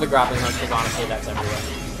anymore. Except for the grappling hook, because honestly, that's everywhere.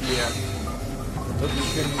 Yeah. But you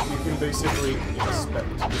can basically expect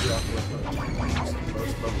the grappling hook.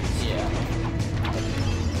 Yeah.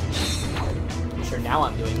 I'm sure now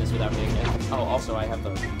I'm doing this without getting it. Oh, also I have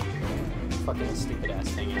the fucking stupid ass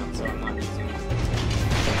thing out, so I'm not using it.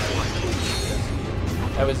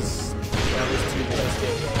 That was too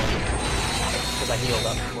devastating. Because I healed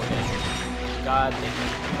up before that. God damn it.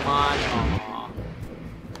 Come on. Aww.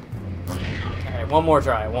 Alright, one more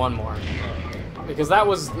try. One more. Because that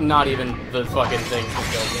was not even the fucking thing to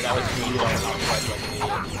kill me. That was me going off like an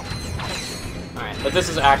idiot. Alright, but this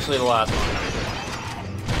is actually the last one.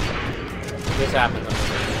 This happened.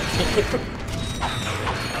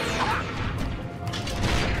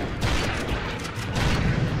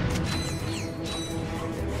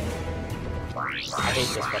 I hate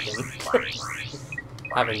this fucking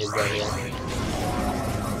having this guy here.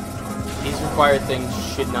 These required things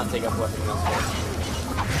should not take up weapon wheels.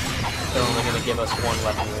 They're only going to give us one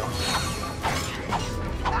weapon wheel.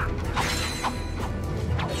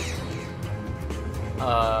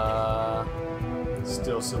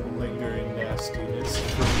 Still some lingering nastiness.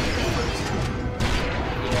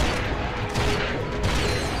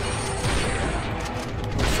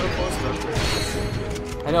 We're so close to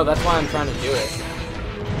upgrading. I know, that's why I'm trying to do it.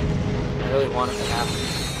 I really want it to happen.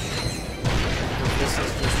 This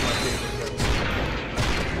is just my favorite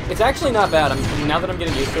place. It's actually not bad. Now that I'm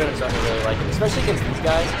getting used to it, I'm starting to really like it. Especially against these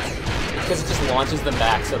guys. Because it just launches them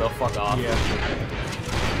back so they'll fuck off. Yeah.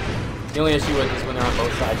 The only issue with is when they're on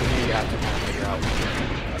both sides of you, you have to kind of figure out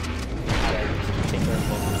how to take care of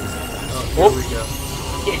both. Oh, here we go.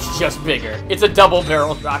 It's just bigger. It's a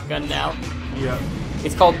double-barrel shotgun now. Yeah.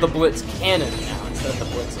 It's called the Blitz Cannon now instead of the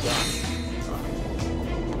Blitz gun.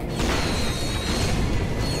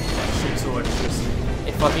 Shoots electricity.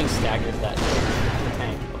 It fucking staggered that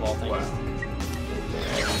tank of all things.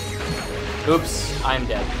 Wow. Oops, I'm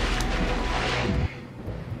dead.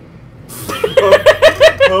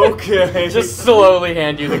 Okay. Just slowly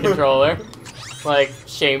hand you the controller. Like,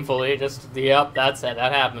 shamefully, just, yep, that's it,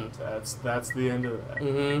 that happened. That's the end of that.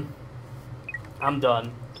 Mm-hmm. I'm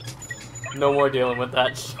done. No more dealing with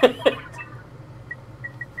that shit.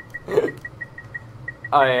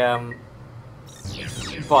 I am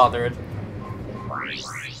bothered.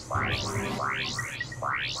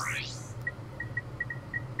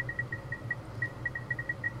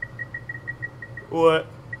 What?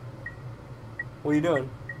 What are you doing?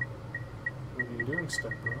 What are you doing,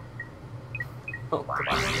 step bro? Oh, come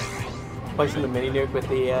on. Placing the mini nuke with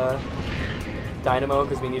the dynamo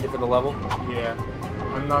because we need it for the level. Yeah.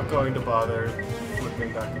 I'm not going to bother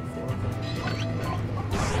flipping back and forth.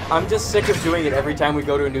 I'm just sick of doing it every time we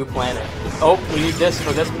go to a new planet. Oh, we need this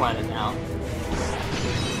for this planet now.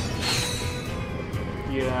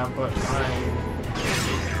 Yeah, but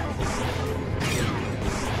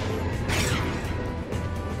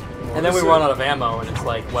And then we run out of ammo, and it's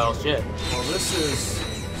like, well, shit. Well, this is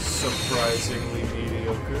surprisingly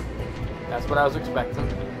mediocre. That's what I was expecting,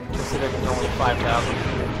 considering it's only 5,000.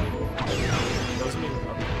 Doesn't even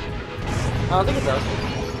up. I don't think it does.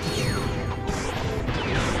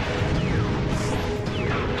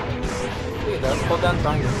 I think it does. Hold down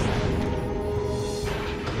triangle.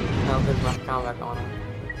 No, there's enough combat going on.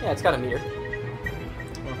 Yeah, it's got a meter. Okay.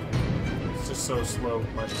 It's just so slow.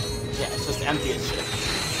 Yeah, it's just empty as shit.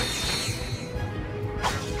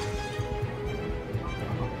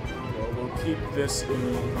 Keep this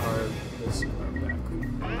in our back.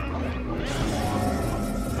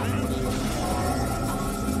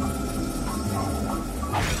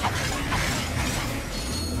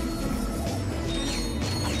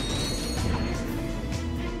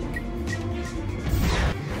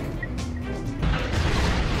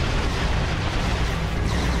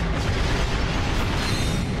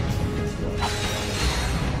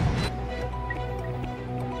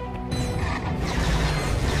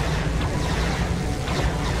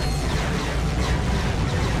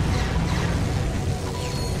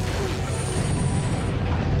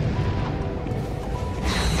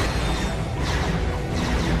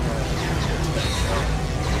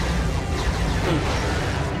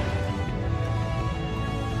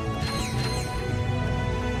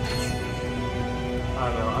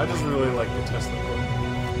 I just really like the Tesla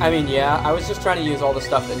core. I mean, yeah, I was just trying to use all the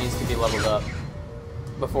stuff that needs to be leveled up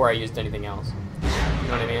before I used anything else. You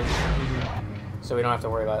know what I mean? Mm-hmm. So we don't have to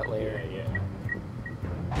worry about it later. Yeah.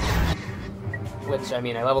 Which, I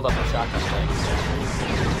mean, I leveled up my shotgun things.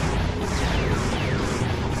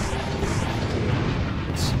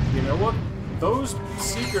 You know what? Those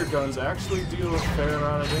seeker guns actually deal a fair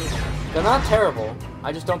amount of damage. They're not terrible.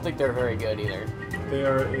 I just don't think they're very good either. They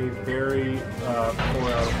are a very 4 out of 5.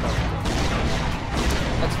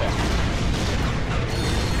 That's fair.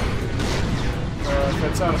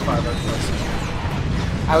 That's out of 5, I'd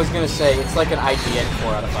say. I was gonna say, it's like an IGN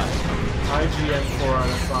 4 out of 5. IGN 4 out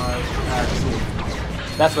of 5, actually.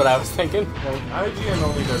 That's what I was thinking. Well, IGN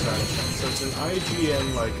only does out of 10, so it's an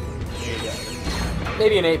IGN, like, 8 out of 10.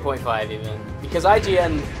 Maybe an 8.5 even, because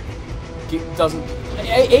IGN doesn't.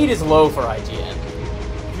 8 is low for IGN.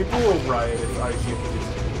 People will riot if IGN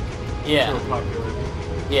is so popular.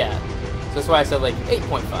 Yeah. So that's why I said like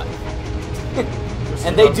 8.5.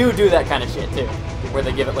 And they do that kind of shit too, where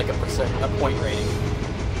they give it like a point rating.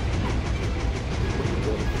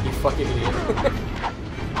 You fucking idiot.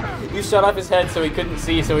 You shut off his head so he couldn't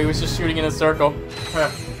see, so he was just shooting in a circle.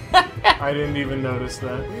 I didn't even notice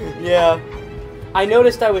that. Yeah. I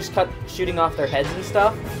noticed I was shooting off their heads and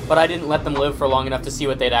stuff, but I didn't let them live for long enough to see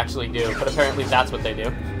what they'd actually do. But apparently that's what they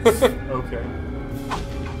do. Okay.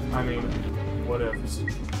 I mean, what if?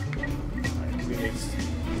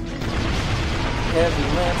 Heavy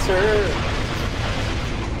Lancer.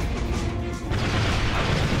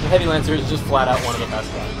 The Heavy Lancer is just flat out one of the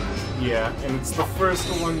best guns. Yeah, and it's the first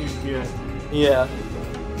one you get. Yeah.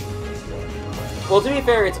 Well, to be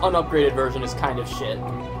fair, its unupgraded version is kind of shit.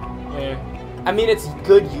 Yeah. I mean, it's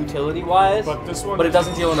good utility-wise, but this one, but it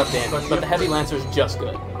doesn't deal enough damage. But the Heavy Lancer is just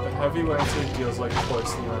good. The Heavy Lancer deals like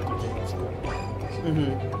twice the amount of damage. Is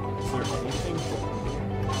there anything?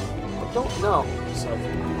 I don't know.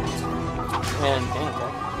 And damn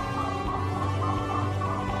it.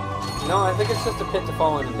 No, I think it's just a pit to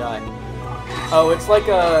fall in and die. Oh, it's like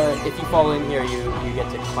if you fall in here, you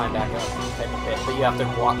get to climb back up type of pit, but you have to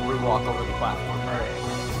re-walk over the platform. Alright.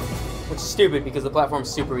 Which is stupid because the platform's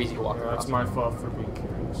super easy to walk across. That's my fault for being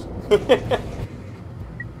curious. I don't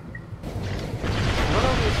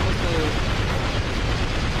know if you're supposed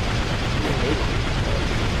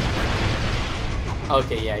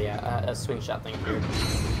to... Okay, yeah. A swing shot thing appeared.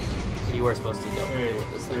 So you were supposed to go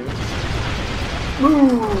with this thing.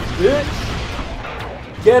 Move, bitch!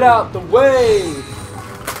 Get out the way!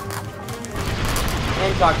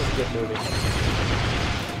 Hancock is a good movie.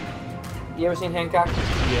 You ever seen Hancock?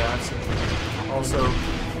 Yeah, I've seen it. Also,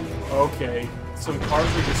 okay, some cars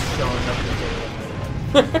are just showing up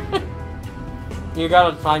in the You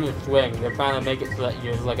gotta time your swing. They're trying to make it so that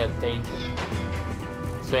you're like a danger.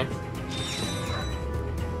 See?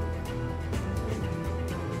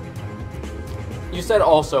 You said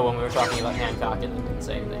also when we were talking about Hancock and you didn't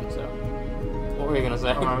say anything, so... What were you gonna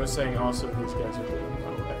say? Oh, I was saying also these guys are doing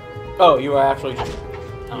okay. Oh, you were actually just...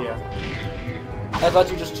 Oh. Yeah. I thought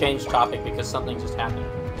you just changed topic because something just happened.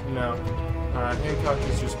 No. Hancock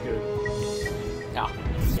is just good. Oh,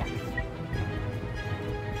 yeah.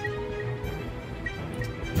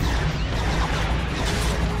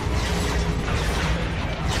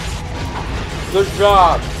 Good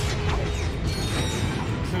job!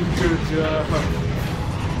 Good job.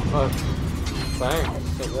 Oh,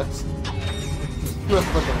 thanks, I guess.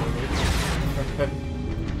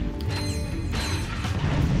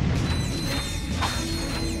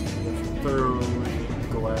 Thoroughly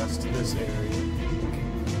glassed this area.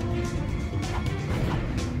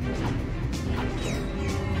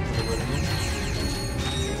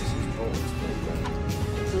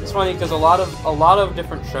 It's funny because a lot of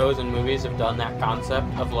different shows and movies have done that concept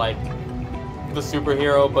of like the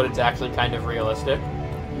superhero, but it's actually kind of realistic.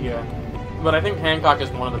 Yeah. But I think Hancock is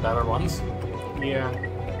one of the better ones. Yeah.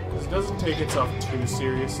 It doesn't take itself too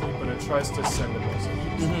seriously, but it tries to send a message.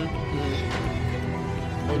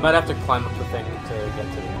 You might have to climb up the thing to get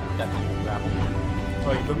to that grapple.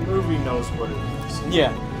 Like, the movie knows what it is.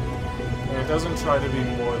 Yeah. And it doesn't try to be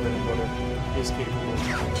more than what it is capable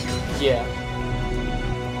of. Yeah.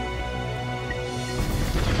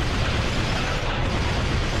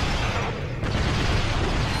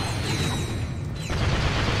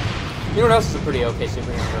 You know what else is a pretty okay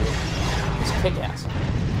superhero movie? It's Kick-Ass.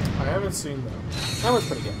 I haven't seen that. That one's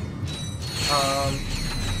pretty good.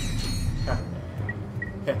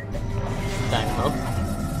 Dynamo.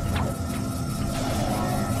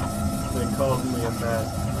 They called me a bad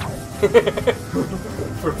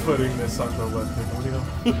for putting this on the weapon wheel.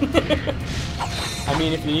 I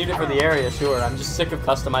mean, if you need it for the area, sure. I'm just sick of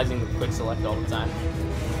customizing the quick select all the time.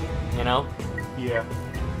 You know? Yeah.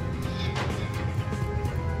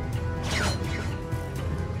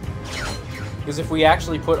 Because if we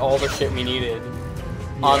actually put all the shit we needed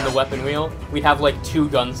on the weapon wheel, we'd have like 2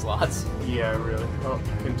 gun slots. Yeah, really. Oh,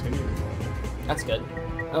 continue. That's good.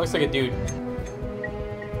 That looks like a dude.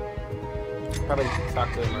 Probably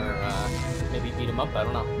talk to him or maybe beat him up. I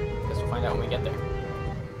don't know. Guess we'll find out when we get there.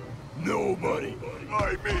 Nobody,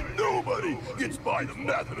 I mean nobody, gets by the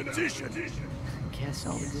mathematician. Guess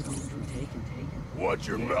all the good news we take and take. Watch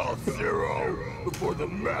your mouth, Zero, before the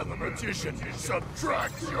mathematician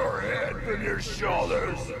subtracts your head from your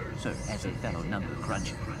shoulders. Sir, as a fellow number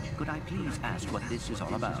cruncher, could I please ask what this is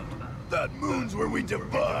all about? That moon's where we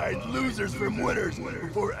divide losers from winners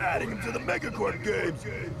before adding them to the Megacorp games.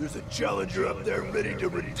 There's a challenger up there ready to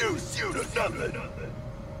reduce you to nothing.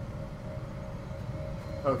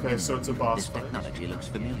 Okay, so it's a boss This fight. technology looks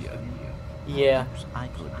familiar. Yeah. I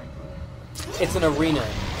could. It's an arena,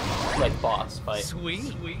 like, boss fight.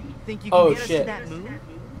 Sweet. Think you can Oh, get shit. us to that moon?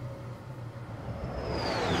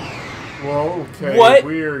 Whoa, okay, What?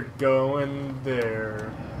 we're going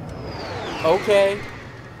there. Okay.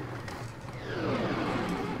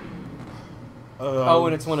 Oh,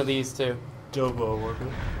 and it's one of these, too. Dobo worker.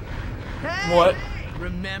 Hey, What?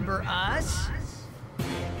 Remember us?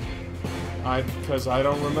 Because I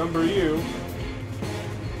don't remember you.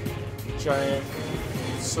 Giant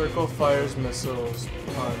circle fires missiles,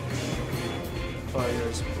 punch,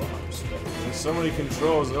 fires bombs. There's so many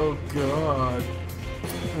controls, oh god.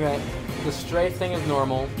 Right. The strafe thing is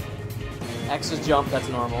normal. X is jump, that's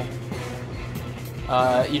normal.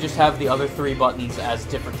 You just have the other 3 buttons as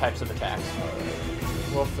different types of attacks.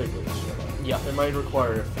 We'll figure this shit out. Yep. It might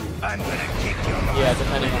require a few. I'm gonna kick your Yeah,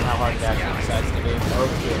 depending on how hard it actually decides to be.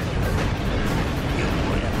 Okay.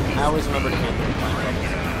 I always remember to handle the Clank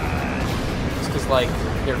levels. Just because, like,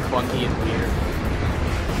 they're clunky and weird.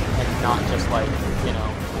 And not just, like, you know,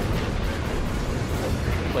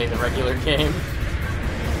 play the regular game.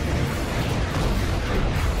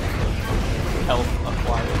 Health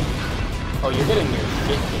acquired. Oh, you're getting your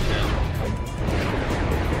shit kicked in.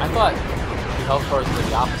 I thought the health bars were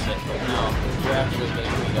the opposite, but no, you're actually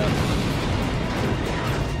getting beat up.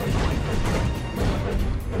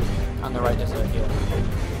 On the right, just right here.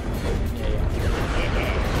 Yeah.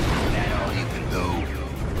 That all you can do?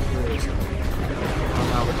 Where is it? Oh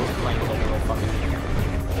no, but those planes are little fucking...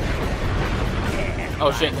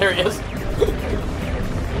 Oh shit, there it is!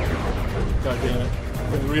 God damn it.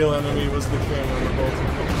 The real enemy was the camera in the both of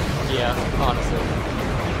them. Yeah, honestly.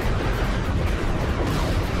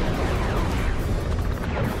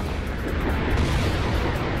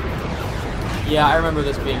 Yeah, I remember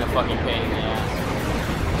this being a fucking pain in the ass.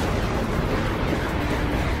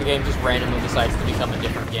 The game just randomly decides to become a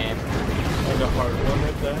different game. And a hard one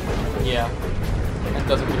at that? Yeah. And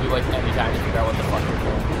doesn't give you like any time to figure out what the fuck you're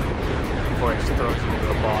doing. Before it just throws you into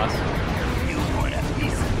a boss. You want a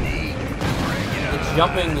piece of me? The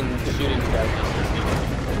jumping and shooting strategies is neat.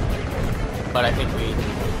 But I think we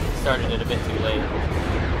started it a bit too late.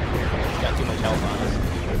 It's got too much health on us.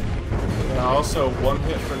 And also, one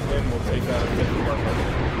hit from him will take out a hit from one hit.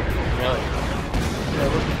 Really?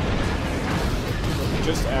 Never.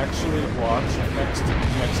 Just actually watch next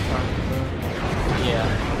time. Yeah.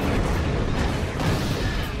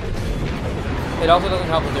 It also doesn't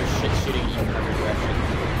help that there's shit shooting you in every direction.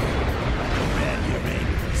 Grab your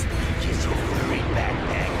babies. Kiss your furry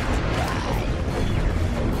backpack.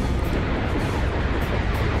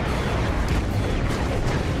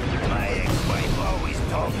 My ex-wife always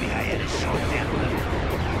told me I had a short temper.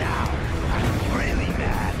 Now, I'm really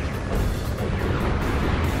mad.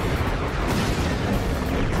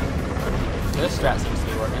 This strat seems to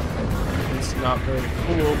be working. It's not very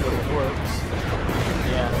cool, but it works.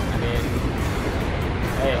 Yeah, I mean...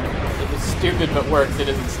 Hey, if it's stupid but works, it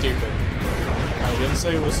isn't stupid. I didn't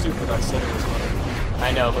say it was stupid, I said it was funny.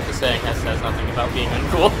 I know, but the saying says nothing about being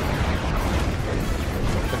uncool.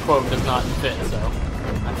 The quote does not fit, so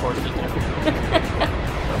I'm forced to do. Is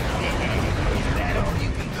that all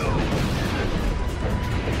you can do?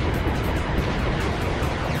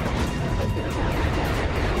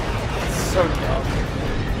 So dumb.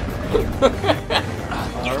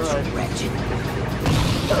 Alright. Ratchet.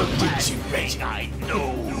 How did you think I know?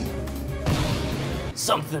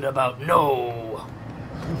 Something about no.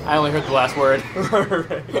 I only heard the last word.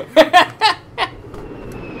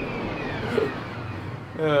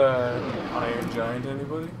 Iron Giant,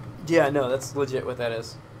 anybody? Yeah, no, that's legit what that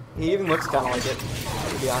is. He even looks kind of like it,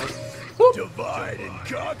 to be honest. Divide and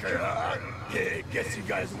conquer, huh? Yeah, guess you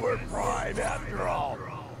guys were prime after all.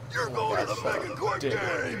 You're going to the Megacorp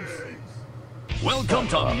Games! Welcome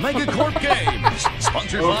to Megacorp Games,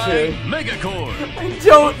 sponsored by Megacorp. I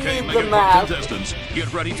don't Okay, need the Megacorp map. contestants,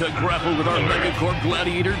 get ready to grapple with our Megacorp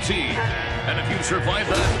Gladiator team. And if you survive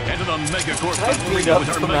that, enter the Megacorp I Cup beat Arena up with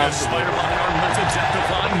our the Mega map. Spider-Man and our Mega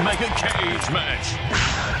Death-defying Mega Cage match.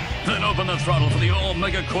 Then open the throttle for the all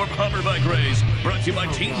Megacorp hoverbike race, brought to you by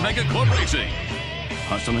Team Megacorp Racing.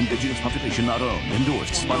 Hostile indigenous population not owned,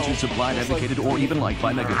 endorsed, sponsored, supplied, advocated, or even liked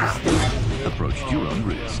by Megacorp. Approach at your own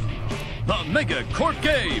risk. The Megacorp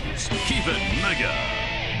Games. Keep it mega.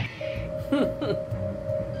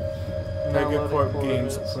 Megacorp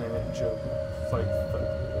Games Planet Joke. Fight.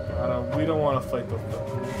 We don't want to fight the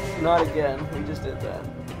Not again. We just did that.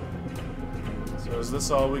 So So is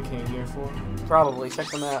this all we came here for? Probably. Check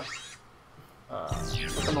the map.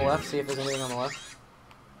 Look on the left, see if there's anything on the left.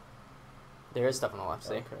 There is stuff on the left,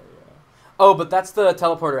 see? Okay, yeah. Oh, but that's the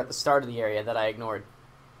teleporter at the start of the area that I ignored.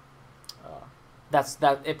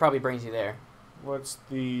 It probably brings you there. Where's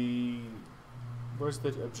the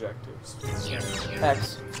objectives?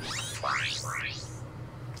 X.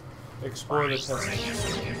 Explore the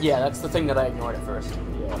testing. Yeah, that's the thing that I ignored at first.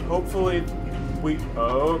 Yeah. Hopefully we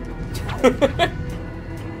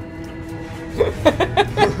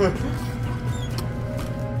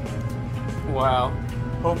Wow.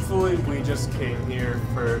 Hopefully we just came here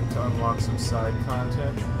to unlock some side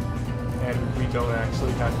content, and we don't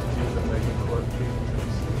actually have to do the Megacorp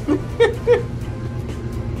features.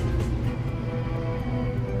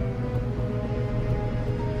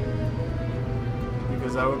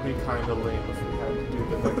 Because that would be kind of lame if we had to do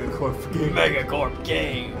the Megacorp games. Megacorp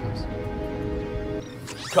games!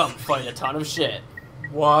 Come fight a ton of shit.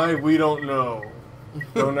 Why? We don't know.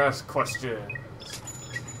 Don't ask questions.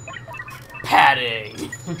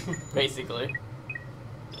 Padding! Basically.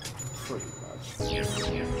 Pretty much.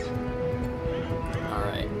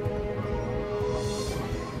 Alright.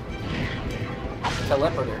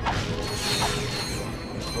 Teleporter.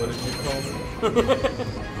 What did you call me?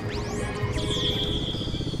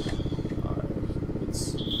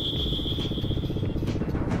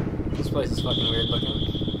 This place is fucking weird looking.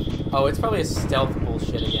 Oh, it's probably a stealth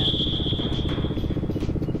bullshit again.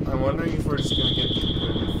 I'm wondering if we're just gonna get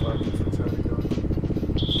completely fucked if we try to go.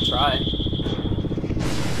 Try.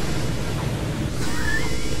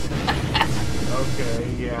 Okay,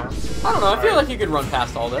 yeah. I don't know, I feel like you could run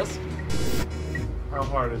past all this. How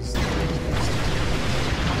hard is this?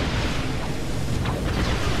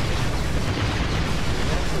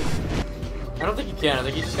 I don't think you can, I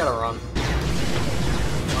think you just gotta run.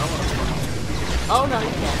 Oh no, you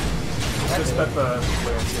can't. It's just that the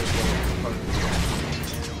Lancers will.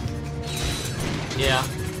 Yeah.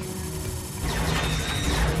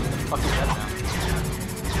 Fucking head now.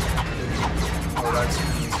 Oh, that's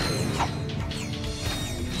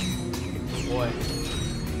boy.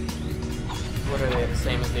 What are they? The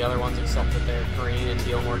same as the other ones, except that they're green and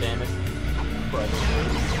deal more damage? Probably.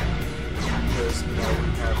 Because now we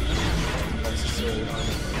have necessary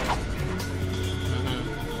armor.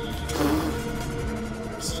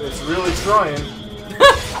 It's really trying.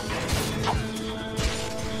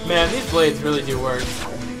 Man, these blades really do work.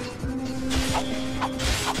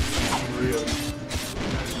 Really.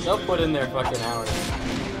 They'll put in their fucking hours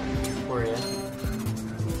for you.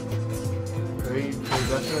 They're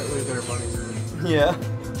definitely their money's worth. Yeah.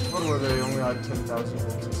 What were they? Only had 10,000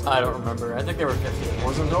 hits. I don't remember. I think they were 50. It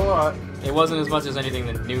wasn't a lot. It wasn't as much as anything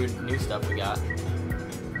the new stuff we got.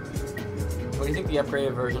 What do you think the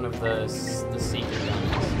upgraded version of the Seeker gun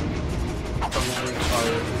is?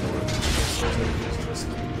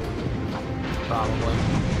 Probably.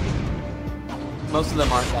 Most of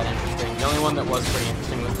them aren't that interesting. The only one that was pretty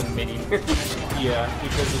interesting was the mini. Yeah,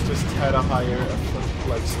 because it just had a higher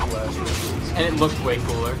like splash radius. And it looked way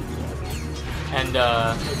cooler. And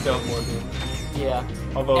it dealt more damage. Yeah.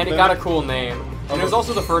 Although and it got a cool name. And it was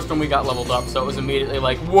also the first one we got leveled up, so it was immediately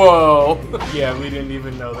like, whoa! Yeah, we didn't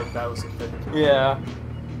even know that that was a thing. Yeah.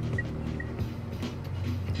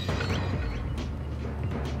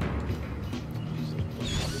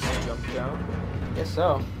 Jump down? Guess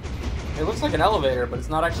so. It looks like an elevator, but it's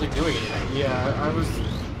not actually doing anything. Yeah, I was...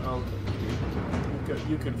 Oh,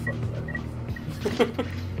 you can fuck that up.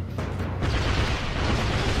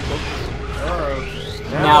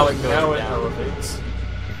 Now it goes Now it down. elevates.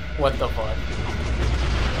 What the fuck?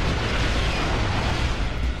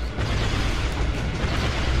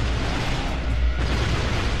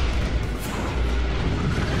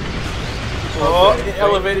 Oh, it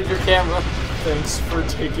elevated your camera. Thanks for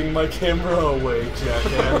taking my camera away,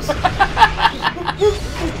 jackass.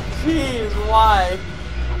 Jeez, why?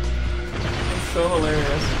 It's so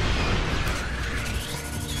hilarious.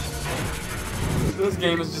 This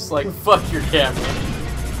game is just like, fuck your camera.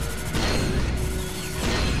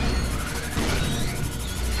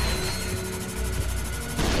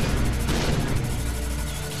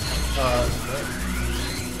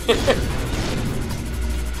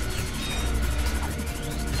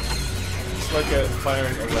 It's like a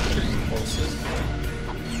firing electric pulses.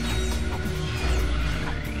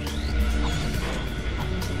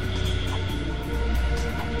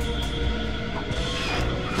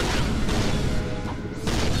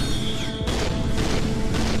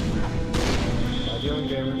 Dealing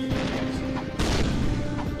damage.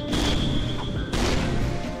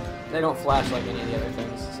 They don't flash like any of the other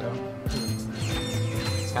things, so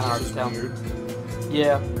it's kind of hard to tell. Weird.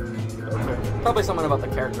 Yeah. Okay. Probably something about the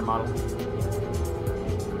character model.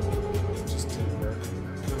 Just didn't work.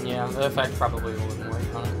 Yeah, the effect probably wouldn't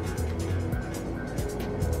work on it.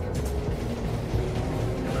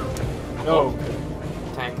 Oh.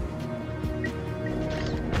 Tank.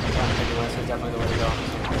 This is definitely the way to go.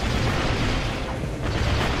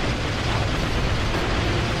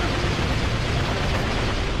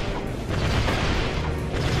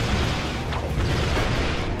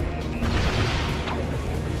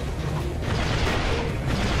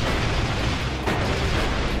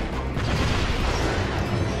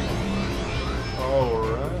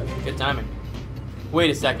 Alright. Good timing. Wait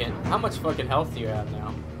a second. How much fucking health do you have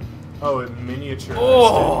now? Oh, it miniaturized.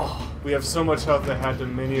 Oh! We have so much health that had to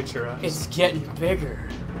miniaturize. It's getting bigger.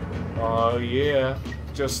 Oh, yeah.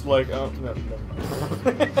 Just like, oh, no.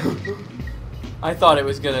 I thought it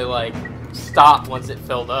was gonna, like, stop once it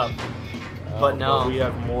filled up. But no. But we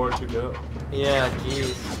have more to go. Yeah,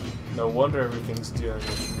 jeez. No wonder everything's dealing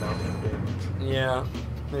with mountain damage. Yeah.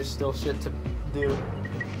 There's still shit to do.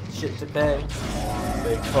 Shit to pay.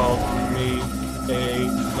 They called me a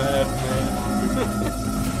madman.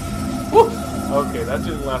 Okay, that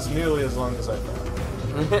didn't last nearly as long as I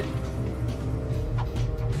thought.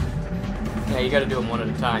 Yeah, you gotta do them one at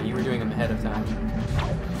a time. You were doing them ahead of time.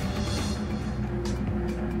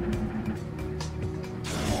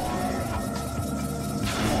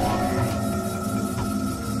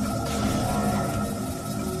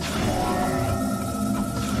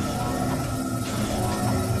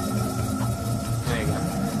 There you go.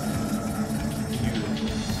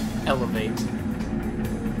 Elevate.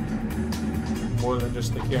 More than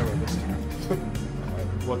just the camera this time. Alright,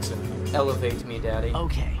 what's in here? Elevate me, Daddy.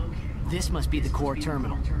 Okay, this must be the core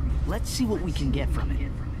terminal. Let's see what we can get from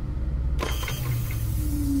it.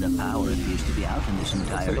 The power appears to be out in this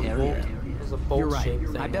entire area. There's a bolt You're right. shaped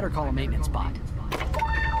thing. I better call a maintenance bot.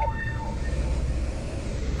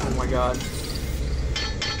 Oh my god.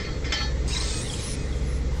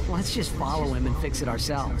 Let's just follow him and fix it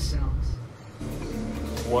ourselves.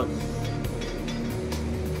 What?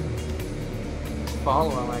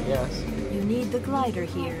 Follow him, I guess. You need the glider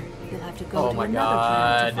here. You'll have to go Oh to my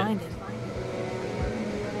another planet to find it.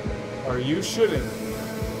 Are you shitting?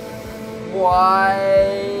 Why?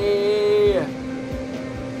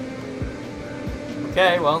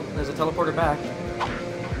 Okay, well, there's a teleporter back.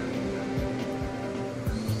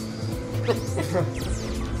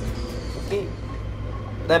 Okay.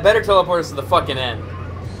 That better teleport us to the fucking end.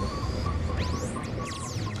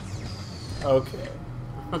 Okay.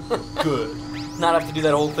 Good. Not have to do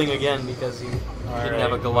that whole thing again because you didn't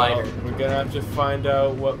have a glider. Well, we're gonna have to find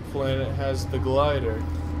out what planet has the glider.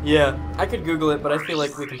 Yeah, I could Google it, but I feel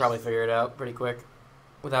like we can probably figure it out pretty quick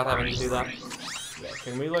without having to do that. Yeah,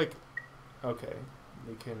 can we like... Okay,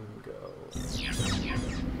 we can go...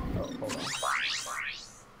 Oh, hold on.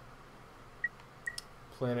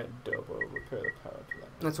 Planet Dobo, repair the power to that.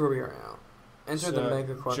 That's where we are now. Enter So, the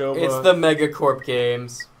Megacorp. Joba- It's the Megacorp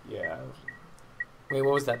games. Yeah. Wait,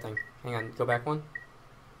 what was that thing? Hang on, go back one.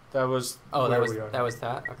 That was... Oh, where that was we are. that was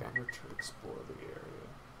that. Okay. We're to explore the area.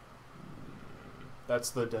 That's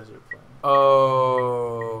the desert planet.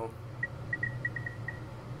 Oh.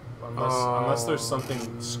 Unless there's something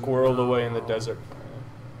squirreled away in the desert planet.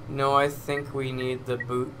 No, I think we need the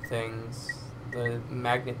boot things, the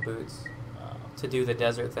magnet boots, to do the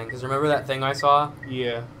desert thing. Because remember that thing I saw?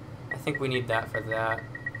 Yeah. I think we need that for that.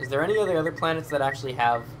 Is there any other planets that actually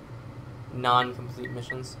have non-complete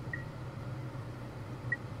missions?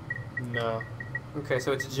 No. Okay,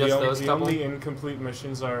 so it's just those the couple? only incomplete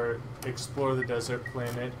missions are explore the desert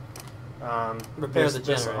planet, repair this, the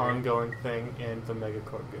this generator. ongoing thing, and the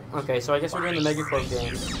Megacorp games. Okay, so I guess we're doing the Megacorp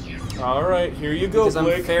games. All right, here you go, Because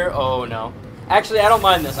Blake. I'm fair. Oh no. Actually, I don't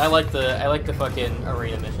mind this. I like the fucking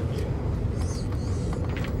arena missions.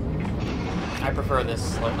 I prefer this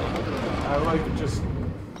slightly. I like just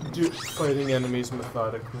fighting enemies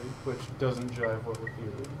methodically, which doesn't jive well with the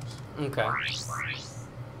arenas. Okay.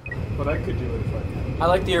 But I could do it if I had. I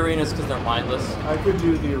like the arenas because they're mindless. I could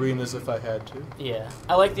do the arenas if I had to. Yeah.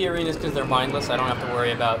 I like the arenas because they're mindless. I don't have to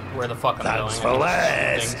worry about where the fuck I'm Thanks going. for I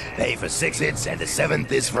can less. just shoot things. Pay for 6 hits and the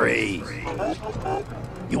 7th is free.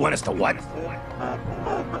 You want us to what?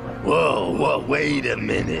 Whoa, wait a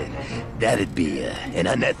minute. That'd be an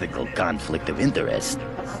unethical conflict of interest.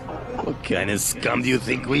 What kind of scum do you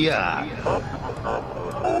think we are?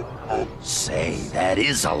 Say, that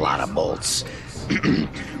is a lot of bolts.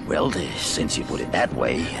 Well, since you put it that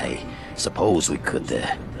way, I suppose we could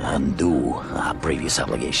undo our previous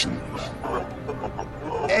obligation.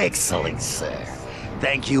 Excellent, sir.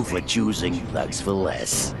 Thank you for choosing Thugs for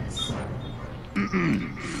Less.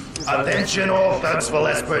 Attention all Thugs for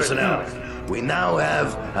Less personnel. We now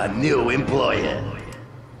have a new employer.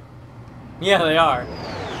 Yeah, they are.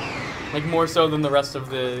 Like more so than the rest of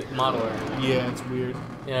the model area. Yeah, it's weird.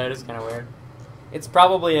 Yeah, it is kind of weird. It's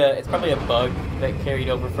probably a bug that carried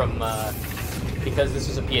over from because this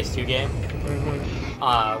was a PS2 game.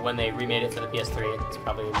 Mm-hmm. When they remade it for the PS3, it's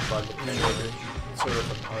probably a bug that carried over. Sort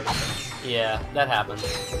of a part of it. Yeah, that happens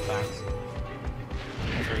sometimes.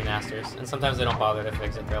 With remasters, and sometimes they don't bother to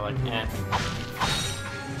fix it. They're like, eh.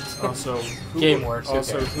 Also, game works.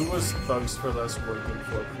 Also, okay. who was Thugs for Less working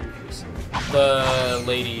for previously? The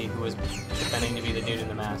lady who was pretending to be the dude in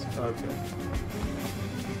the mask. Okay.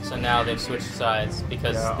 So now they've switched sides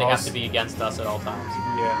because they have to be against us at all times.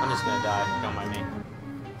 Yeah. I'm just gonna die. Don't mind me.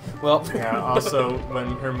 Well. Yeah. Also,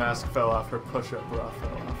 when her mask fell off, her push-up bra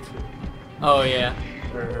fell off too. Oh yeah.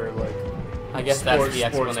 Or her like. I guess that's the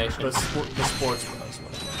explanation. The sports bras.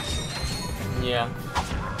 Yeah.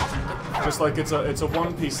 Just like it's a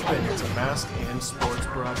one-piece thing. It's a mask and sports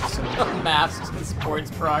bra. Masks and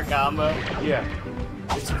sports bra combo. Yeah.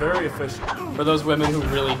 It's very efficient. For those women who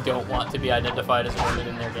really don't want to be identified as women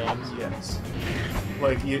in their games. Yes.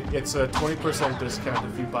 Like, it's a 20% discount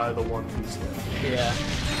if you buy the one-piece thing. Yeah.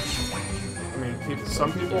 I mean,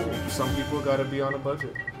 some people gotta be on a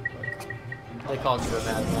budget. They called you a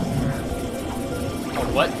madman. Oh,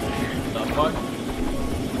 what? The fuck?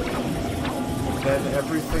 Then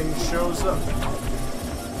everything shows up.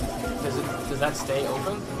 Does that stay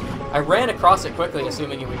open? I ran across it quickly,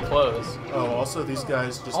 assuming it would close. Oh, also these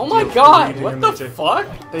guys just. Oh my god! What the fuck?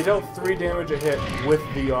 They dealt 3 damage a hit with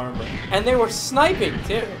the armor. And they were sniping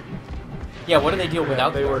too. Yeah, what do they deal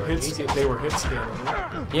without? They were hit scanning.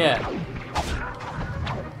 Yeah.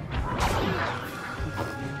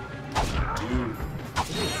 Dude.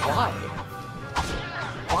 Why?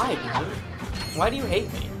 Why, dude? Why do you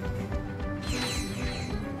hate me?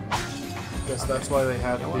 Guess that's why they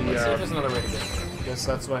have Let's see if there's another way to get it. Guess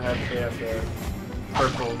that's why they have the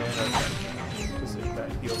purple nano. Because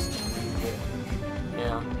that heals really good.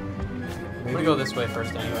 Yeah. I'm gonna go this way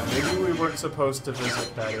first anyway. Maybe we weren't supposed to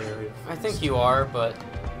visit that area. I think you are, but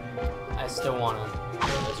I still wanna go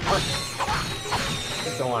this way. I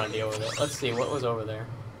still wanna deal with it. Let's see, what was over there?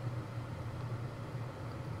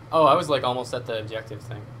 Oh, I was like almost at the objective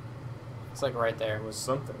thing. It's like right there. It was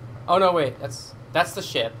something. Oh no, wait, that's the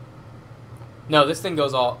ship. No, this thing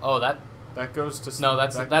goes all. Oh, that goes to. No,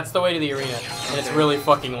 that's the way to the arena, and it's really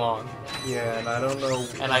fucking long. Yeah, and I don't know.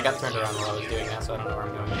 And I got turned around while I was doing that, so I don't know where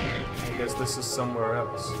I'm going. I guess this is somewhere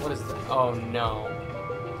else. What is that? Oh no.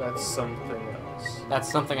 That's something else. That's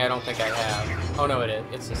something I don't think I have. Oh no, it is.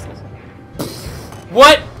 It's just this.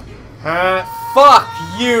 What? Huh? Fuck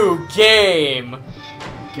you, game.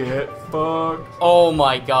 Get fucked. Oh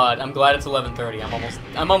my god, I'm glad it's 11:30.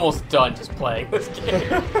 I'm almost done just playing this game.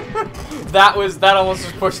 that almost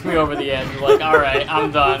just pushed me over the edge. Like, all right, I'm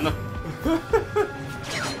done.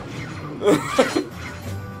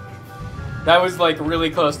 That was like really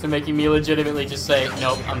close to making me legitimately just say,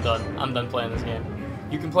 nope, I'm done. I'm done playing this game.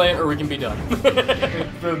 You can play it or we can be done.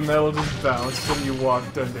 The metal just bounced and you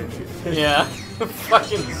walked underneath it. Yeah.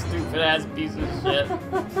 Fucking stupid ass piece of shit.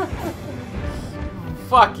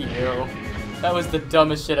 Fuck you. That was the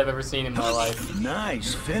dumbest shit I've ever seen in my life.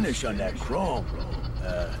 Nice finish on that chrome.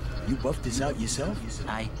 You buffed this out yourself?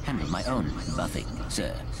 I handle my own buffing,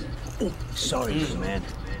 sir. Oh, sorry, little man.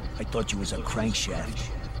 I thought you was a crankshaft.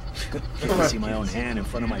 Couldn't see my own hand in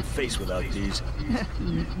front of my face without these.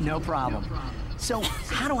 No problem. So,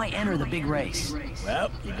 how do I enter the big race?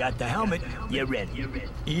 Well, you got the helmet. You're ready.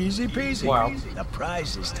 Easy peasy. Wow. The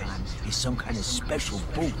prize this time is some kind of special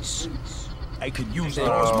boots. I could use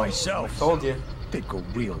those myself. Told you. They'd go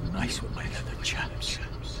real nice with my leather chaps.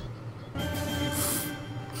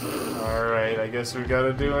 Alright, I guess we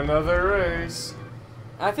gotta do another race.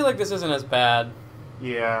 I feel like this isn't as bad.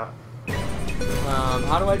 Yeah.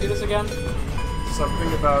 How do I do this again?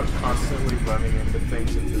 Something about constantly running into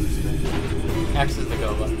things and losing. X is the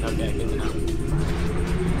go button. Okay, good to know.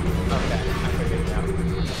 Okay, I figured it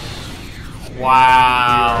out.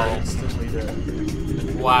 Wow. Instantly dead.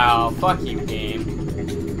 Wow, fuck you, game.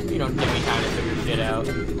 You don't give me time to figure shit out.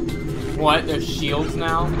 What? There's shields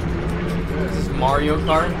now? This is Mario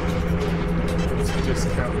Kart? It's a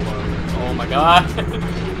discount one. Oh my god.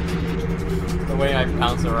 The way I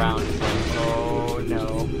bounce around is like, oh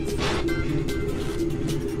no.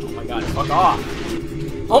 Oh my god, fuck off.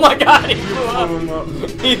 Oh my god, he blew up.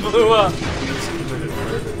 He blew up.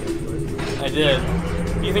 I did.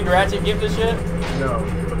 Do you think Ratchet gives a shit? No.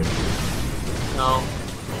 No.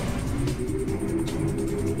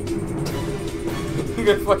 You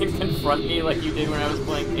gonna fucking confront me like you did when I was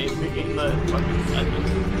playing Cage in the fucking segment.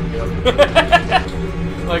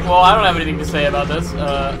 Like, well, I don't have anything to say about this.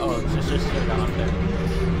 Oh, it's just should've gone up there.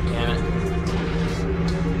 Damn it.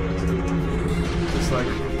 It's like,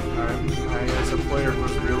 I as a player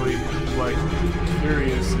was really, like,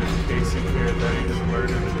 curious if Casey cared that he just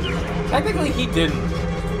murdered a dude. Technically, he didn't.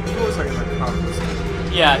 He was like an accomplice.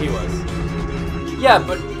 Yeah, he was. Yeah,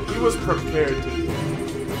 but... He was prepared to do it.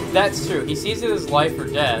 That's true. He sees it as life or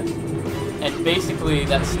death, and basically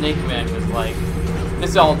that Snake Man was like,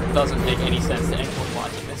 this all doesn't make any sense to anyone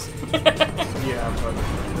watching this. Yeah, but...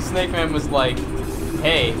 The Snake Man was like,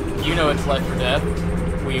 hey, you know it's life or death.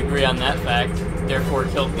 We agree on that fact, therefore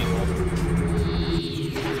kill people.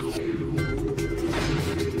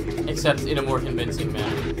 Except in a more convincing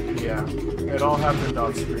manner. Yeah. It all happened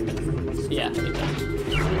on screen. Yeah, it does.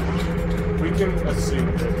 We can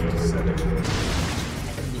assume that he said it.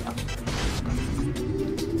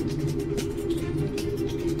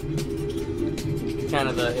 Kind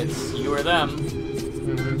of it's you or them.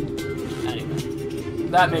 Anyway,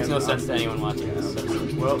 that makes no sense to anyone watching this. So.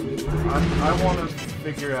 Well, I want to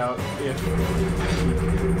figure out if he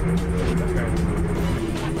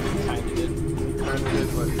kind of did,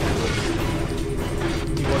 but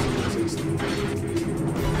he wasn't resisting.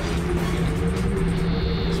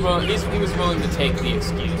 Well, he was willing to take the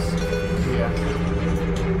excuse. Yeah.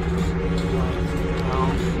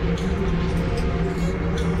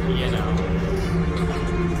 You know.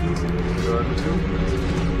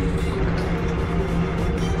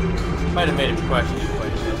 Might have made him question it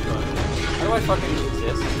quite a bit, but how do I fucking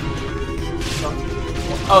exist?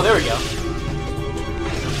 Oh, there we go.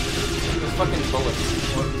 There's fucking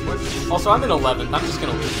bullets. Also, I'm in 11th. I'm just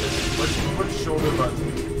gonna lose this. Which shoulder button?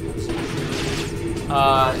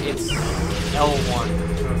 It's L1.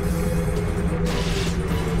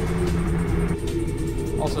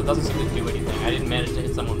 Also, it doesn't seem to do anything. I didn't manage to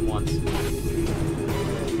hit someone once.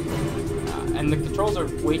 And the controls are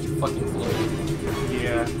way too fucking floaty.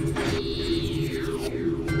 Yeah.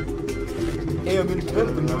 Hey, I'm in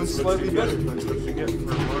 10th, I'm doing slightly better. That's what you get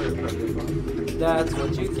for Mario Kart. That's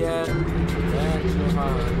what you get. That's your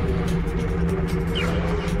heart.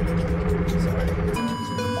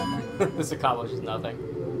 Sorry. This accomplishes nothing.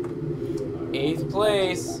 8th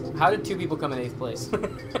place. How did 2 people come in 8th place?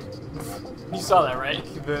 You saw that, right?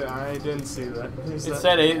 I didn't see that. It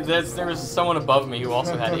said 8th. There was someone above me who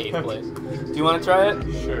also had 8th place. Do you want to try it?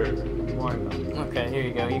 Sure. Why not? Okay, here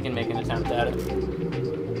you go. You can make an attempt at it.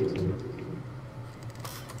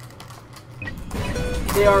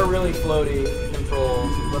 They are really floaty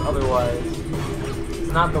controls, but otherwise,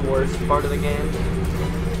 it's not the worst part of the game.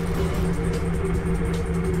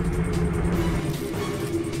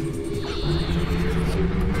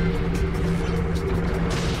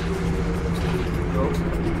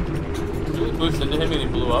 Boosted into him and he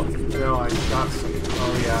blew up. No, I got some.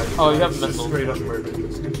 Oh yeah. Oh, you have missiles. Straight up murdered.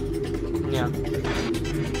 Yeah.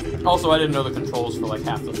 Also, I didn't know the controls for like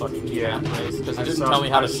half the fucking race because it didn't tell me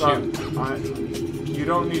how to shoot. You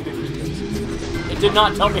don't need to convince me. It did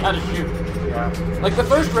not tell me how to shoot. Yeah. Like the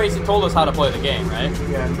first race, it told us how to play the game, right?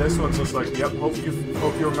 Yeah, and this one's just like, yep. Hope you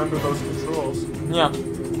remember those controls. Yeah.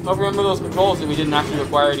 Hope you remember those controls that we didn't actually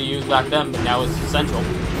require to use back then, but now it's essential.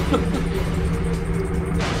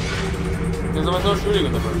 Because there was no shooting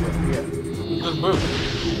in the first one. Yeah. Just move.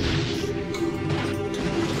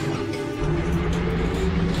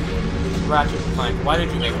 Ratchet and Clank, why did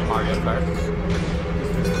you make a Mario Kart?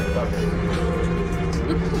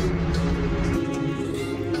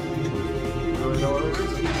 Really know what it is?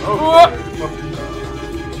 Oh!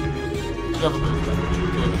 You have a boost then.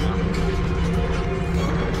 Do it now.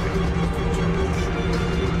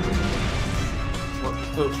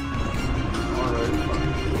 Oof. Alright,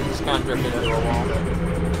 just kind of drifted into a wall.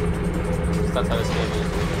 That's how this game is.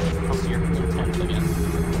 Also, you're 10th again.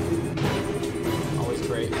 Always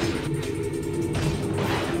great.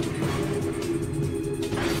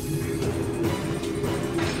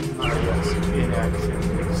 Yes, in action.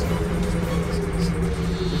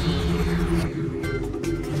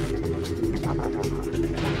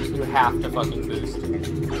 You have to fucking boost.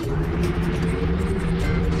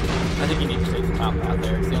 I think you need to take the top path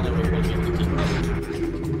there. It's the only way you're going to be able to keep up.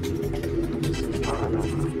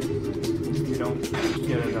 You don't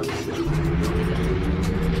get enough shit.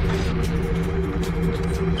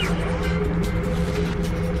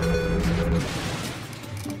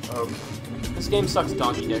 This game sucks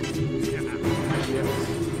donkey dick.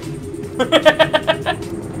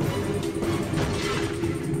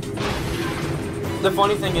 The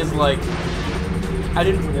funny thing is, like, I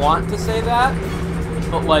didn't want to say that,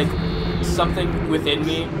 but, like, something within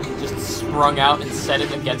me just sprung out and said it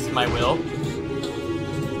against my will.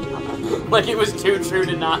 Like it was too true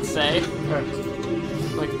to not say.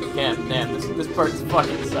 Like, damn, this part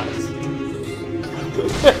fucking sucks.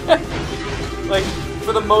 Like,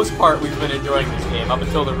 for the most part, we've been enjoying this game up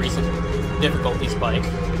until the recent difficulty spike.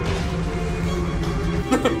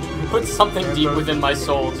 But something deep within my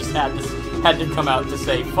soul just had to come out to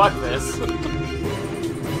say, fuck this.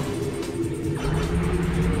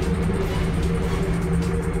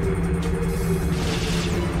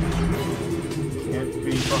 Can't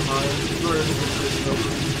be behind the bird if there's no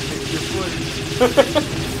take your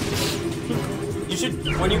place. You should,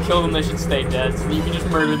 when you kill them, they should stay dead, so that you can just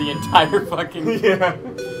murder the entire fucking... Yeah.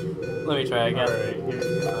 Let me try again.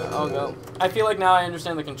 Alright, I'll go. I feel like now I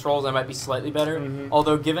understand the controls, I might be slightly better.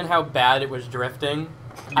 Although, given how bad it was drifting,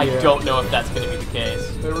 I don't know if that's going to be the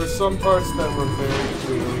case. There were some parts that were very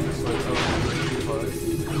clearly just like, oh, parts.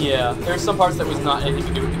 Yeah, there were some parts that was not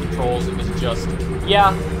anything to do with the controls, it was just,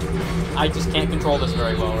 yeah, I just can't control this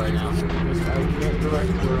very well right now. I can't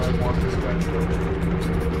direct where I want this guy to go.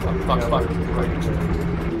 Fuck. Right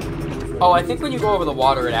there. Oh, I think when you go over the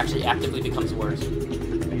water, it actually actively becomes worse.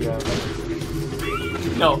 Yeah.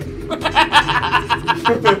 No.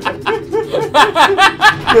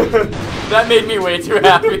 That made me way too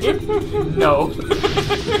happy. No.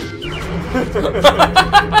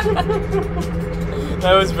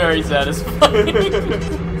 That was very satisfying.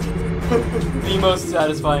 The most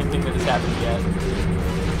satisfying thing that has happened yet.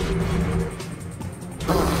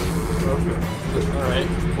 Alright,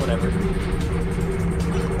 whatever.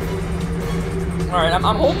 Alright, I'm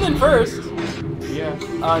holding in first. Yeah.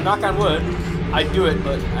 Knock on wood. I'd do it,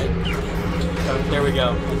 but I... There we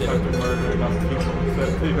go. I did it. Murder enough people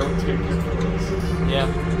that they don't take your place. Yeah.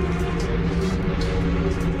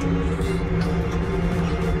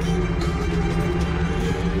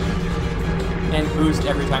 And boost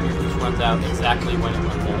every time your boost runs out, exactly when it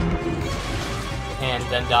runs out. And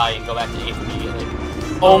then die and go back to 8 immediately.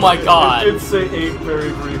 Oh my god! It did say 8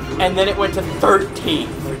 very briefly. And then it went to 13.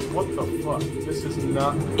 Like, what the fuck? This is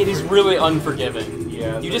not... It is really unforgiving.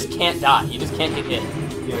 Yeah. You just can't die. You just can't get hit.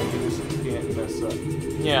 Yeah, you just can't mess up.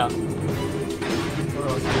 Yeah. Or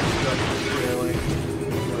else you're stuck trailing,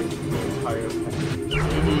 like, the entire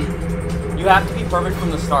thing. You have to be perfect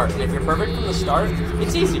from the start. And if you're perfect from the start,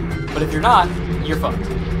 it's easy. But if you're not, you're fucked.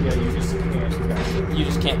 Yeah, you just can't catch up. You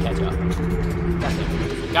just can't catch up.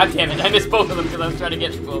 God damn it, I missed both of them because I was trying to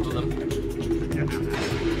get to both of them.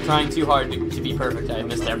 Trying too hard to be perfect, I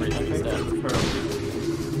missed everything instead.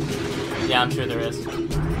 Yeah, I'm sure there is.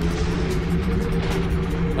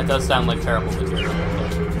 That does sound like terrible material.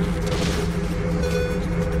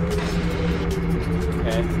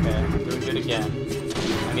 Okay, I'm doing good again.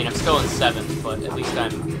 I mean, I'm still in 7th, but at least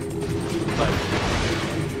I'm,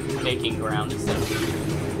 like, making ground instead of losing.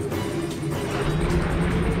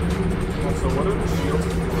 Also, what are the shields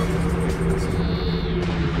for?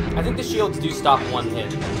 I think the shields do stop one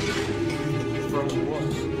hit. From what?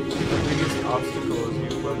 The biggest obstacle is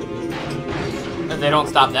you running. And they don't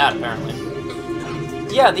stop that, apparently.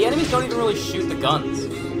 Yeah, the enemies don't even really shoot the guns.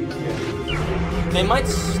 Yeah. They might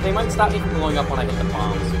stop me from blowing up when I hit the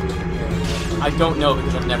bombs. Yeah. I don't know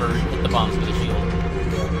because I've never hit the bombs with a shield.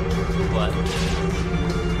 But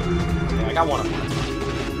okay, I got one of them.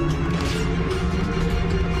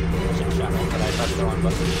 But I pressed the wrong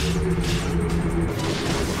button.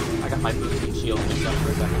 I got my boosting shield mixed up for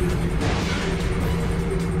a second.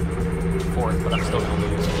 4th, but I'm still gonna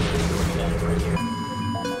lose. Right here.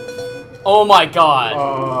 Oh my god!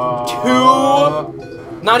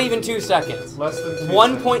 2... Not even 2 seconds. Less than 2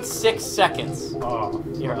 1.6 seconds. Oh.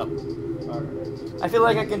 You're up. Alright. I feel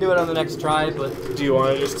like I can do it on the next try, but... Do you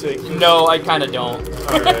want to just take this? No, I kinda don't.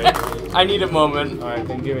 Alright. I need a moment. Alright,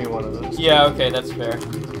 then give me one of those. Yeah, okay, that's fair.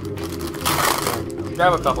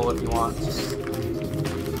 Grab a couple if you want.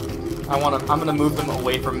 I'm gonna move them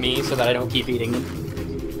away from me so that I don't keep eating them.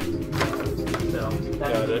 So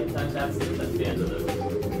Got it. That's the end of this.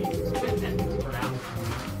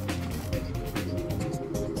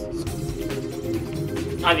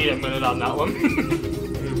 I need a minute on that one.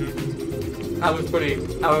 That was pretty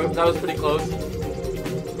close.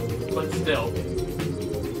 But still.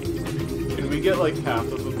 Can we get like half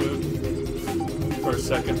of a boot for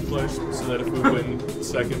 2nd place, so that if we win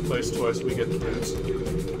 2nd place twice, we get the boots?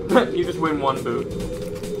 You just win 1 boot.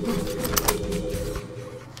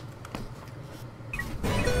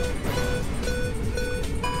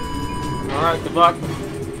 Alright, good luck.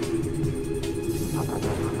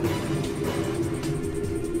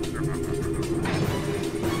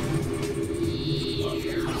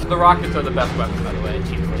 The rockets are the best weapon, by the way,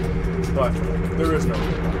 chiefly. But there is no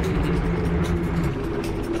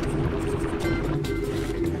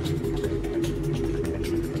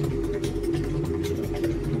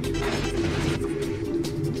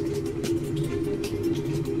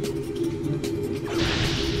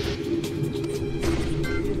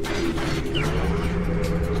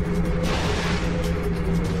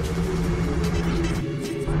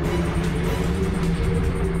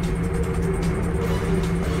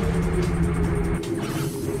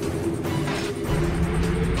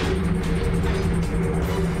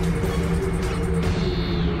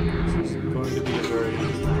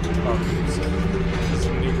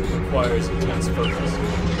requires intense focus.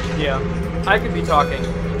 Yeah. I could be talking,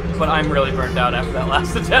 but I'm really burnt out after that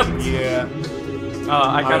last attempt. Yeah.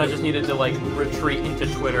 I kind of just needed to, like, retreat into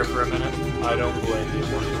Twitter for a minute. I don't blame you.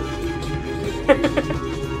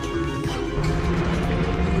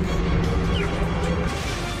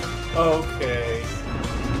 Okay.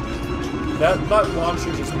 That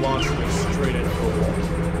launcher just launched me straight into the wall.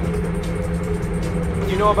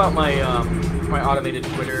 Do you know about my my automated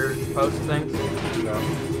Twitter post thing? No.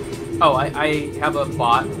 Oh, I have a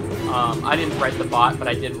bot. I didn't write the bot, but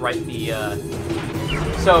I did write the.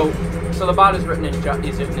 So the bot is written in I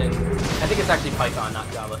think it's actually Python, not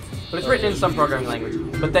Java, but it's written in some programming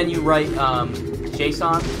language. But then you write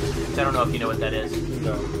JSON. Which I don't know if you know what that is.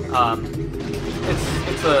 No.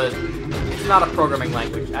 It's not a programming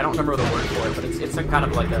language. I don't remember the word for it, but it's some kind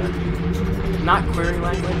of like a not query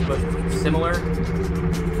language, but similar.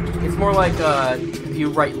 It's more like you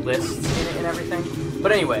write lists in it and everything.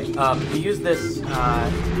 But anyway, you use this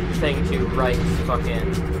thing to write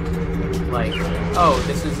fucking like, oh,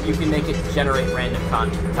 this is, you can make it generate random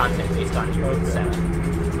content based on your setup.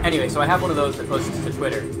 Anyway, so I have one of those that posts to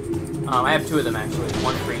Twitter. I have two of them actually,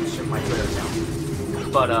 one for each of my Twitter accounts.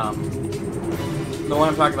 But the one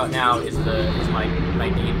I'm talking about now is my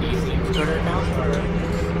D&D themed Twitter account.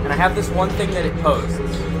 And I have this one thing that it posts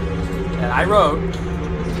that I wrote,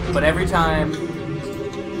 but every time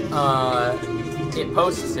it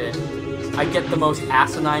posts it, I get the most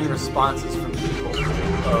asinine responses from people.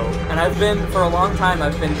 Oh. And for a long time,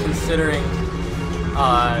 I've been considering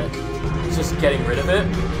just getting rid of it,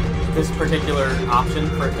 this particular option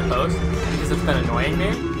for it to post, because it's been annoying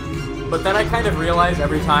me. But then I kind of realize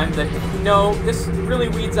every time that, no, this really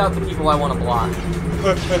weeds out the people I want to block.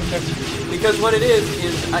 Because what it is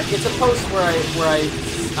it's a post where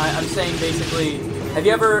I'm saying basically, have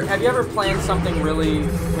you ever planned something really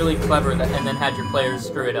clever and then had your players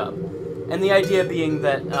screw it up? And the idea being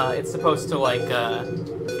that it's supposed to like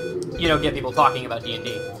get people talking about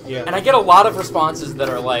D&D. Yeah. And I get a lot of responses that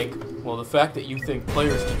are like, well, the fact that you think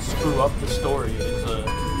players can screw up the story is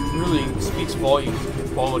really speaks volumes to your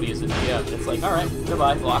quality as a DM. It's like, all right,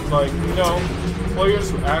 goodbye, block. Like, no,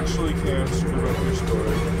 players actually can screw up your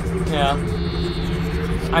story. Yeah.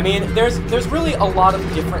 I mean, there's really a lot of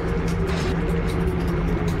different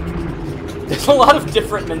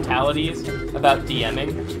mentalities about DMing,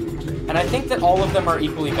 and I think that all of them are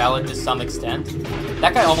equally valid to some extent.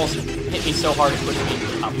 That guy almost hit me so hard it pushed me into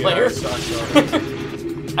the top player.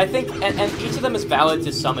 I think, and each of them is valid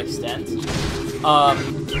to some extent.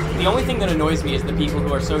 The only thing that annoys me is the people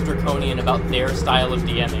who are so draconian about their style of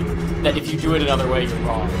DMing that if you do it another way, you're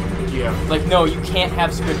wrong. Yeah. Like, no, you can't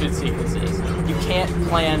have scripted sequences. You can't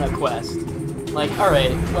plan a quest. Like,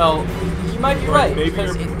 alright, well, you might be right,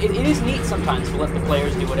 because it is neat sometimes to let the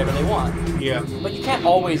players do whatever they want. Yeah. But you can't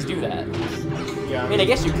always do that. Yeah. I mean, I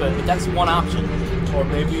guess you could, but that's one option. Or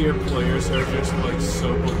maybe your players are just, like,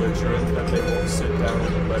 so belligerent that they won't sit down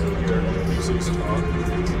and let your NPCs talk.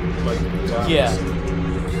 Like, guys. Yeah.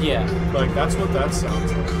 Yeah. Like, that's what that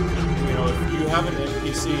sounds like. You know, if you have an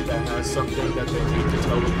NPC that has something that they need to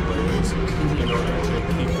tell the players in order to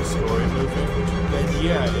keep the story moving, then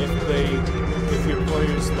yeah, if your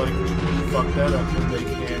players, like, fuck that up, then they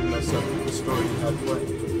can mess up the story you had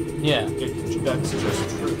planned. Yeah. That's just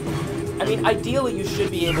true. I mean, ideally you should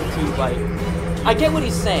be able to, like... I get what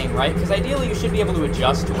he's saying, right? Because ideally you should be able to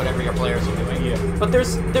adjust to whatever your players are doing. Yeah. But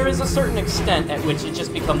there is a certain extent at which it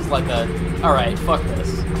just becomes like a, alright, fuck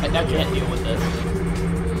this. I can't deal with this.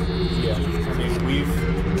 Yeah. I mean,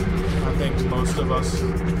 I think most of us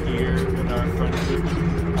here in our friend group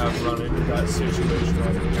have run into that situation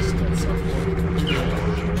at least at some point.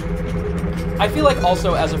 I feel like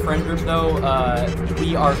also as a friend group, though,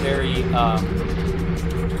 we are very,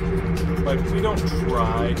 like, we don't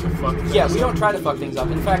try to fuck things up. Yeah, we don't try to fuck things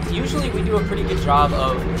up. In fact, usually we do a pretty good job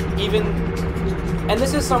of even... And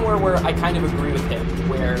this is somewhere where I kind of agree with him,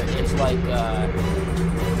 where it's like,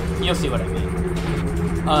 you'll see what I mean.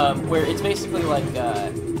 Where it's basically like,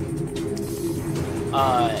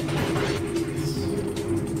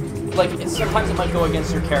 sometimes it might go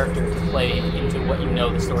against your character to play into what you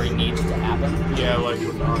know the story needs to happen. Yeah, like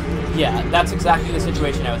with Arthur. Yeah, that's exactly the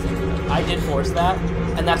situation I was thinking of. I did force that,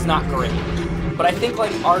 and that's not great. But I think,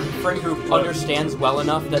 like, our friend group understands well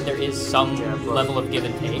enough that there is some level of give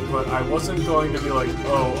and take. But I wasn't going to be like,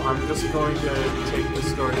 oh, I'm just going to take the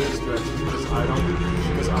story this direction because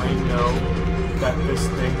I know that this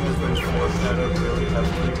thing has been foreshadowed really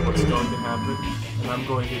heavily what's going to happen, and I'm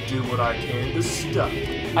going to do what I can to stop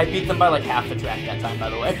it. I beat them by like half the track that time, by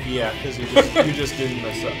the way. Yeah, because you just didn't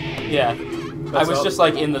mess up. Yeah. I was just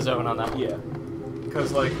like in the zone on that one. Yeah.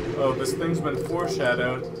 Because, like, oh, this thing's been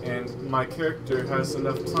foreshadowed, and my character has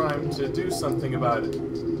enough time to do something about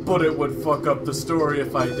it. But it would fuck up the story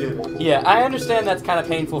if I did. Yeah, I understand that's kind of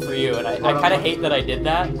painful for you, and I kind of hate that I did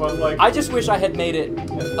that. But, like, I just wish I had made it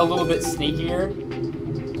a little bit sneakier.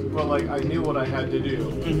 But, like, I knew what I had to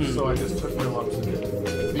do, so I just took my lumps and did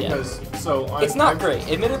it. Because, it's not great.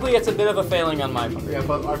 Admittedly, it's a bit of a failing on my part. Yeah,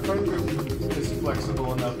 but our friend group is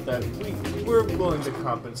flexible enough that we're willing to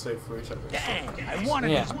compensate for each other. Dang, I wanted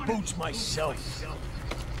these boots myself.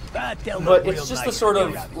 But it's just the sort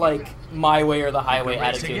of, like, my way or the highway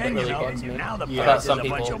attitude that really bugs me about some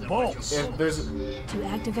people. To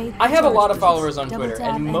activate I have a lot of followers on Twitter,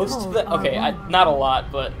 and most of the... Okay, not a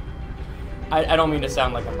lot, but... I don't mean to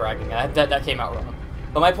sound like I'm bragging. That came out wrong.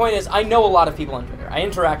 But my point is, I know a lot of people on Twitter. I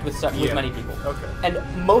interact with many people. Okay.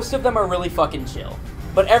 And most of them are really fucking chill.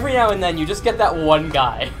 But every now and then, you just get that one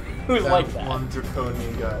guy who's like that. One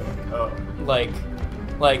draconian guy. Oh. Like,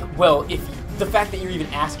 well, if the fact that you're even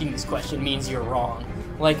asking this question means you're wrong.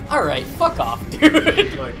 Like, alright, fuck off, dude.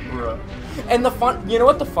 Like, bruh. And you know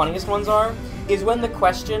what the funniest ones are? Is when the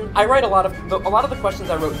question... I write a lot of the questions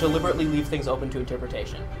I wrote deliberately leave things open to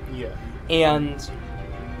interpretation. Yeah. And,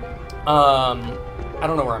 I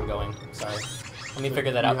don't know where I'm going. Sorry. Let me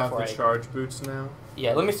figure that out before You have the charge boots now?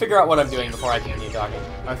 Yeah, let me figure out what I'm doing before I continue talking.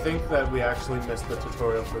 I think that we actually missed the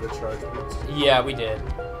tutorial for the charge boots. Yeah, we did.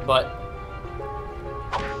 But...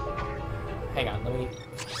 Hang on, let me...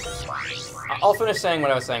 I'll finish saying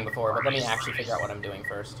what I was saying before, but let me actually figure out what I'm doing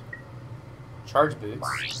first. Charge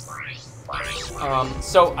boots.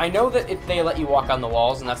 So I know that they let you walk on the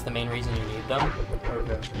walls, and that's the main reason you need them.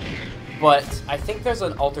 Okay. But I think there's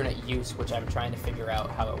an alternate use, which I'm trying to figure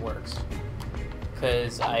out how it works.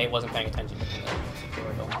 Because I wasn't paying attention to the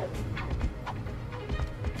tutorial.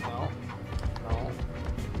 No.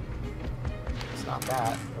 It's not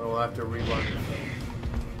that. Oh, we'll have to rewind the thing.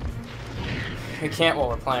 We can't while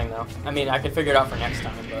we're playing, though. I mean, I could figure it out for next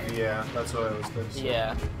time, but... Yeah, that's what I was going to say.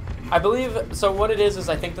 Yeah. I believe... So what it is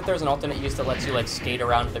I think that there's an alternate use that lets you, like, skate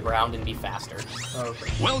around the ground and be faster.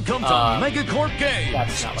 Okay. Welcome to Megacorp Games!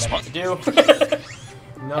 That's not what I meant to do.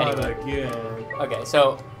 Not again. Okay,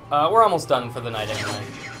 so, we're almost done for the night anyway.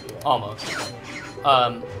 Almost.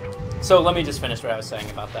 So let me just finish what I was saying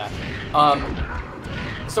about that.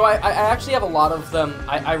 So I actually have a lot of them.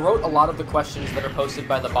 I wrote a lot of the questions that are posted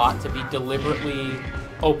by the bot to be deliberately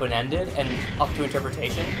open-ended and up to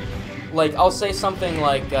interpretation. Like, I'll say something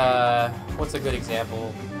like, what's a good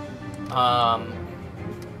example? I'll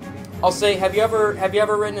say, have you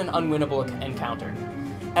ever written an unwinnable encounter?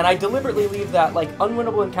 And I deliberately leave that, like,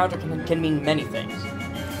 unwinnable encounter can mean many things.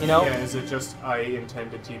 You know? Yeah, is it just I intend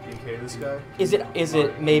to TPK this guy? Is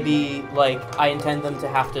it maybe, like, I intend them to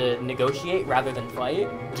have to negotiate rather than fight?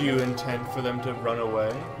 Do you intend for them to run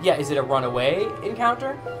away? Yeah, is it a runaway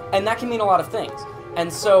encounter? And that can mean a lot of things.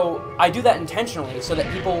 And so I do that intentionally so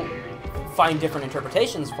that people find different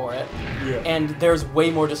interpretations for it. Yeah. And there's way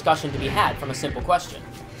more discussion to be had from a simple question.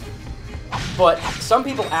 But some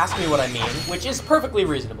people ask me what I mean, which is perfectly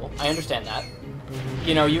reasonable. I understand that. Mm-hmm.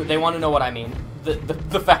 You know, they want to know what I mean.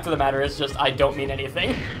 The fact of the matter is just I don't mean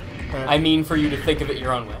anything. I mean for you to think of it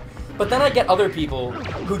your own way. But then I get other people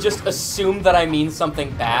who just assume that I mean something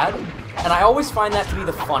bad, and I always find that to be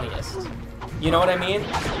the funniest. You know what I mean?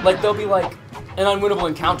 Like, they'll be like, an unwinnable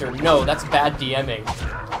encounter. No, that's bad DMing.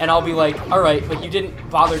 And I'll be like, alright, but you didn't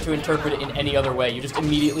bother to interpret it in any other way. You just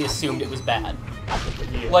immediately assumed it was bad.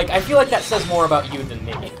 Yeah. Like, I feel like that says more about you than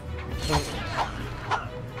me.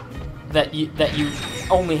 That you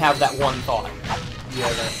only have that one thought. Yeah,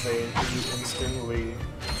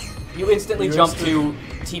 you instantly jump to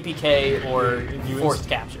TPK or forced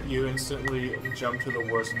capture. You instantly jump to the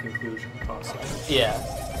worst conclusion possible. Yeah.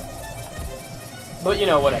 But you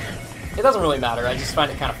know, whatever. It doesn't really matter. I just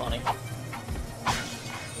find it kind of funny.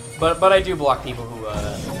 But I do block people who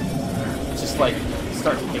just like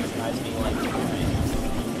start to patronize me. Like,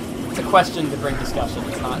 it's a question to bring discussion.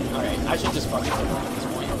 It's not alright. I should just fucking take it at this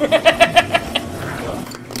point.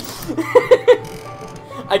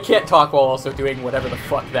 I can't talk while also doing whatever the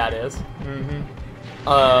fuck that is. Mm-hmm.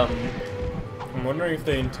 I'm wondering if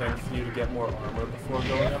they intend for you to get more armor before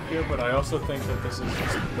going up here, but I also think that this is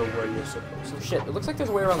just the way you're supposed to. Shit, it looks like there's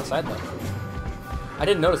a way around the side though. I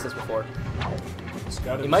didn't notice this before.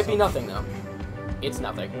 It might be nothing though. It's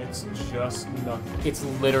nothing. It's just nothing. It's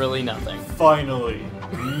literally nothing. Finally,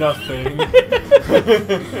 nothing.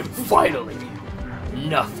 Finally,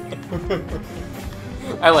 nothing.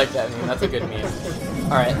 I like that meme. That's a good meme.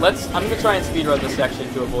 Alright, I'm gonna try and speedrun this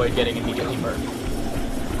section to avoid getting immediately murked.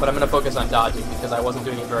 But I'm gonna focus on dodging because I wasn't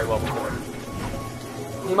doing it very well before.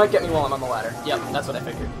 He might get me while I'm on the ladder. Yep, that's what I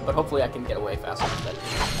figured. But hopefully I can get away faster instead.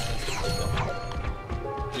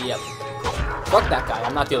 Yep. Fuck that guy.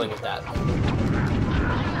 I'm not dealing with that.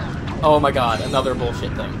 Oh my god, another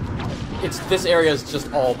bullshit thing. This area is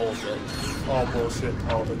just all bullshit. All bullshit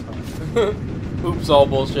all the time. Oops, all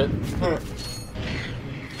bullshit.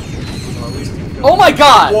 Oh my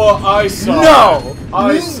god! Well, I saw No! that.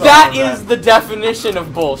 I saw that is the definition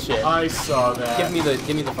of bullshit. I saw that. Give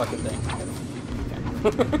me the fucking thing.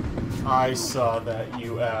 Okay. I saw that,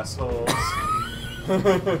 you assholes.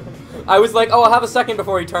 I was like, oh, I'll have a second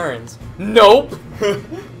before he turns. Nope!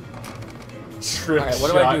 Trick Alright,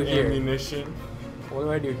 what do shot I do here? ammunition. What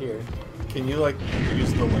do I do here? Can you, like,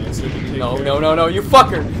 use the Lancer to take No, care? no, you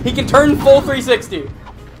fucker! He can turn full 360!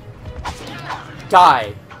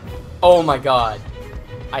 Die. Oh my god.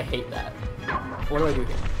 I hate that. What do I do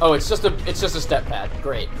here? Oh, it's just a step pad.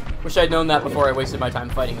 Great. Wish I'd known that before I wasted my time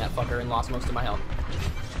fighting that fucker and lost most of my health.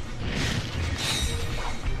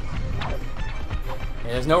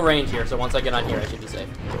 Yeah, there's no range here, so once I get on here, I should be safe.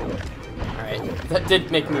 Alright. That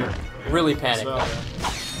did make me really panic.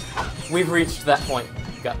 We've reached that point,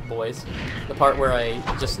 boys. The part where I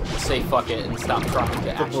just say fuck it and stop trying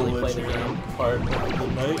to actually play the game. Part of the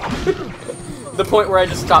night. The point where I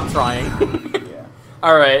just stop trying. Yeah.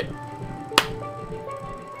 Alright.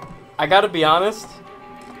 I gotta be honest.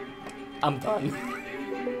 I'm done.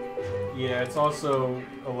 Yeah, it's also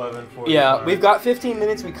 11:45. Yeah, we've got 15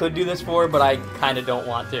 minutes we could do this for, but I kinda don't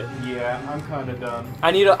want to. Yeah, I'm kinda done.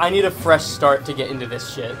 I need a fresh start to get into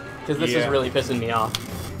this shit. Because this is really pissing me off.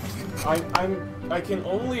 I can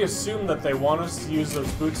only assume that they want us to use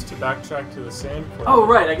those boots to backtrack to the sand planet. Oh,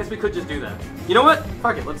 right, I guess we could just do that. You know what?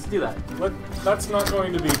 Fuck it, let's do that. That's not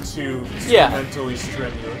going to be too mentally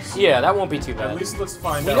strenuous. Yeah, that won't be too bad. At least let's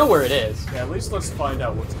find out. We know where it is. Yeah, at least let's find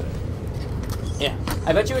out what's there. Yeah.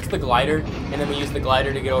 I bet you it's the glider, and then we use the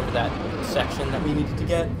glider to get over that section that we needed to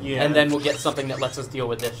get. Yeah. And then we'll get something that lets us deal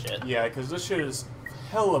with this shit. Yeah, because this shit is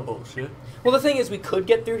hella bullshit. Well, the thing is, we could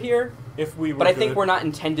get through here, if we were but I think we're not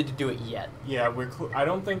intended to do it yet. Yeah, I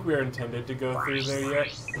don't think we're intended to go through there yet.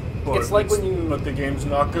 But It's like when you... But the game's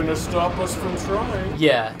not going to stop us from trying.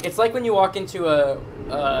 Yeah, it's like when you walk into a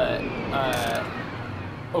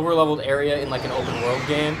over-leveled area in like an open world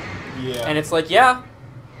game. Yeah. And it's like, yeah,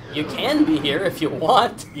 you can be here if you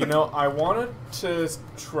want. You know, I wanted to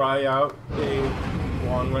try out a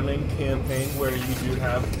long-running campaign where you do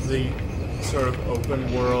have the sort of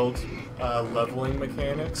open world leveling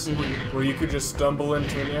mechanics, where you could just stumble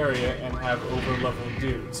into an area and have over-leveled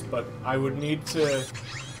dudes. But I would need to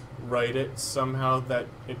write it somehow that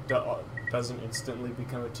it doesn't instantly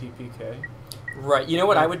become a TPK. Right. You know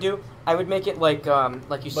what I would do? I would make it like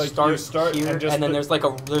you start here, and then there's like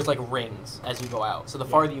rings as you go out. So the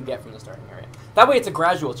farther you get from the starting area, that way it's a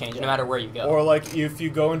gradual change no matter where you go. Or like if you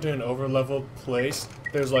go into an over-leveled place,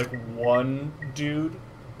 there's like one dude,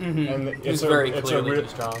 and he's very clearly too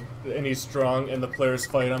strong, and he's strong, and the players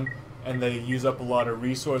fight him, and they use up a lot of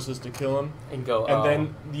resources to kill him, and go. And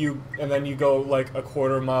then you go like a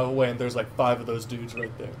quarter mile away, and there's like 5 of those dudes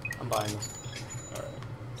right there. I'm buying this.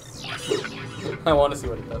 I want to see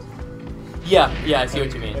what it does. Yeah, I see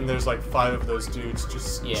what you mean. And there's like 5 of those dudes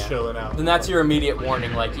just chilling out. Then that's your immediate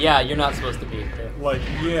warning, like, yeah, you're not supposed to be here. Like,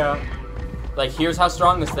 yeah. Like, here's how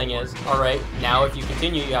strong this thing is. Alright, now if you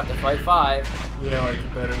continue, you have to fight 5. Yeah, like, you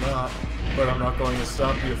better not. But I'm not going to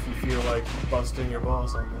stop you if you feel like busting your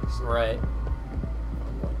balls on this. Right.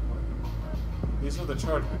 These are the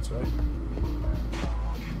charge boots, right?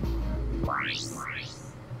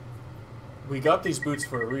 We got these boots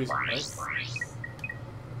for a reason, right?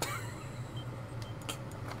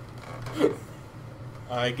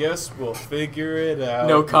 I guess we'll figure it out.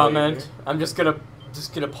 No comment. Later. I'm just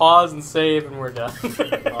gonna pause and save, and we're done.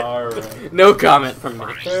 All right. No comment from me.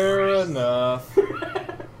 Fair enough.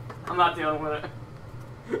 I'm not dealing with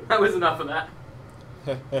it. That was enough of that.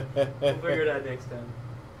 We'll figure it out next time.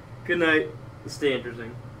 Good night. Stay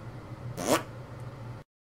interesting.